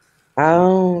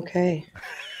 Oh, okay.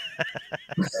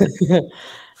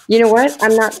 You know what?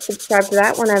 I'm not subscribed to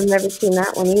that one. I've never seen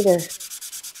that one either.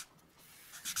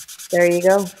 There you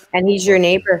go. And he's your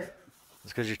neighbor.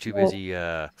 It's because you're too busy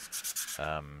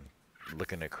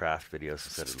looking at craft videos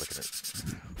instead of looking at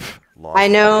log I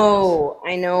know.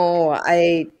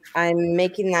 I'm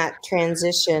making that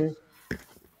transition.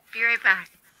 Be right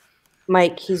back.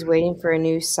 Mike, he's waiting for a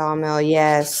new sawmill.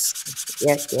 Yes.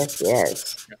 Yeah,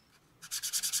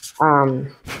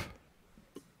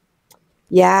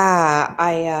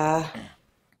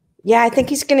 I think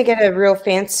he's gonna get a real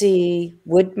fancy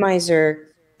wood miser.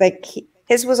 Like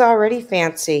his was already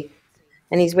fancy,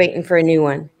 and he's waiting for a new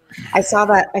one. I saw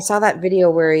that video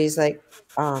where he's like,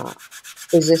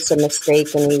 "Is this a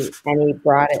mistake?" And he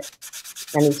brought it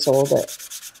and he sold it.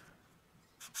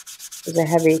 He's a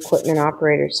heavy equipment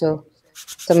operator, so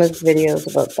some of his videos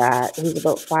about that. He's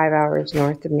about 5 hours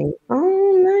north of me.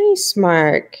 Oh, nice,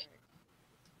 Mark.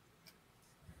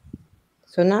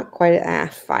 So not quite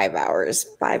 5 hours.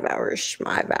 5 hours.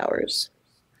 5 hours.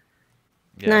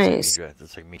 Yeah, nice.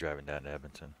 It's like me driving down to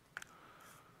Edmonton.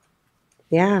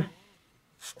 Yeah.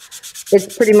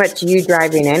 It's pretty much you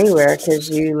driving anywhere because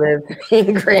you live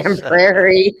in Grand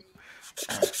Prairie.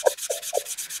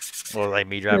 Well, like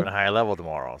me driving a high level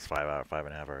tomorrow. It's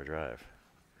 5.5 hour drive.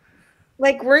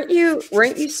 Like, weren't you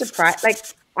surprised? Like,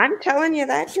 I'm telling you,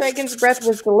 that Dragon's Breath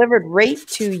was delivered right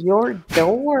to your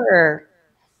door.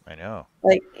 I know.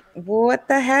 Like, what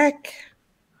the heck?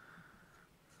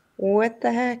 What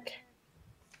the heck?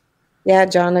 Yeah,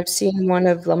 John, I've seen one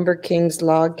of Lumber King's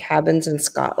log cabins in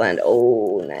Scotland.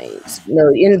 Oh, nice. £1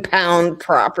 million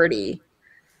property.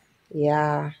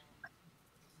 Yeah.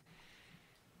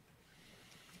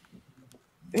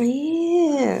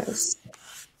 Yes.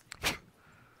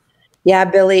 Yeah,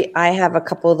 Billy, I have a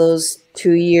couple of those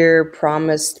 2-year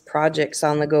promised projects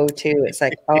on the go too. It's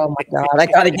like, oh my God, I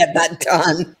got to get that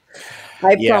done.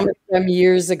 I promised them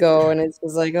years ago, and it's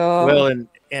just like, oh. Well,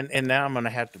 and now I'm going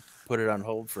to have to put it on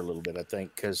hold for a little bit, I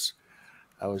think, because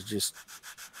I was just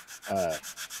I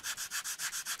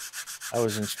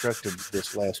was instructed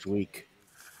this last week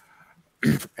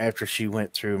after she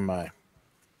went through my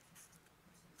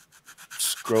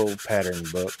scroll pattern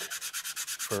book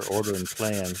for ordering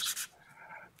plans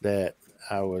that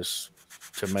I was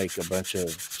to make a bunch of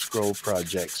scroll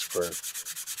projects for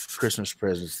Christmas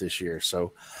presents this year.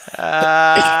 So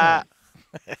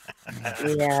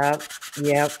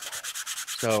Yep.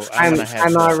 So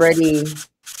I'm already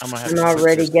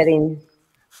getting.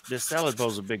 This salad bowl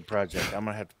is a big project. I'm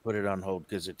gonna have to put it on hold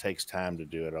because it takes time to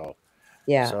do it all.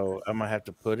 Yeah. So I'm gonna have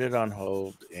to put it on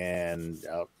hold, and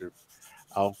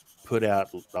I'll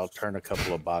turn a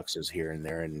couple of boxes here and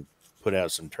there and put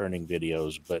out some turning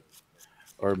videos,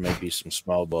 or maybe some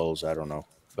small bowls. I don't know.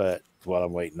 But while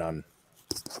I'm waiting on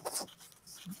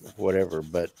whatever,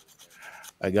 but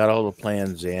I got all the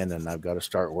plans in, and I've got to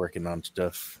start working on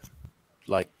stuff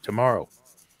like tomorrow.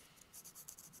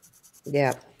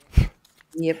 Yep.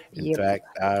 In fact,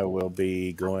 I will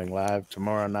be going live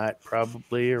tomorrow night,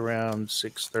 probably around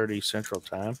 6:30 Central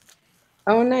Time.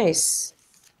 Oh, nice.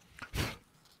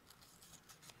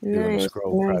 Doing a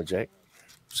scroll project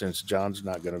since John's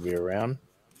not going to be around.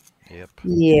 Yep.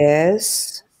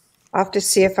 Yes. I'll have to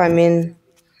see if I'm going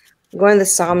to the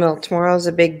sawmill. Tomorrow's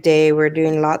a big day. We're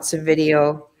doing lots of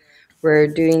video. We're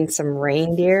doing some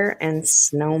reindeer and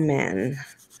snowmen.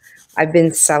 I've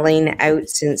been selling out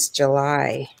since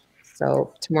July.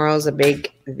 So tomorrow's a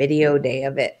big video day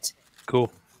of it.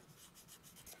 Cool.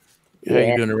 How are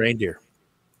you doing a reindeer?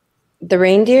 The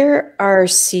reindeer are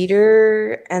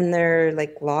cedar, and they're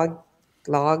like log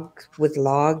with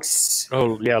logs.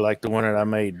 Oh, yeah, like the one that I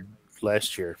made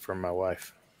last year for my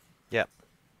wife. Yep.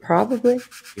 Probably.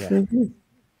 Yeah. Mm-hmm.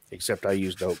 Except I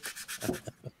used oak.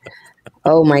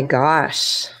 Oh my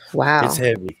gosh. Wow. It's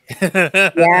heavy.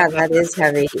 Yeah, that is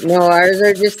heavy. No, ours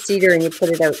are just cedar and you put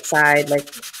it outside. Like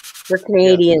we're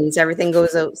Canadians, everything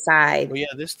goes outside. Well, yeah,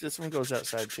 this one goes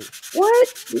outside too.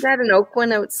 What? You got an oak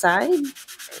one outside?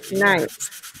 Yeah.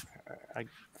 Nice.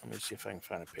 Let me see if I can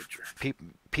find a picture.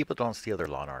 People don't steal their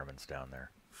lawn ornaments down there.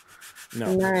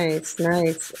 No. Nice.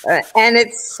 And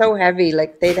it's so heavy.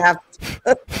 Like they'd have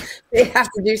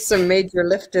to do some major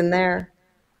lifting there.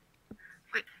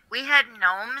 We had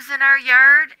gnomes in our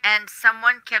yard, and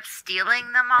someone kept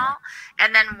stealing them all.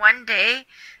 And then one day,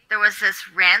 there was this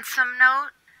ransom note,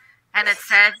 and it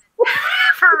said,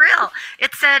 for real,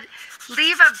 it said,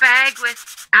 leave a bag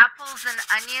with apples and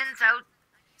onions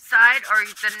outside, or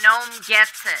the gnome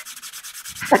gets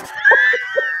it.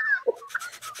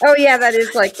 Oh yeah, that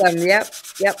is like them. Yep.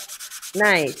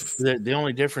 Nice. The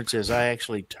only difference is I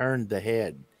actually turned the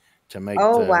head to make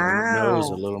Oh, the wow. nose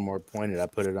a little more pointed. I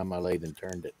put it on my lathe and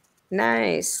turned it.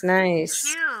 Nice.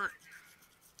 Cute.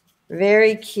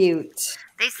 Very cute.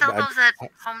 They sell I- those at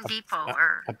Home Depot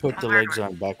or I put the Home legs Hardware.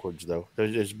 on backwards though.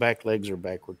 His back legs are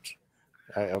backwards.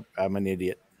 I'm an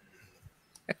idiot.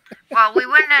 Well, we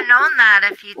wouldn't have known that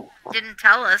if you didn't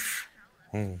tell us.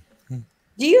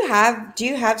 Do you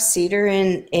have cedar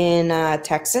in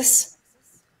Texas?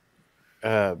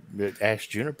 Ash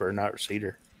juniper, not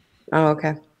cedar. Oh,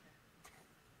 okay.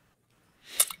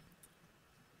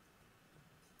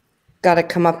 I gotta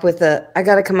come up with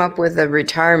a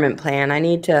retirement plan. I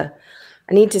need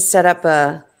to set up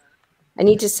a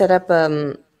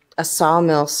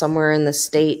sawmill somewhere in the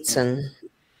States and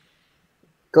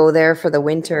go there for the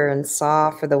winter and saw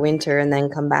for the winter and then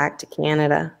come back to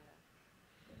Canada.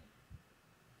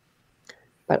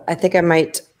 But I think I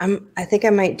might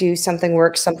do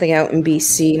work something out in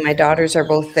BC. My daughters are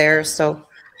both there, so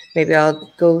maybe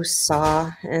I'll go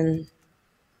saw and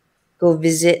go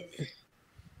visit.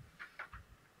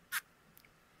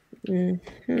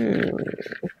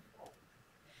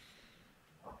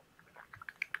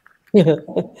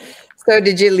 So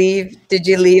did you leave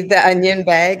the onion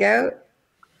bag out?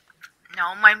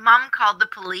 No, my mom called the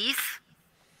police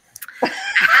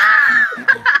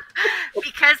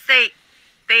because they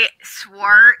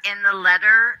swore in the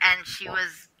letter, and she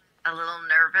was a little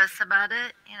nervous about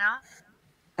it. You know.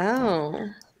 Oh,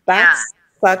 that's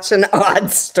such an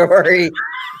odd story.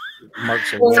 Mark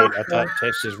said, Well, "Wait, I thought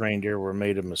Texas reindeer were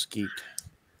made of mesquite."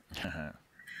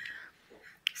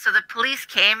 So the police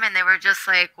came and they were just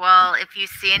like, well, if you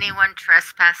see anyone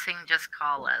trespassing, just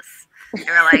call us. They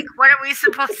were like, what are we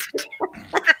supposed to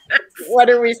do? What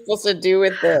are we supposed to do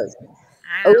with this?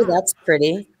 I Oh, know. that's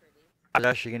pretty. I was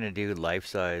actually going to do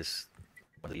life-size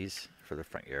one of these for the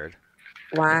front yard.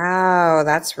 Wow,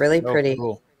 that's really Oh, pretty.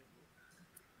 cool.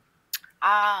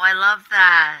 Oh, I love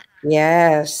that.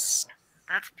 Yes.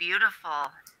 That's beautiful.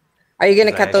 Are you going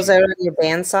to Is cut that those out on your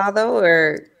bandsaw though,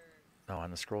 or No,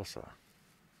 on the scroll saw.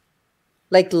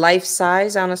 like life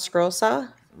size on a scroll saw?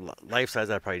 Life-size,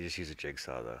 I'd probably just use a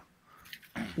jigsaw, though.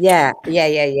 Yeah.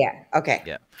 Okay.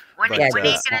 Yeah. When, But, when are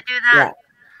you uh, going to do that?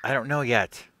 I don't know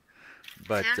yet.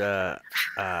 But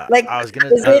Like, I was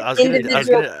gonna, is I it was gonna,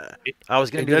 individual? I was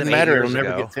gonna It do them doesn't 8 matter. years It'll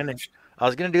never ago. get finished. I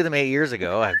was gonna do them 8 years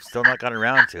ago. I've still not gotten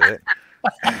around to it.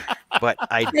 But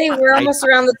Hey, we're almost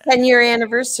around the 10-year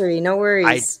anniversary. No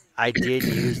worries. I did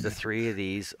use the 3 of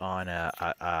these on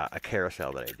a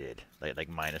carousel that I did, like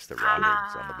minus the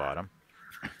rockers on the bottom.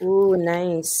 Ooh,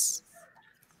 nice.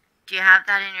 Do you have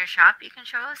that in your shop you can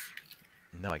show us?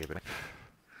 No, I get it.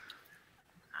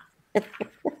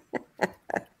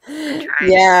 Try.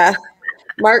 Yeah.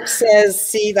 Mark says,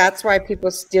 see, that's why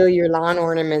people steal your lawn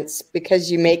ornaments,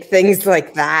 because you make things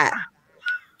like that.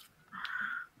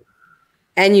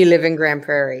 And you live in Grand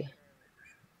Prairie.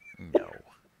 No.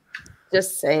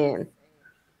 Just saying.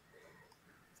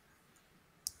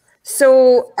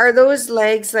 So are those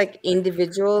legs like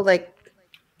individual? Like,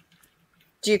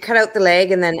 do you cut out the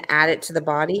leg and then add it to the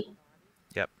body?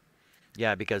 Yep.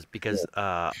 Yeah, because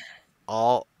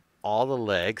all the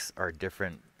legs are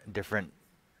different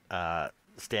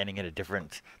standing at a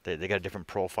different they got a different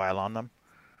profile on them.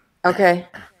 Okay.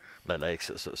 Like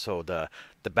so the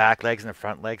back legs and the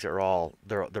front legs are all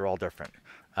they're all different.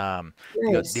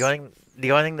 Nice. The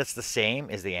only thing that's the same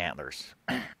is the antlers.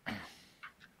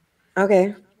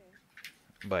 Okay.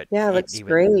 But Yeah, it looks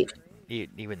great.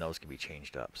 Even those can be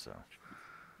changed up. So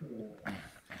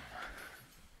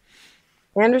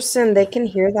Anderson, they can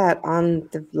hear that on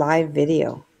the live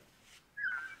video.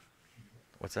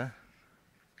 what's that?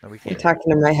 No, we I'm can't.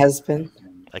 talking to my husband.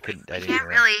 I couldn't. I We didn't can't hear.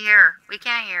 really hear. We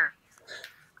can't hear.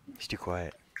 It's too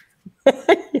quiet. Make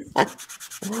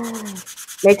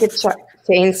a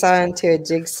chainsaw into a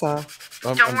jigsaw.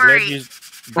 Don't I'm worry.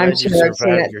 I'm Glad you sure I've seen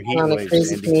survived that your heat on a wave,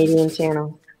 crazy Sandy. Canadian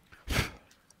channel.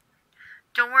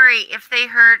 Don't worry. If they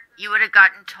heard, you would have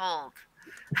gotten told.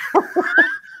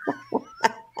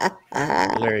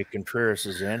 Larry Contreras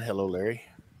is in. Hello, Larry.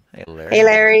 Hey, Larry. Hey,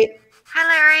 Larry. Hi,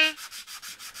 Larry.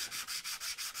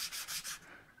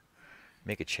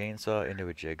 Make a chainsaw into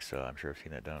a jigsaw. I'm sure I've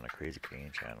seen that done on a crazy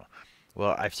Canadian channel.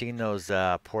 Well, I've seen those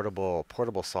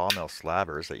portable sawmill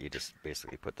slabbers that you just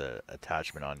basically put the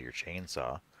attachment onto your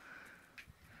chainsaw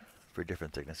for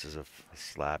different thicknesses of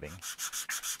slabbing.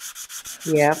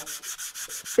 Yeah.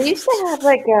 They used to have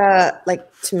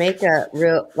to make a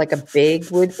real like a big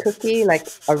wood cookie, like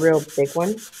a real big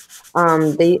one.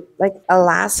 They like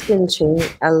Alaskan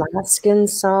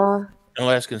sawmill.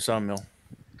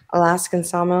 Alaskan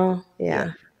sawmill.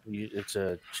 Yeah. It's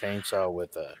a chainsaw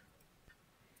with a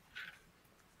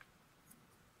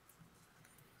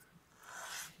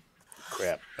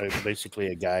basically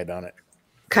a guide on it.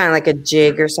 Kind of like a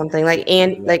jig or something. Like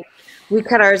we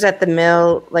cut ours at the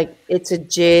mill. Like it's a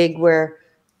jig where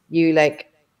you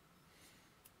like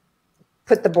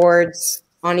put the boards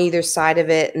on either side of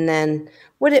it, and then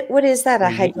what is that? A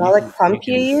hydraulic pump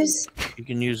you use? You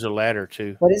can use a ladder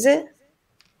too. What is it?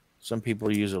 Some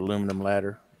people use aluminum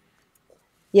ladder.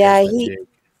 Yeah, he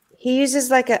uses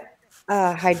like a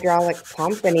hydraulic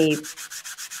pump, and he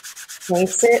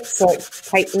points it so it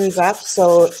tightens up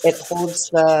so it holds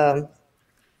the.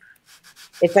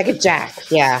 It's like a jack,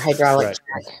 yeah, hydraulic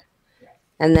jack,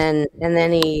 and then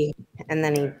he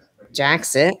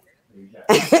jacks it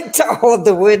to hold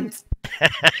the wood.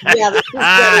 Yeah,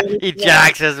 he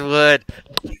jacks his wood.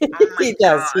 He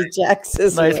does. He jacks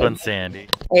his wood. Nice one, Sandy.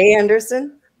 Hey,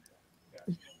 Anderson.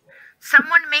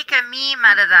 Someone make a meme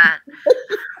out of that.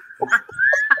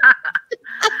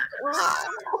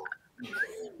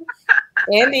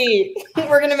 Andy,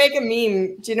 we're gonna make a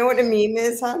meme. Do you know what a meme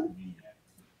is, huh?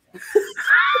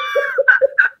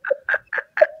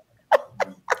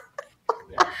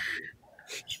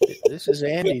 This is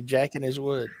Andy jacking his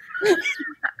wood.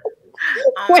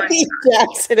 When he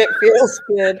jacks it, it feels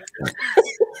good.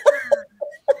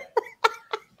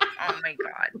 Oh my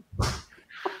god.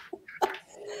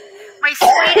 My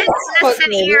sweetest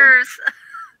innocent ears.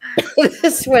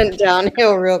 This went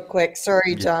downhill real quick.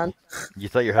 Sorry, John. You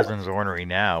thought your husband was ornery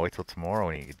now. Wait till tomorrow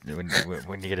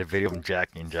when you get a video of him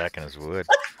jacking his wood.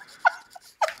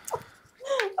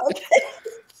 Okay.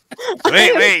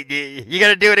 Wait, you got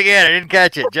to do it again. I didn't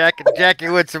catch it. Jack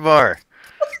your wood some more.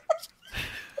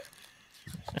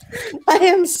 I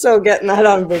am so getting that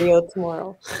on video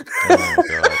tomorrow. Oh my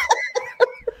god.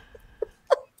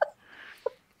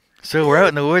 So we're out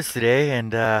in the woods today,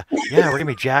 and yeah, we're gonna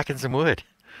be jacking some wood.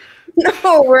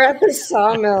 No, we're at the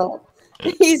sawmill.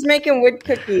 He's making wood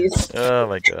cookies. Oh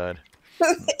my god.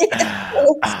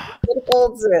 It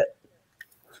holds it.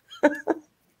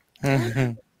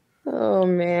 Oh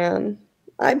man.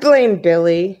 I blame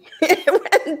Billy. It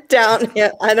went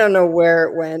downhill. I don't know where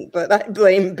it went, but I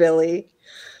blame Billy.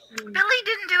 Billy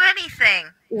didn't do anything.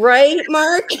 Right,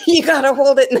 Mark? You gotta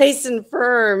hold it nice and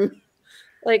firm.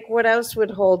 Like, what else would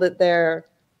hold it there?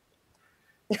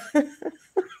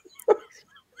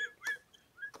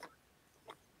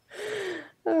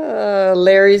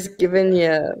 Larry's giving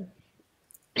you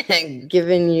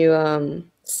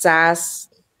sass,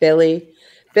 Billy.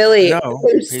 No,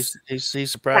 he's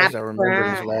surprised I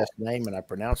remembered his last name and I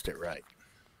pronounced it right.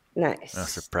 Nice. I'm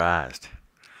surprised.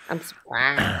 I'm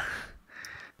surprised.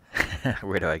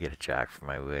 Where do I get a jack for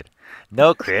my wood?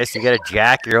 No, Chris, you got to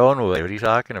jack your own wood. What are you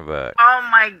talking about? Oh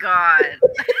my god.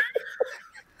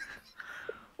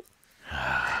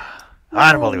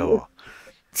 Unbelievable.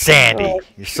 Sandy,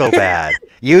 you're so bad.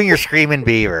 You and your screaming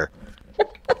beaver.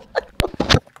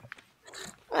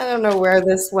 I don't know where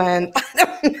this went.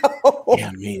 I don't know.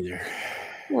 Yeah, me either.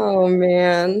 Oh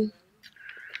man.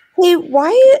 Hey,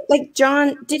 why? Like,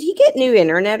 John, did he get new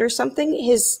internet or something?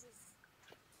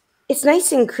 It's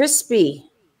nice and crispy.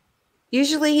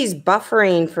 Usually he's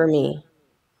buffering for me.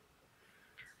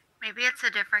 Maybe it's a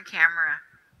different camera.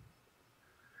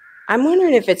 I'm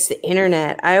wondering if it's the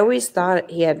internet. I always thought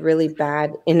he had really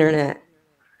bad internet.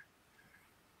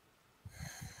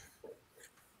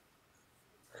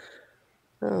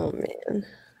 Oh man.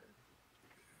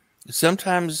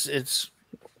 Sometimes he's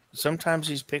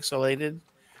pixelated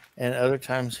and other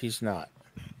times he's not.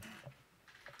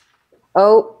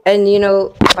 Oh, and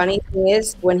funny thing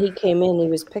is, when he came in, he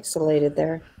was pixelated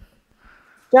there.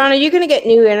 John, are you going to get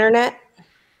new internet?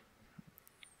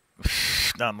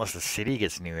 Not unless the city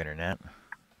gets new internet.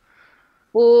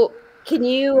 Well, can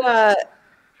you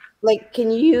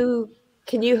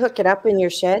hook it up in your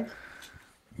shed?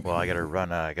 Well, I gotta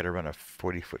run a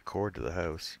 40-foot cord to the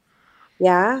house.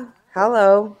 Yeah.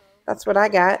 Hello. That's what I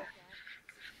got.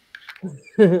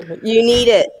 You need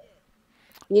it.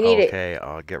 You need it. Okay,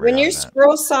 I'll get right When on you're that.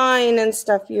 scroll sign and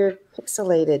stuff, you're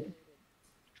pixelated.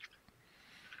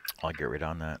 I'll get right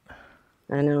on that.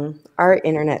 I know. Our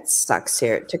internet sucks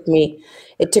here. It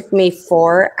took me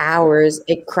 4 hours.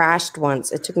 It crashed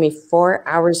once. It took me 4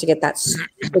 hours to get that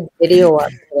stupid video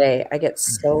up today. I get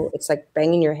so, it's like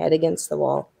banging your head against the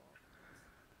wall.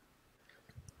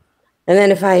 And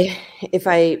then if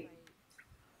I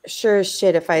sure as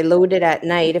shit, if I load it at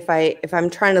night, if I'm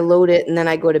trying to load it and then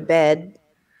I go to bed,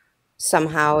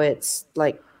 somehow it's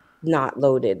like not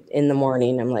loaded in the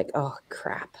morning. I'm like, oh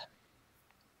crap.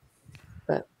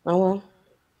 But oh well.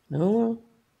 Oh well.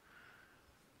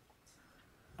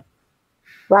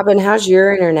 Robin, how's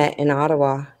your internet in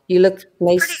Ottawa? You look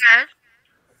nice. Pretty good.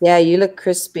 Yeah, you look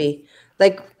crispy.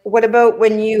 Like, what about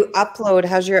when you upload?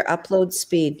 How's your upload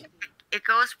speed? It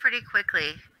goes pretty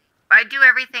quickly. I do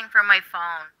everything from my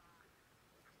phone.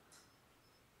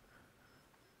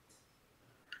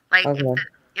 Like Okay.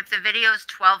 if the video is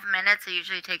 12 minutes, it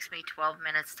usually takes me 12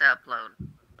 minutes to upload.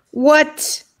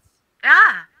 What?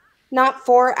 Yeah. Not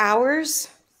 4 hours?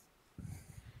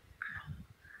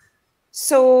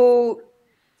 So,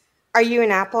 are you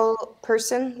an Apple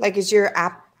person? Like, is your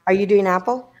app? Are you doing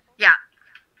Apple? Yeah.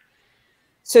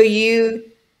 So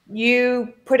you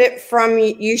put it from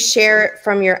you share it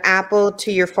from your Apple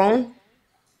to your phone?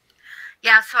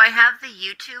 Yeah, so I have the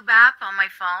YouTube app on my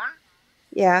phone.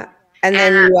 Yeah. And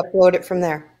then you upload it from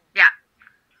there. Yeah.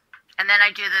 And then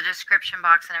I do the description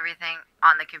box and everything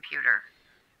on the computer.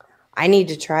 I need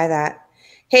to try that.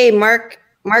 Hey, Mark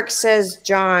says,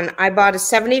 John, I bought a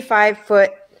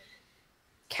 75-foot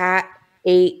Cat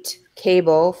 8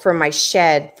 cable for my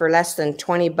shed for less than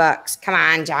 $20. Come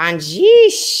on, John.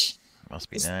 Jeesh. Must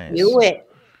be Just nice. do it.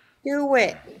 Do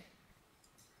it.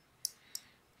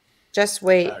 Just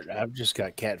wait. I've just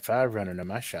got Cat 5 running in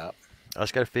my shop. I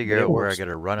just got to figure But it out where I works- got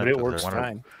to run it. But it because works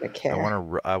fine. Okay. I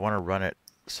want to run it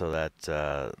so that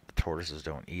the tortoises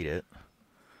don't eat it,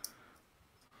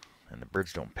 and the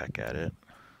birds don't peck at it.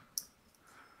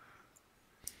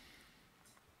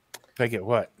 If I get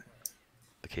what?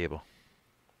 The cable.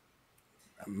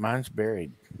 Mine's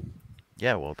buried.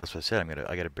 Yeah, well, that's what I said.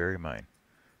 I gotta bury mine.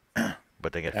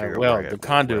 But they got to figure out Well, where the where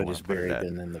conduit I wanna is put it buried, at.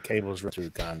 and then the cables run through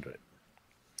the conduit.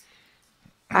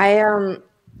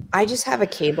 I just have a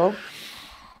cable,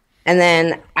 and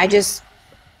then I just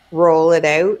roll it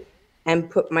out and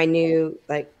put my new,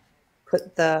 like,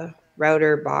 put the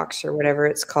router box or whatever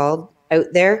it's called out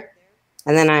there,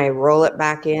 and then I roll it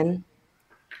back in,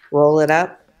 roll it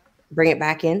up, bring it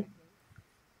back in.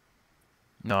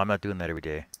 No, I'm not doing that every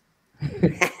day.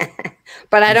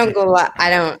 But I don't go. I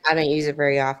don't use it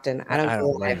very often. I don't I go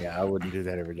don't blame live. you. I wouldn't do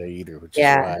that every day either, which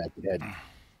Yeah. is why I had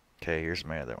Okay, here's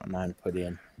my other one. mine put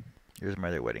in. Here's my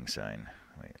other wedding sign.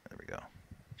 Wait, there we go.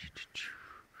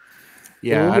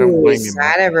 Yeah, I don't blame Is you.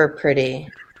 that Mark. ever pretty?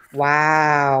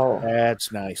 Wow,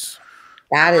 That's nice.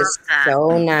 that is love that.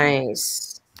 so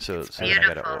nice. So then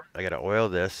beautiful. I gotta oil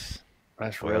this.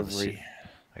 That's Oil the rotary.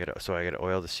 I gotta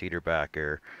oil the cedar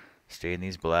backer, stain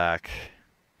these black,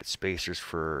 get spacers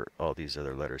for all these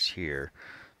other letters here,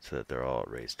 so that they're all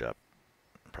raised up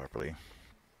properly.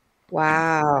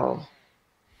 Wow.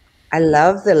 I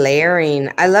love the layering.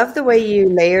 I love the way you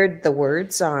layered the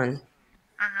words on.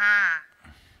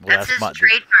 Well, That's his my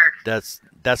trademark.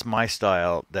 that's my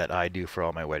style that I do for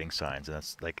all my wedding signs, and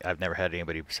that's like I've never had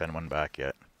anybody send one back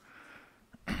yet.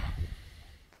 I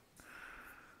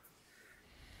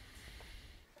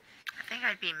think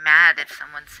I'd be mad if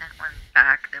someone sent one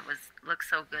back that looked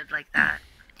so good like that.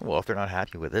 Well, if they're not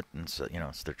happy with it, and so,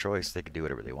 it's their choice. They can do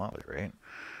whatever they want with it,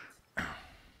 right?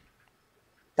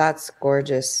 That's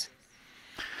gorgeous.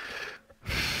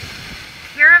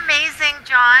 You're amazing,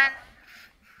 John.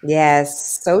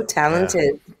 Yes, so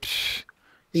talented. Psh,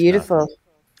 Beautiful.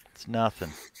 It's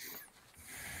nothing.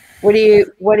 What do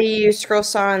you scroll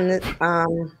saw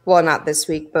on well, not this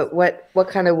week, but what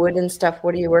kind of wood and stuff?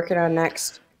 What are you working on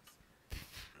next?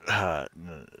 I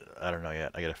don't know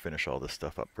yet. I gotta finish all this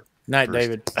stuff up. Night, first.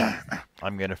 David.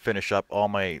 I'm gonna finish up all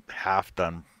my half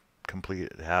done,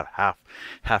 completed, half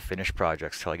finished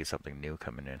projects till I get something new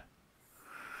coming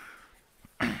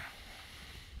in.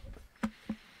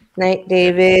 Night,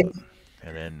 David.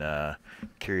 And then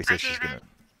Carrie says she's gonna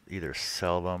either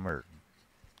sell them or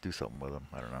do something with them.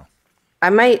 I don't know. I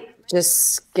might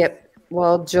just skip.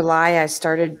 Well, July I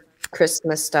started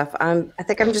Christmas stuff. I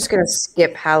think I'm just gonna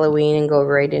skip Halloween and go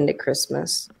right into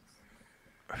Christmas.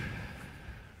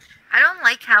 I don't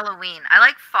like Halloween. I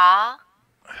like fall.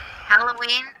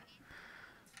 Halloween.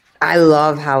 I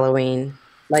love Halloween,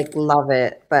 like love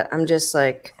it, but I'm just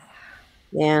like,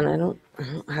 Man, I don't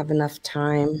have enough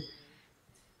time.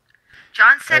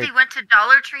 John said Alright. he went to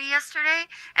Dollar Tree yesterday,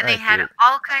 and they Alright, had dude.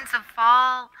 all kinds of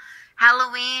fall,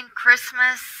 Halloween,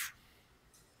 Christmas,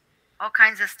 all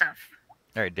kinds of stuff.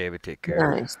 All right, David, take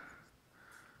care. Nice.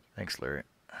 Thanks, Larry.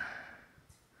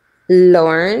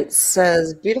 Lawrence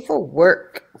says, beautiful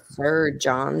work, Sir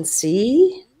John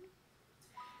C.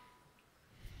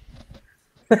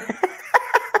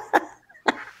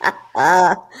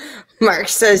 Mark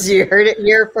says, you heard it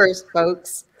here first,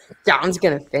 folks. John's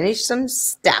going to finish some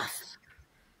stuff.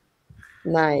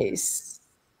 Nice.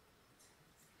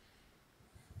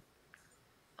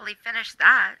 Well, he finished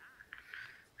that.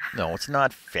 No, it's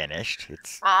not finished.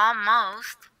 It's Well,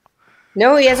 almost.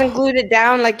 No, he hasn't glued it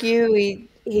down like you. He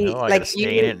no, I like gotta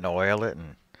stain it and oil it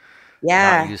and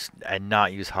Yeah.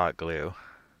 not use hot glue.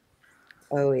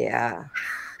 Oh yeah.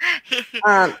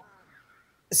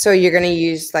 So you're gonna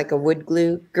use like a wood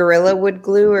glue, Gorilla wood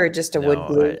glue, or just a wood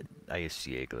glue? I use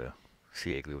CA glue.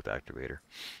 CA glue with activator.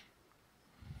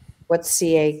 What's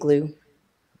CA glue?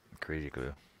 Crazy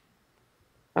glue.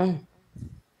 Oh,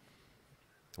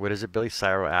 What is it, Billy?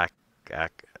 Cyanoacrylate.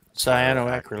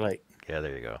 Yeah,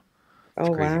 there you go.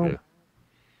 oh Crazy wow. glue.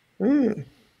 Hmm.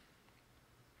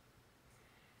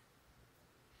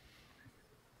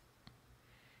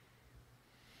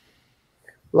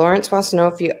 Lawrence wants to know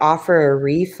if you offer a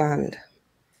refund.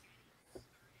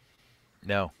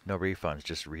 No refunds,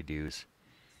 just redos.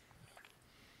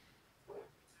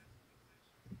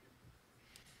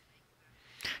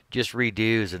 Just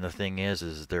redos, and the thing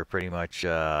is they're pretty much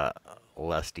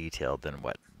less detailed than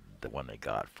what the one they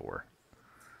got for.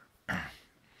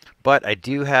 But I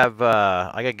do have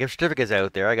I got gift certificates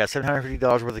out there. I got $750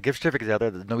 worth of gift certificates out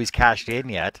there that nobody's cashed in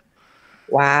yet.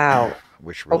 Wow.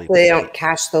 Which really Hopefully they don't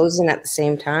cash those in at the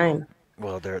same time.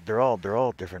 well they're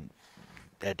all different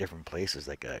at different places.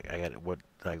 Like I got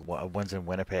one's in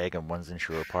Winnipeg and one's in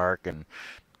Shore Park, and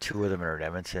two of them are in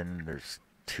Edmonton. There's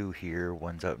two here.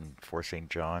 One's out in Fort St.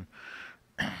 John.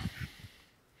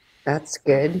 That's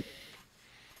good.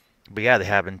 But yeah, they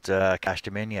haven't cashed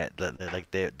them in yet.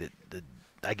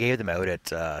 I gave them out at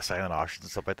silent auctions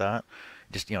and stuff like that.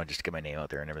 Just just to get my name out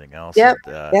there and everything else. Yep.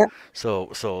 And, Yep.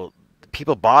 So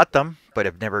people bought them, but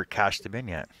have never cashed them in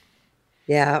yet.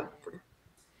 Yeah.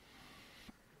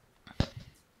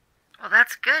 Well,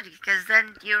 that's good because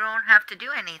then you don't have to do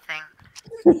anything.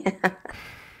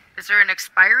 Is there an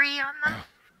expiry on them?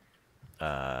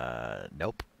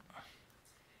 Nope.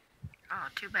 Oh,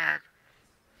 too bad.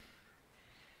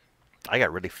 I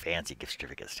got really fancy gift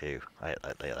certificates too. I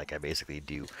basically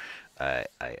do, I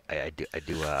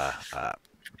do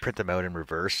print them out in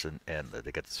reverse, and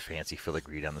they got this fancy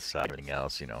filigree down the side and everything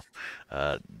else.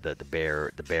 The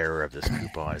bearer of this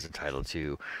coupon is entitled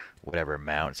to whatever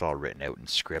amount. It's all written out in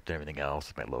script and everything else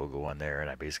with my logo on there, and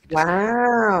I basically just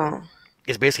Wow.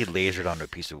 it's basically lasered onto a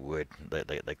piece of wood,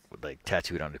 like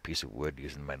tattooed onto a piece of wood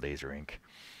using my laser ink.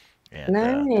 And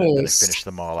then I Nice. finish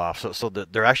them all off. So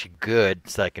they're actually good,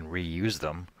 so I can reuse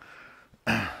them.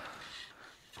 But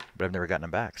I've never gotten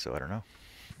them back, so I don't know.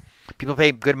 People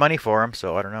pay good money for them,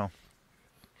 so I don't know.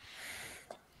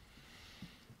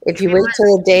 If you wait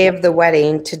till the day of the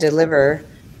wedding to deliver,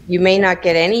 you may not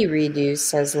get any redos,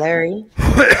 says Larry.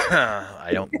 I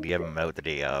don't give them out the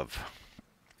day of.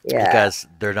 Yeah. Because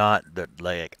they're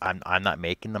like I'm not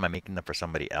making them. I'm making them for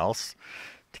somebody else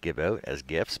to give out as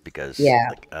gifts, because Yeah.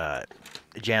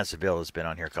 Janet Seville has been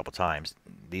on here a couple times.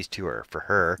 These two are for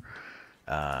her,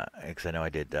 because I know I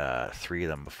did 3 of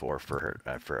them before for her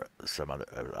for some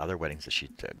other weddings that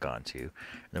she'd gone to. And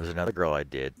there was another girl I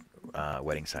did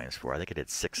wedding signs for. I think I did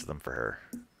 6 of them for her.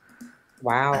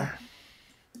 Wow.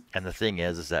 And the thing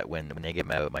is that when they get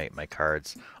my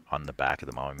cards on the back of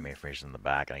them, all my information on the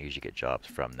back, and I usually get jobs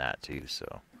from that too.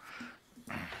 So.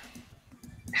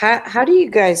 How do you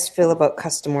guys feel about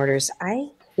custom orders? I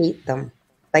hate them.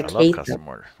 I love hate custom them.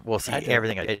 order. Well, see,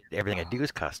 everything I do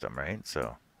is custom, right?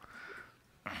 So,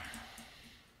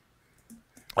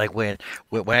 like when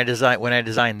I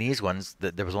designed these ones,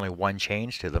 there was only one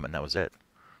change to them, and that was it.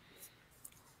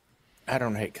 I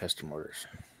don't hate custom orders.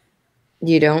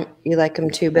 You don't? You like them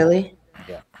too, Billy?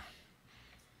 Yeah.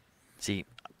 See,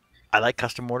 I like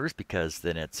custom orders because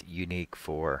then it's unique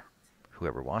for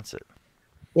whoever wants it.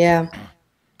 Yeah.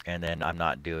 And then I'm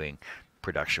not doing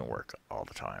production work all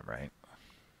the time, right?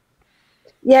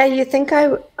 Yeah, you think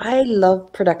I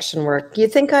love production work. You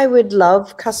think I would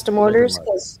love custom orders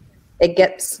because it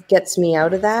gets me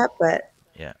out of that, but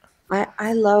yeah.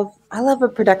 I love a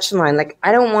production line. Like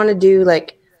I don't want to do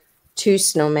like 2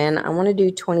 snowmen. I want to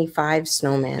do 25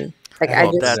 snowmen. Like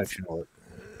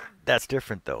that's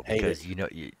different though, because you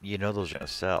know those are gonna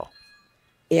sell.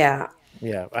 Yeah.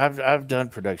 Yeah, I've done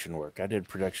production work. I did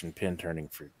production pin turning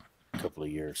for a couple of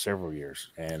years, several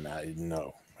years, and I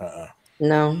no,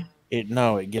 No.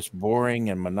 it gets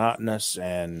boring and monotonous,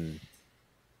 and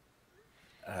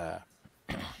uh,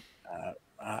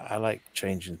 I like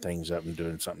changing things up and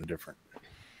doing something different.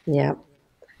 Yeah.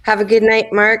 Have a good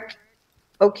night, Mark.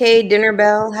 Okay, dinner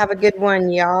bell. Have a good one,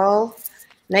 y'all.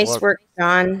 Nice Well, work,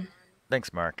 John.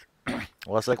 thanks, Mark.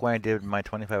 Well, it's like when I did my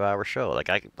 25-hour show. Like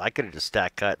I could have just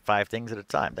stack cut 5 things at a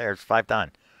time. There's 5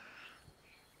 done.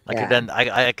 I could Yeah. have done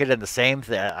I could have done the same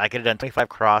thing. I could have done 25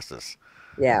 crosses,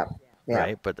 Yeah. Yeah.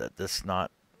 right? But that's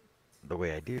not the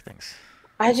way I do things.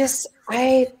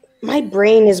 My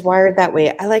brain is wired that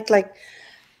way. I like,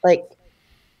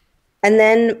 and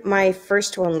then my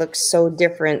first one looks so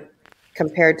different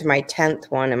compared to my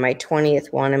 10th one and my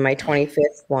 20th one and my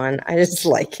 25th one. I just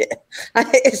like it.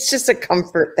 It's just a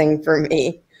comfort thing for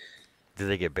me. Do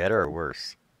they get better or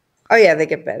worse? Oh yeah, they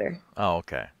get better. Oh,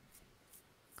 okay.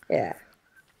 Yeah.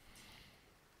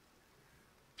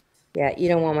 Yeah, you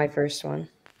don't want my first one.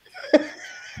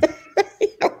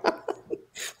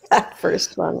 That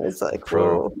first one was like,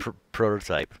 whoa.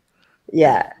 Prototype.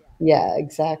 Yeah, yeah,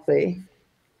 exactly.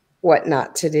 What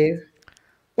not to do.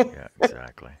 Yeah,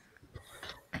 exactly.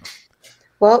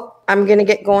 Well, I'm going to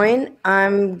get going.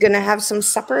 I'm going to have some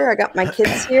supper. I got my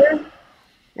kids here,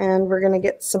 and we're going to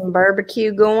get some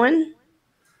barbecue going.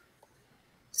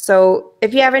 So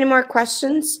if you have any more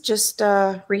questions, just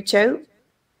reach out.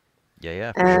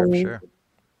 Yeah, for sure.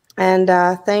 And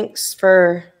thanks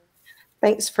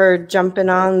for jumping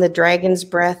on the Dragon's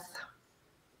Breath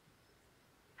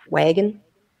wagon.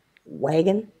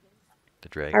 The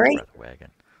Dragon's All right. Breath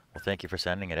wagon. Well, thank you for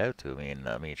sending it out to me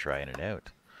and me trying it out.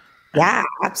 Yeah,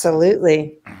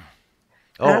 absolutely.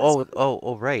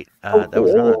 Oh, right. That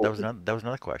was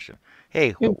another question.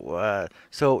 Hey,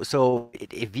 so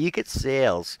if you get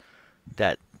sales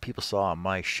that people saw on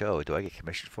my show, do I get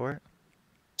commission for it?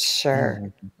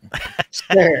 Sure.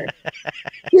 Sure.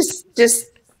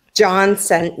 Just John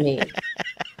sent me.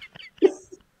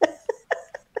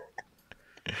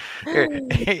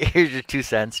 Here's your 2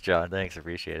 cents, John. Thanks,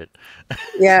 appreciate it.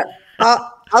 Yeah,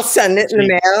 I'll send it in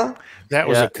the mail. That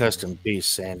was a custom piece,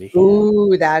 Sandy.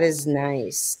 Ooh, that is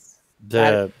nice.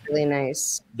 That The is really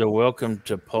nice. the welcome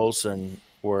to Polson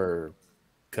were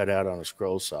cut out on a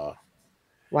scroll saw.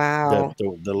 Wow.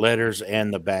 The letters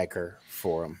and the backer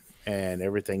for them, and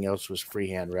everything else was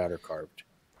freehand router carved.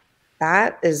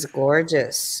 That is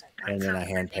gorgeous. And then I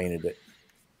hand painted it.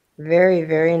 Very,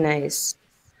 very nice.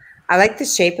 I like the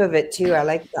shape of it too. I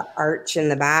like the arch in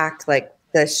the back, like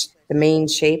the main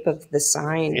shape of the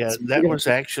sign. Yeah, It's that beautiful. was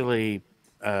actually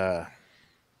a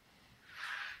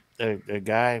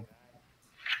guy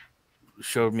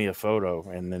showed me a photo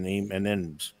and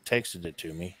then texted it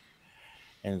to me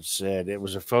and said it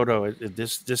was a photo.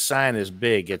 This sign is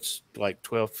big. It's like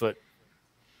 12 foot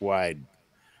wide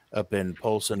up in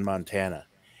Polson, Montana.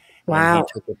 Wow. And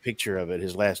he took a picture of it.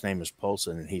 His last name is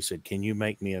Polson, and he said, "Can you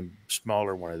make me a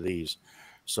smaller one of these?"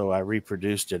 So I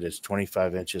reproduced it. It's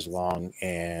 25 inches long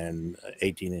and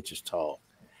 18 inches tall.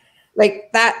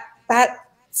 Like that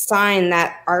sign,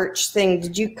 that arch thing,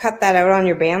 did you cut that out on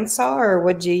your bandsaw or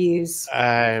what'd you use?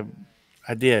 I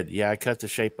did. Yeah, I cut the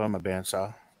shape on my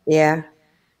bandsaw. Yeah.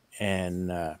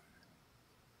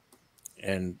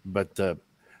 But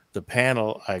the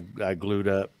panel I glued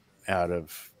up out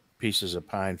of pieces of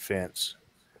pine fence,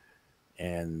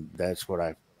 and that's what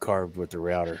I carved with the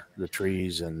router, the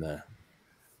trees and the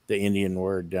Indian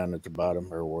word down at the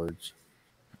bottom, or words,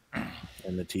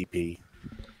 and the TP.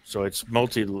 So it's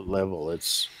multi-level.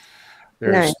 There's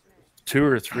Nice. 2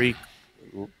 or 3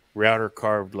 router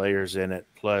carved layers in it,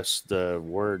 plus the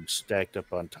words stacked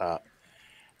up on top.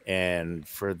 And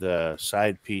for the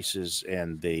side pieces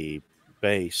and the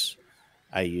base,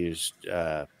 I used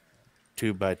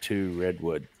 2x2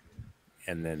 redwood,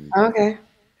 and then Okay.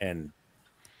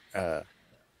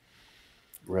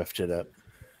 roughed it up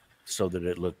so that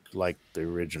it looked like the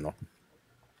original.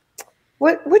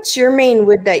 What's your main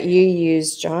wood that you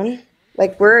use, John? I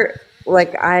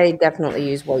definitely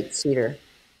use white cedar.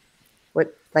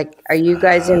 Are you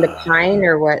guys into pine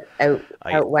or what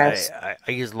out west? I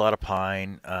use a lot of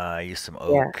pine. I use some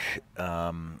oak.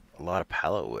 A lot of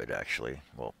pallet wood, actually.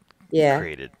 Well, Yeah.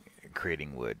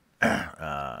 creating wood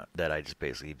that I just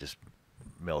basically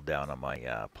milled down on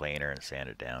my planer and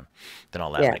sanded down. Then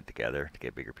I'll laminate together to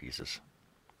get bigger pieces.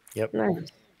 Yep.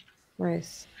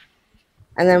 Nice.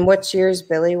 And then what's yours,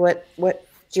 Billy? What's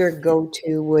your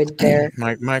go-to wood there?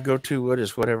 My go-to wood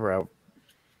is whatever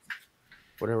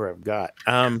I've got.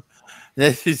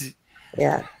 This is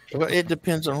Yeah. Well, it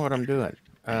depends on what I'm doing.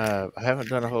 I haven't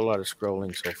done a whole lot of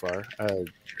scrolling so far.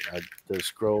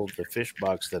 The fish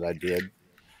box that I did,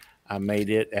 I made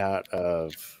it out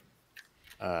of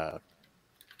uh,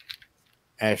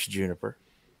 ash juniper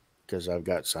because I've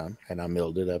got some, and I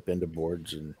milled it up into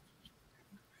boards and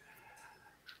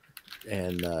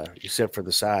except for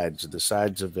the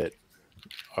sides of it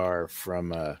are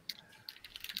from a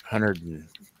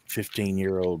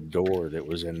 115-year-old door that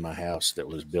was in my house that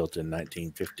was built in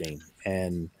 1915,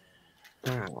 and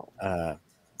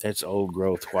it's old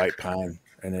growth white pine,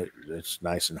 and it's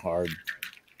nice and hard.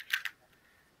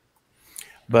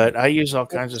 But I use all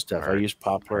kinds of stuff. I use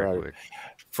poplar. Hardwood.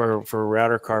 For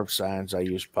router carved signs, I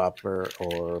use poplar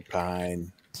or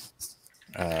pine,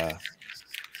 a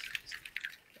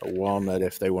walnut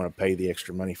if they want to pay the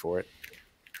extra money for it.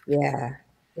 Yeah,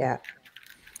 yeah,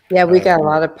 yeah. We got a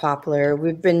lot of poplar.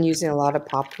 We've been using a lot of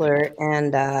poplar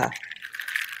and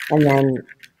then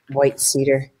white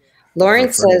cedar.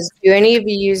 Lauren says, "Do any of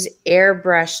you use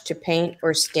airbrush to paint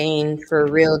or stain for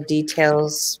real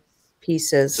details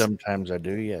pieces?" Sometimes I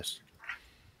do, yes.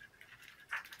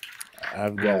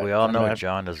 I've Well, got. we all know I've-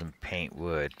 John doesn't paint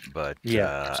wood, but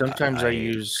Yeah. Sometimes I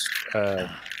use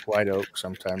white oak.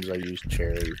 Sometimes I use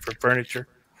cherry for furniture.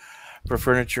 For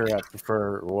furniture, I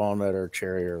prefer walnut or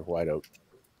cherry or white oak.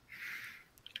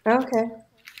 Okay.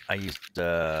 I use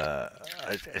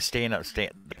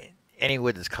any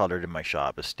wood that's colored in my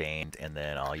shop is stained, and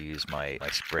then I'll use my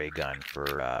spray gun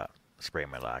for spraying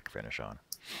my lacquer finish on.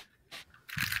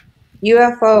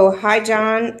 UFO. Hi,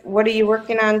 John. What are you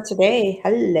working on today?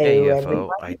 Hello, Hey everyone.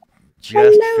 UFO, I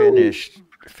just Hello. finished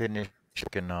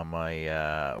working on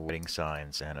my wedding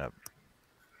signs and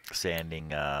sanding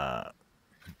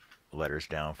letters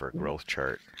down for a growth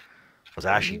chart. I was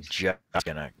actually just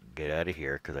gonna get out of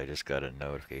here because I just got a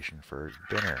notification for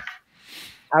dinner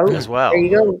Oh, as well. there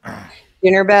you go.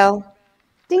 Dinner bell.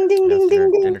 Ding, ding, Yes, ding,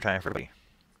 ding, ding. dinner time for everybody.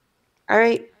 All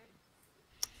right.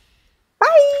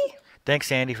 Bye. Thanks,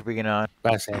 Sandy, for being on.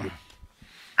 Bye, Sandy. Bye,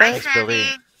 Thanks, Billy.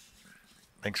 Sandy.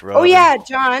 Thanks, Robin. Oh, yeah,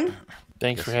 John.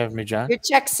 Thanks for having me, John. Your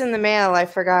check's in the mail. I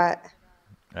forgot.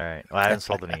 All right. Well, I haven't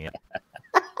sold any yet.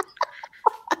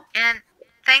 And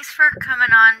thanks for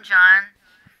coming on, John.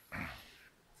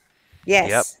 Yes.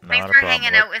 Yep. Thanks Not a for problem.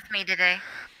 hanging out with me today.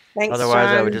 Thanks, Otherwise,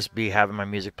 John. I would just be having my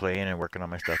music playing and working on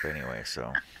my stuff anyway.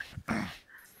 So. Good,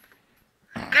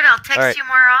 I'll text All right. you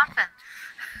more often.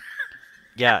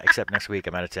 Yeah, except next week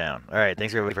I'm out of town. All right.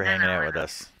 Thanks everybody for hanging out with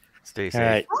us. Stay safe.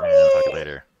 right. And talk to you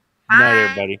later. Good night, Bye.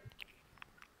 everybody.